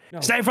emote.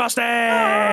 No. Stay frosty!